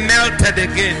will be melted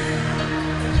again.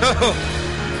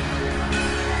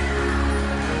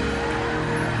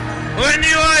 When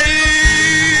you are here,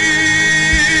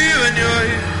 when you are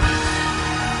here,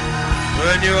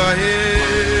 when you are here,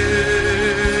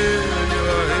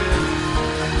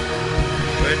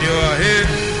 when you are here,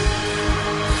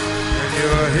 when you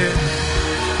are here,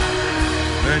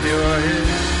 when you are here,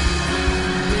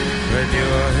 when you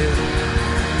are here,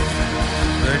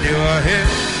 when you are here,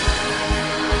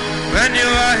 when you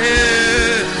are here, when you are here,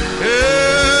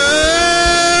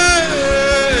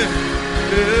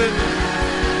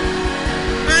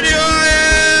 when you are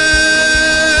here,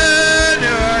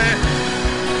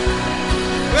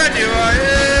 when you are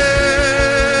here,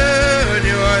 when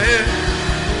you are here,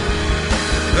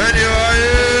 when you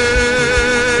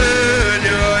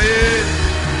are here,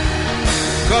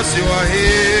 'cause you are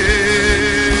here,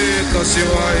 'cause you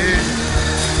are here,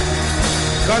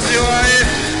 'cause you are here.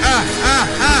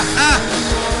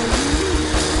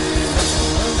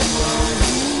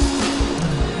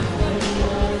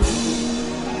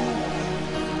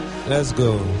 Let's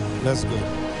go. Let's go.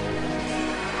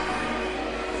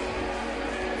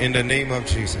 In the name of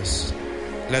Jesus.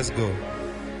 Let's go.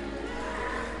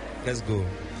 Let's go.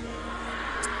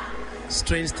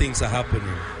 Strange things are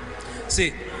happening.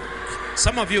 See,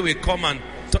 some of you will come and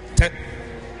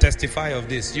testify of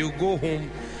this. You go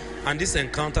home and these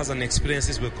encounters and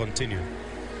experiences will continue.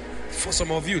 For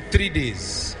some of you, 3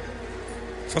 days.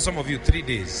 For some of you, 3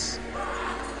 days.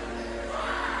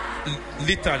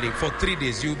 Literally for 3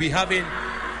 days you'll be having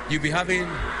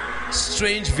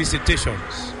strange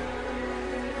visitations.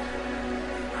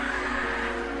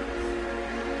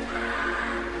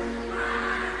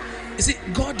 You see,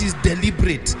 God is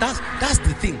deliberate. That's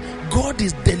the thing. God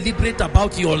is deliberate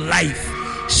about your life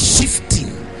shifting.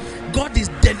 God is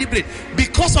deliberate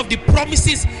because of the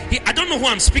promises. I don't know who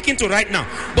I'm speaking to right now,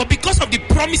 but because of the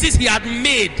promises he had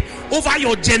made over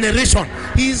your generation,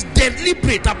 he is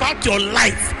deliberate about your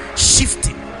life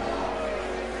shifting.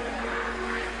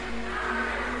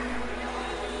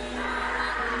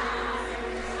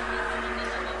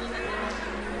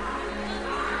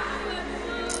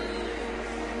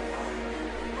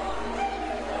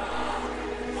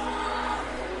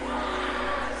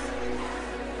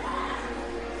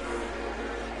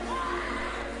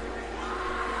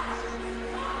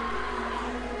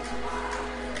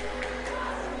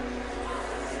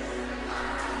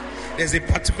 There's a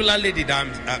particular lady that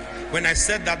when I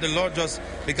said that, the Lord just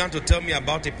began to tell me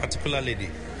about a particular lady.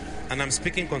 And I'm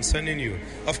speaking concerning you.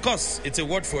 Of course, it's a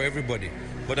word for everybody,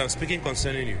 but I'm speaking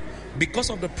concerning you. Because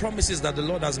of the promises that the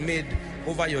Lord has made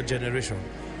over your generation.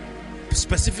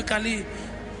 Specifically,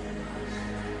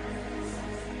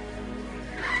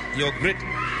 You're great.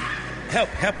 Help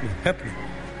me.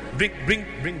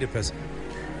 Bring the person.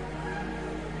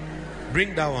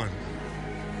 Bring that one.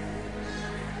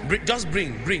 Bring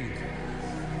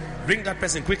that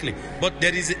person quickly. But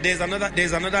there's a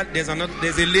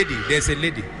lady.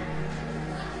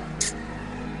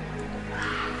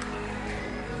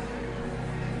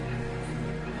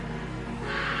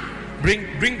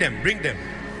 Bring them.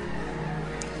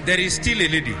 There is still a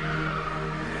lady.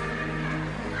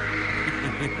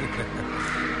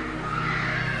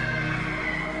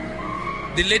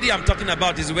 The lady I'm talking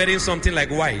about is wearing something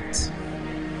like white.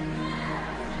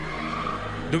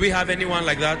 Do we have anyone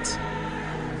like that?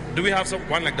 Do we have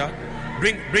someone like that?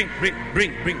 Bring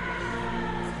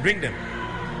them.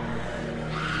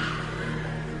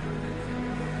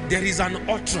 There is an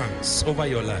utterance over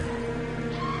your life.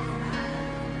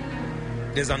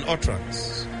 There's an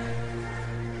utterance.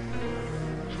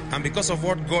 And because of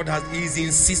what God is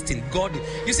insisting. God,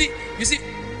 you see,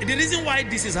 the reason why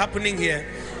this is happening here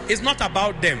is not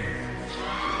about them.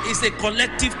 It's a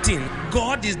collective thing.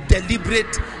 God is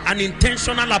deliberate and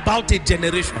intentional about a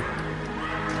generation.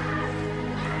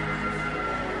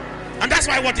 And that's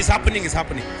why what is happening is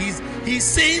happening. He's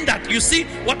saying that, you see,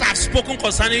 what I've spoken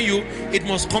concerning you, it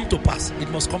must come to pass.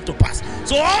 It must come to pass.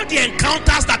 So all the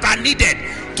encounters that are needed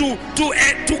to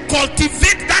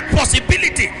cultivate that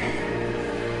possibility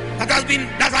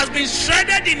that has been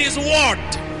shredded in His word.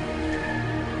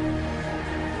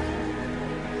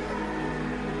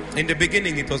 In the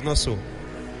beginning, it was not so.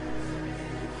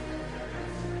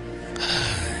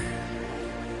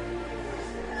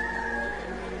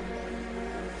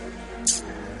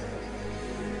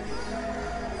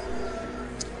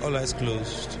 All eyes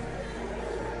closed.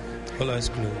 All eyes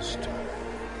closed.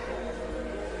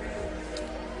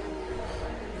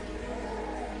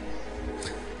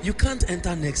 You can't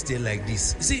enter next year like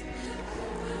this. You see,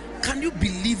 can you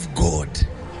believe God?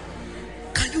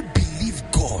 Can you believe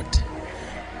God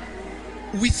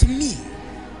with me?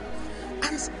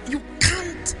 And you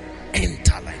can't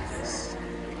enter like this.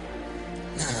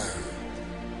 Nah.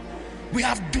 We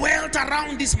have dwelt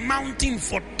around this mountain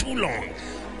for too long.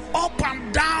 Up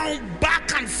and down,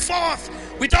 back and forth,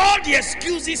 with all the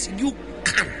excuses. You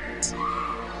can't.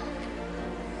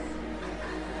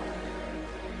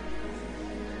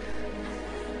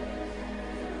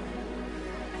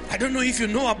 I don't know if you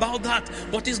know about that,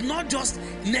 but it's not just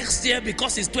next year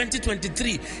because it's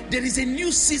 2023. There is a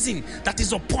new season that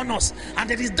is upon us, and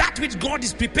there is that which God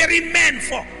is preparing men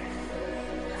for.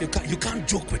 You can't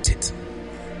joke with it.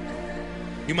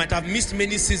 You might have missed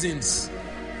many seasons,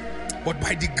 but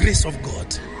by the grace of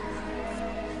God,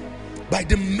 by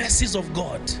the mercies of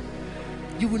God,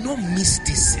 you will not miss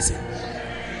this season.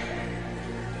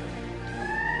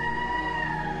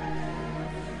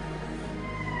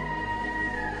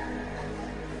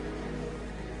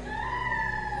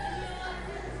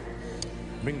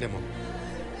 Bring them up.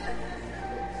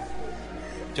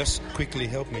 Just quickly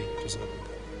help me. Just help me.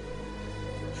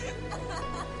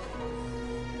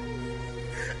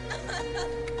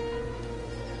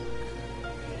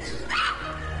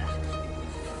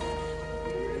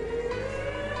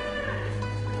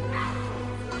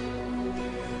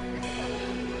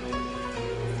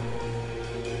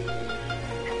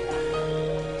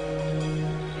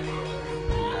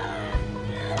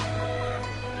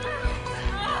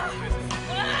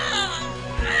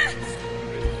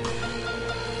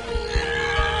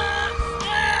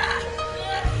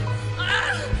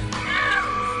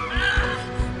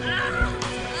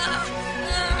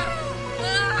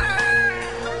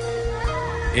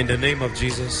 In the name of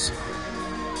Jesus,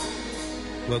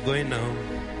 we're going now.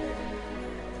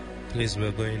 Please,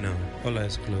 we're going now. All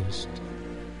eyes closed.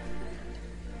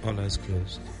 All eyes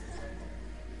closed.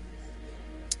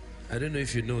 I don't know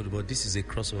if you know, but this is a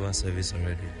crossover service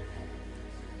already.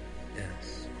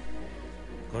 Yes.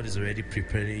 God is already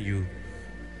preparing you.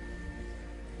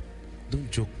 Don't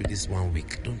joke with this 1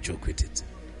 week. Don't joke with it.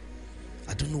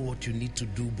 I don't know what you need to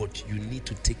do, but you need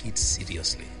to take it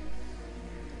seriously.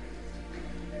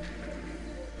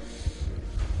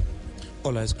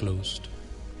 All eyes closed.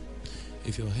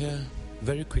 If you're here,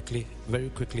 very quickly,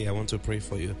 I want to pray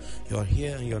for you. You're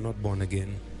here and you're not born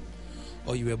again.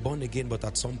 Or you were born again, but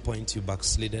at some point you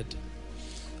backslided.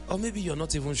 Or maybe you're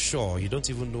not even sure. You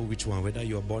don't even know which one, whether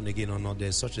you're born again or not.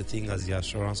 There's such a thing as the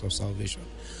assurance of salvation.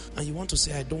 And you want to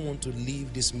say, I don't want to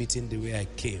leave this meeting the way I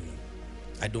came.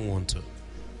 I don't want to.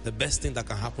 The best thing that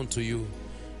can happen to you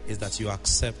is that you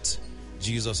accept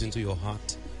Jesus into your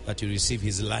heart, that you receive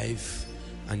His life,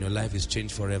 and your life is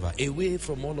changed forever. Away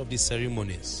from all of these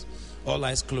ceremonies. All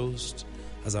eyes closed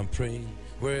as I'm praying.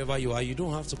 Wherever you are, you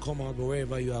don't have to come out, but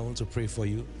wherever you are, I want to pray for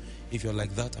you. If you're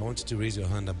like that, I want you to raise your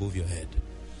hand above your head.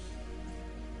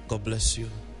 God bless you.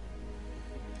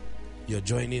 You're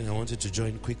joining. I want you to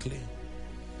join quickly.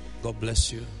 God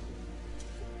bless you.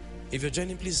 If you're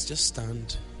joining, please just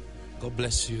stand. God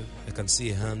bless you. I can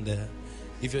see a hand there.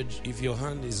 If your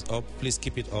hand is up, please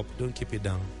keep it up. Don't keep it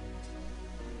down.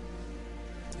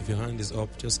 If your hand is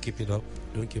up, just keep it up.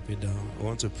 Don't keep it down. I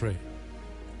want to pray.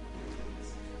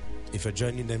 If you're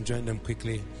joining them, join them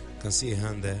quickly. I can see a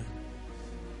hand there.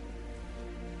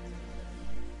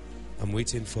 I'm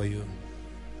waiting for you.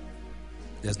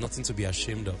 There's nothing to be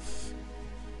ashamed of.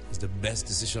 It's the best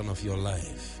decision of your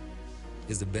life.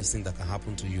 It's the best thing that can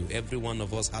happen to you. Every one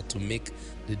of us had to make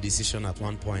the decision at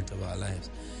one point of our lives.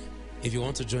 If you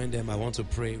want to join them, I want to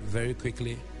pray very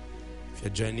quickly. If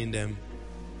you're joining them,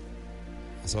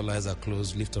 as all eyes are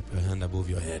closed, lift up your hand above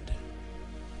your head.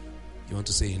 You want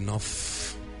to say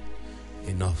enough.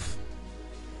 Enough.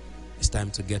 It's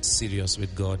time to get serious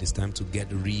with God. It's time to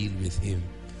get real with Him.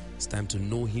 It's time to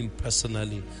know Him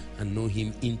personally and know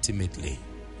Him intimately.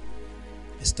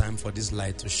 It's time for this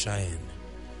light to shine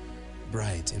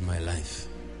bright in my life.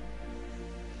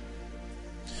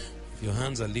 If your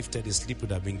hands are lifted, the slip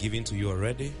would have been given to you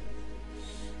already.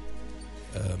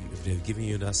 If they've given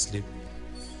you that slip,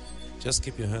 just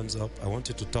keep your hands up. I want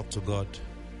you to talk to God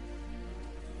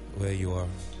where you are.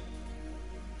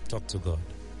 Talk to God.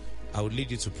 I would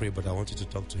lead you to pray, but I want you to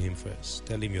talk to Him first.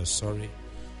 Tell Him you're sorry.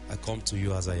 I come to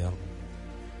you as I am.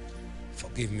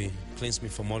 Forgive me. Cleanse me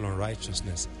from all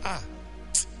unrighteousness. Kai.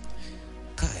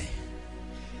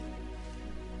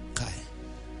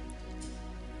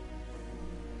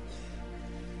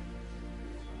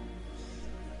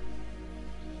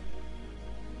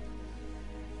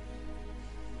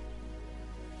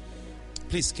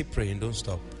 Please keep praying. Don't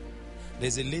stop.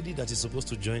 There's a lady that is supposed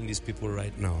to join these people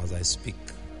right now as I speak.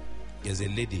 There's a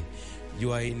lady.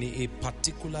 You are in a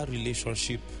particular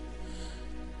relationship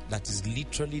that is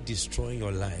literally destroying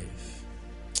your life.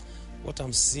 What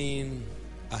I'm seeing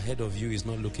ahead of you is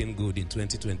not looking good in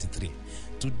 2023.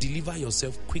 To deliver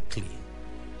yourself quickly.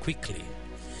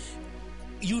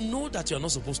 You know that you're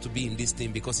not supposed to be in this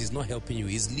thing because it's not helping you.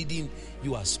 It's leading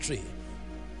you astray.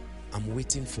 I'm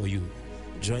waiting for you.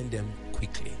 Join them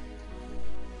quickly.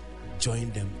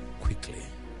 Join them quickly.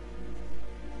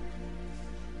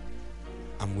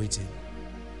 I'm waiting.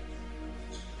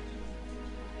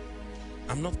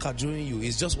 I'm not cajoling you.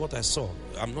 It's just what I saw.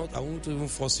 I won't even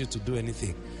force you to do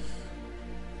anything.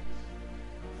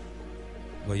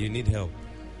 But you need help.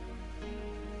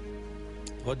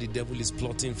 What the devil is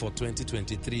plotting for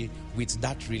 2023 with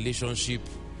that relationship,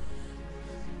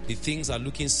 the things are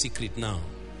looking secret now.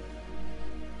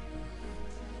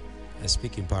 I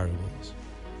speak in parables.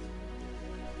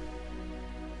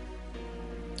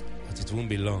 But it won't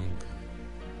be long.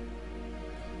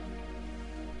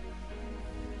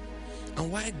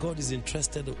 And why God is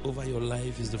interested over your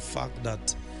life is the fact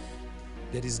that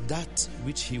there is that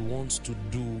which He wants to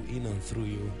do in and through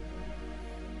you.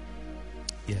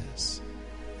 Yes.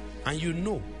 And you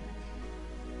know,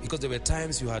 because there were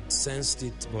times you had sensed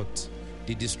it, but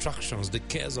the distractions, the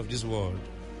cares of this world,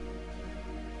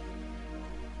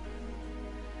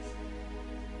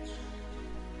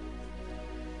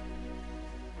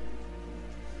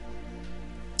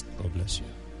 God bless you.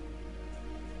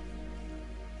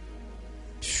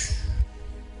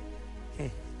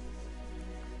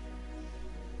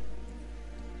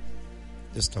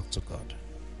 Just talk to God.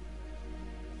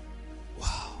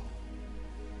 Wow.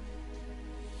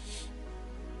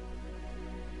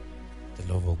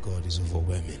 The love of God is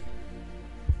overwhelming.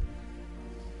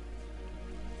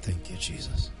 Thank you,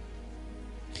 Jesus.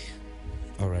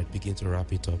 All right, begin to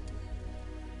wrap it up.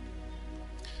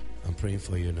 I'm praying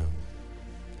for you now.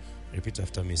 Repeat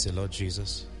after me. Say, Lord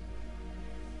Jesus,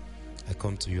 I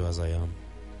come to you as I am.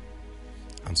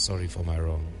 I'm sorry for my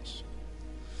wrongs.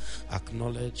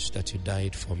 Acknowledge that you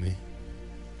died for me.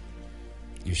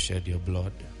 You shed your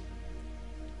blood.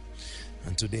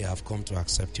 And today I've come to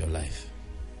accept your life.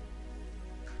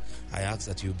 I ask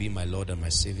that you be my Lord and my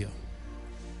Savior.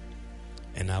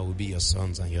 And I will be your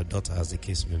sons and your daughter, as the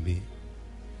case may be.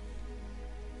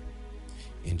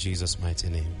 In Jesus' mighty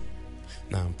name.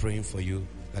 Now I'm praying for you.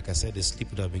 Like I said, the sleep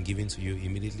would have been given to you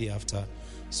immediately after.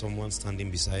 Someone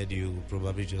standing beside you will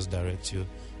probably just direct you.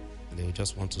 They will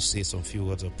just want to say some few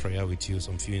words of prayer with you,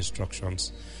 some few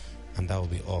instructions, and that will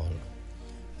be all.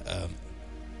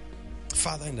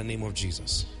 Father, in the name of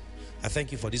Jesus, I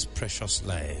thank you for these precious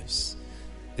lives,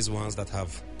 these ones that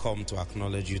have come to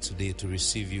acknowledge you today, to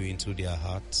receive you into their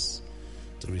hearts,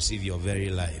 to receive your very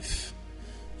life.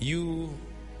 You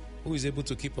who is able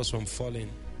to keep us from falling,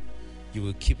 you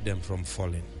will keep them from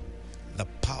falling. The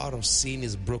power of sin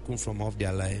is broken from off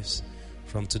their lives.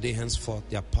 From today henceforth,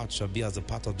 their path shall be as the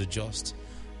path of the just,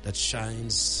 that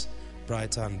shines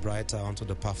brighter and brighter unto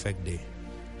the perfect day.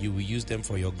 You will use them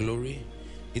for your glory.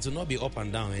 It will not be up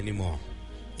and down anymore.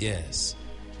 Yes,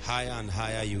 higher and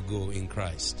higher you go in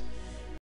Christ.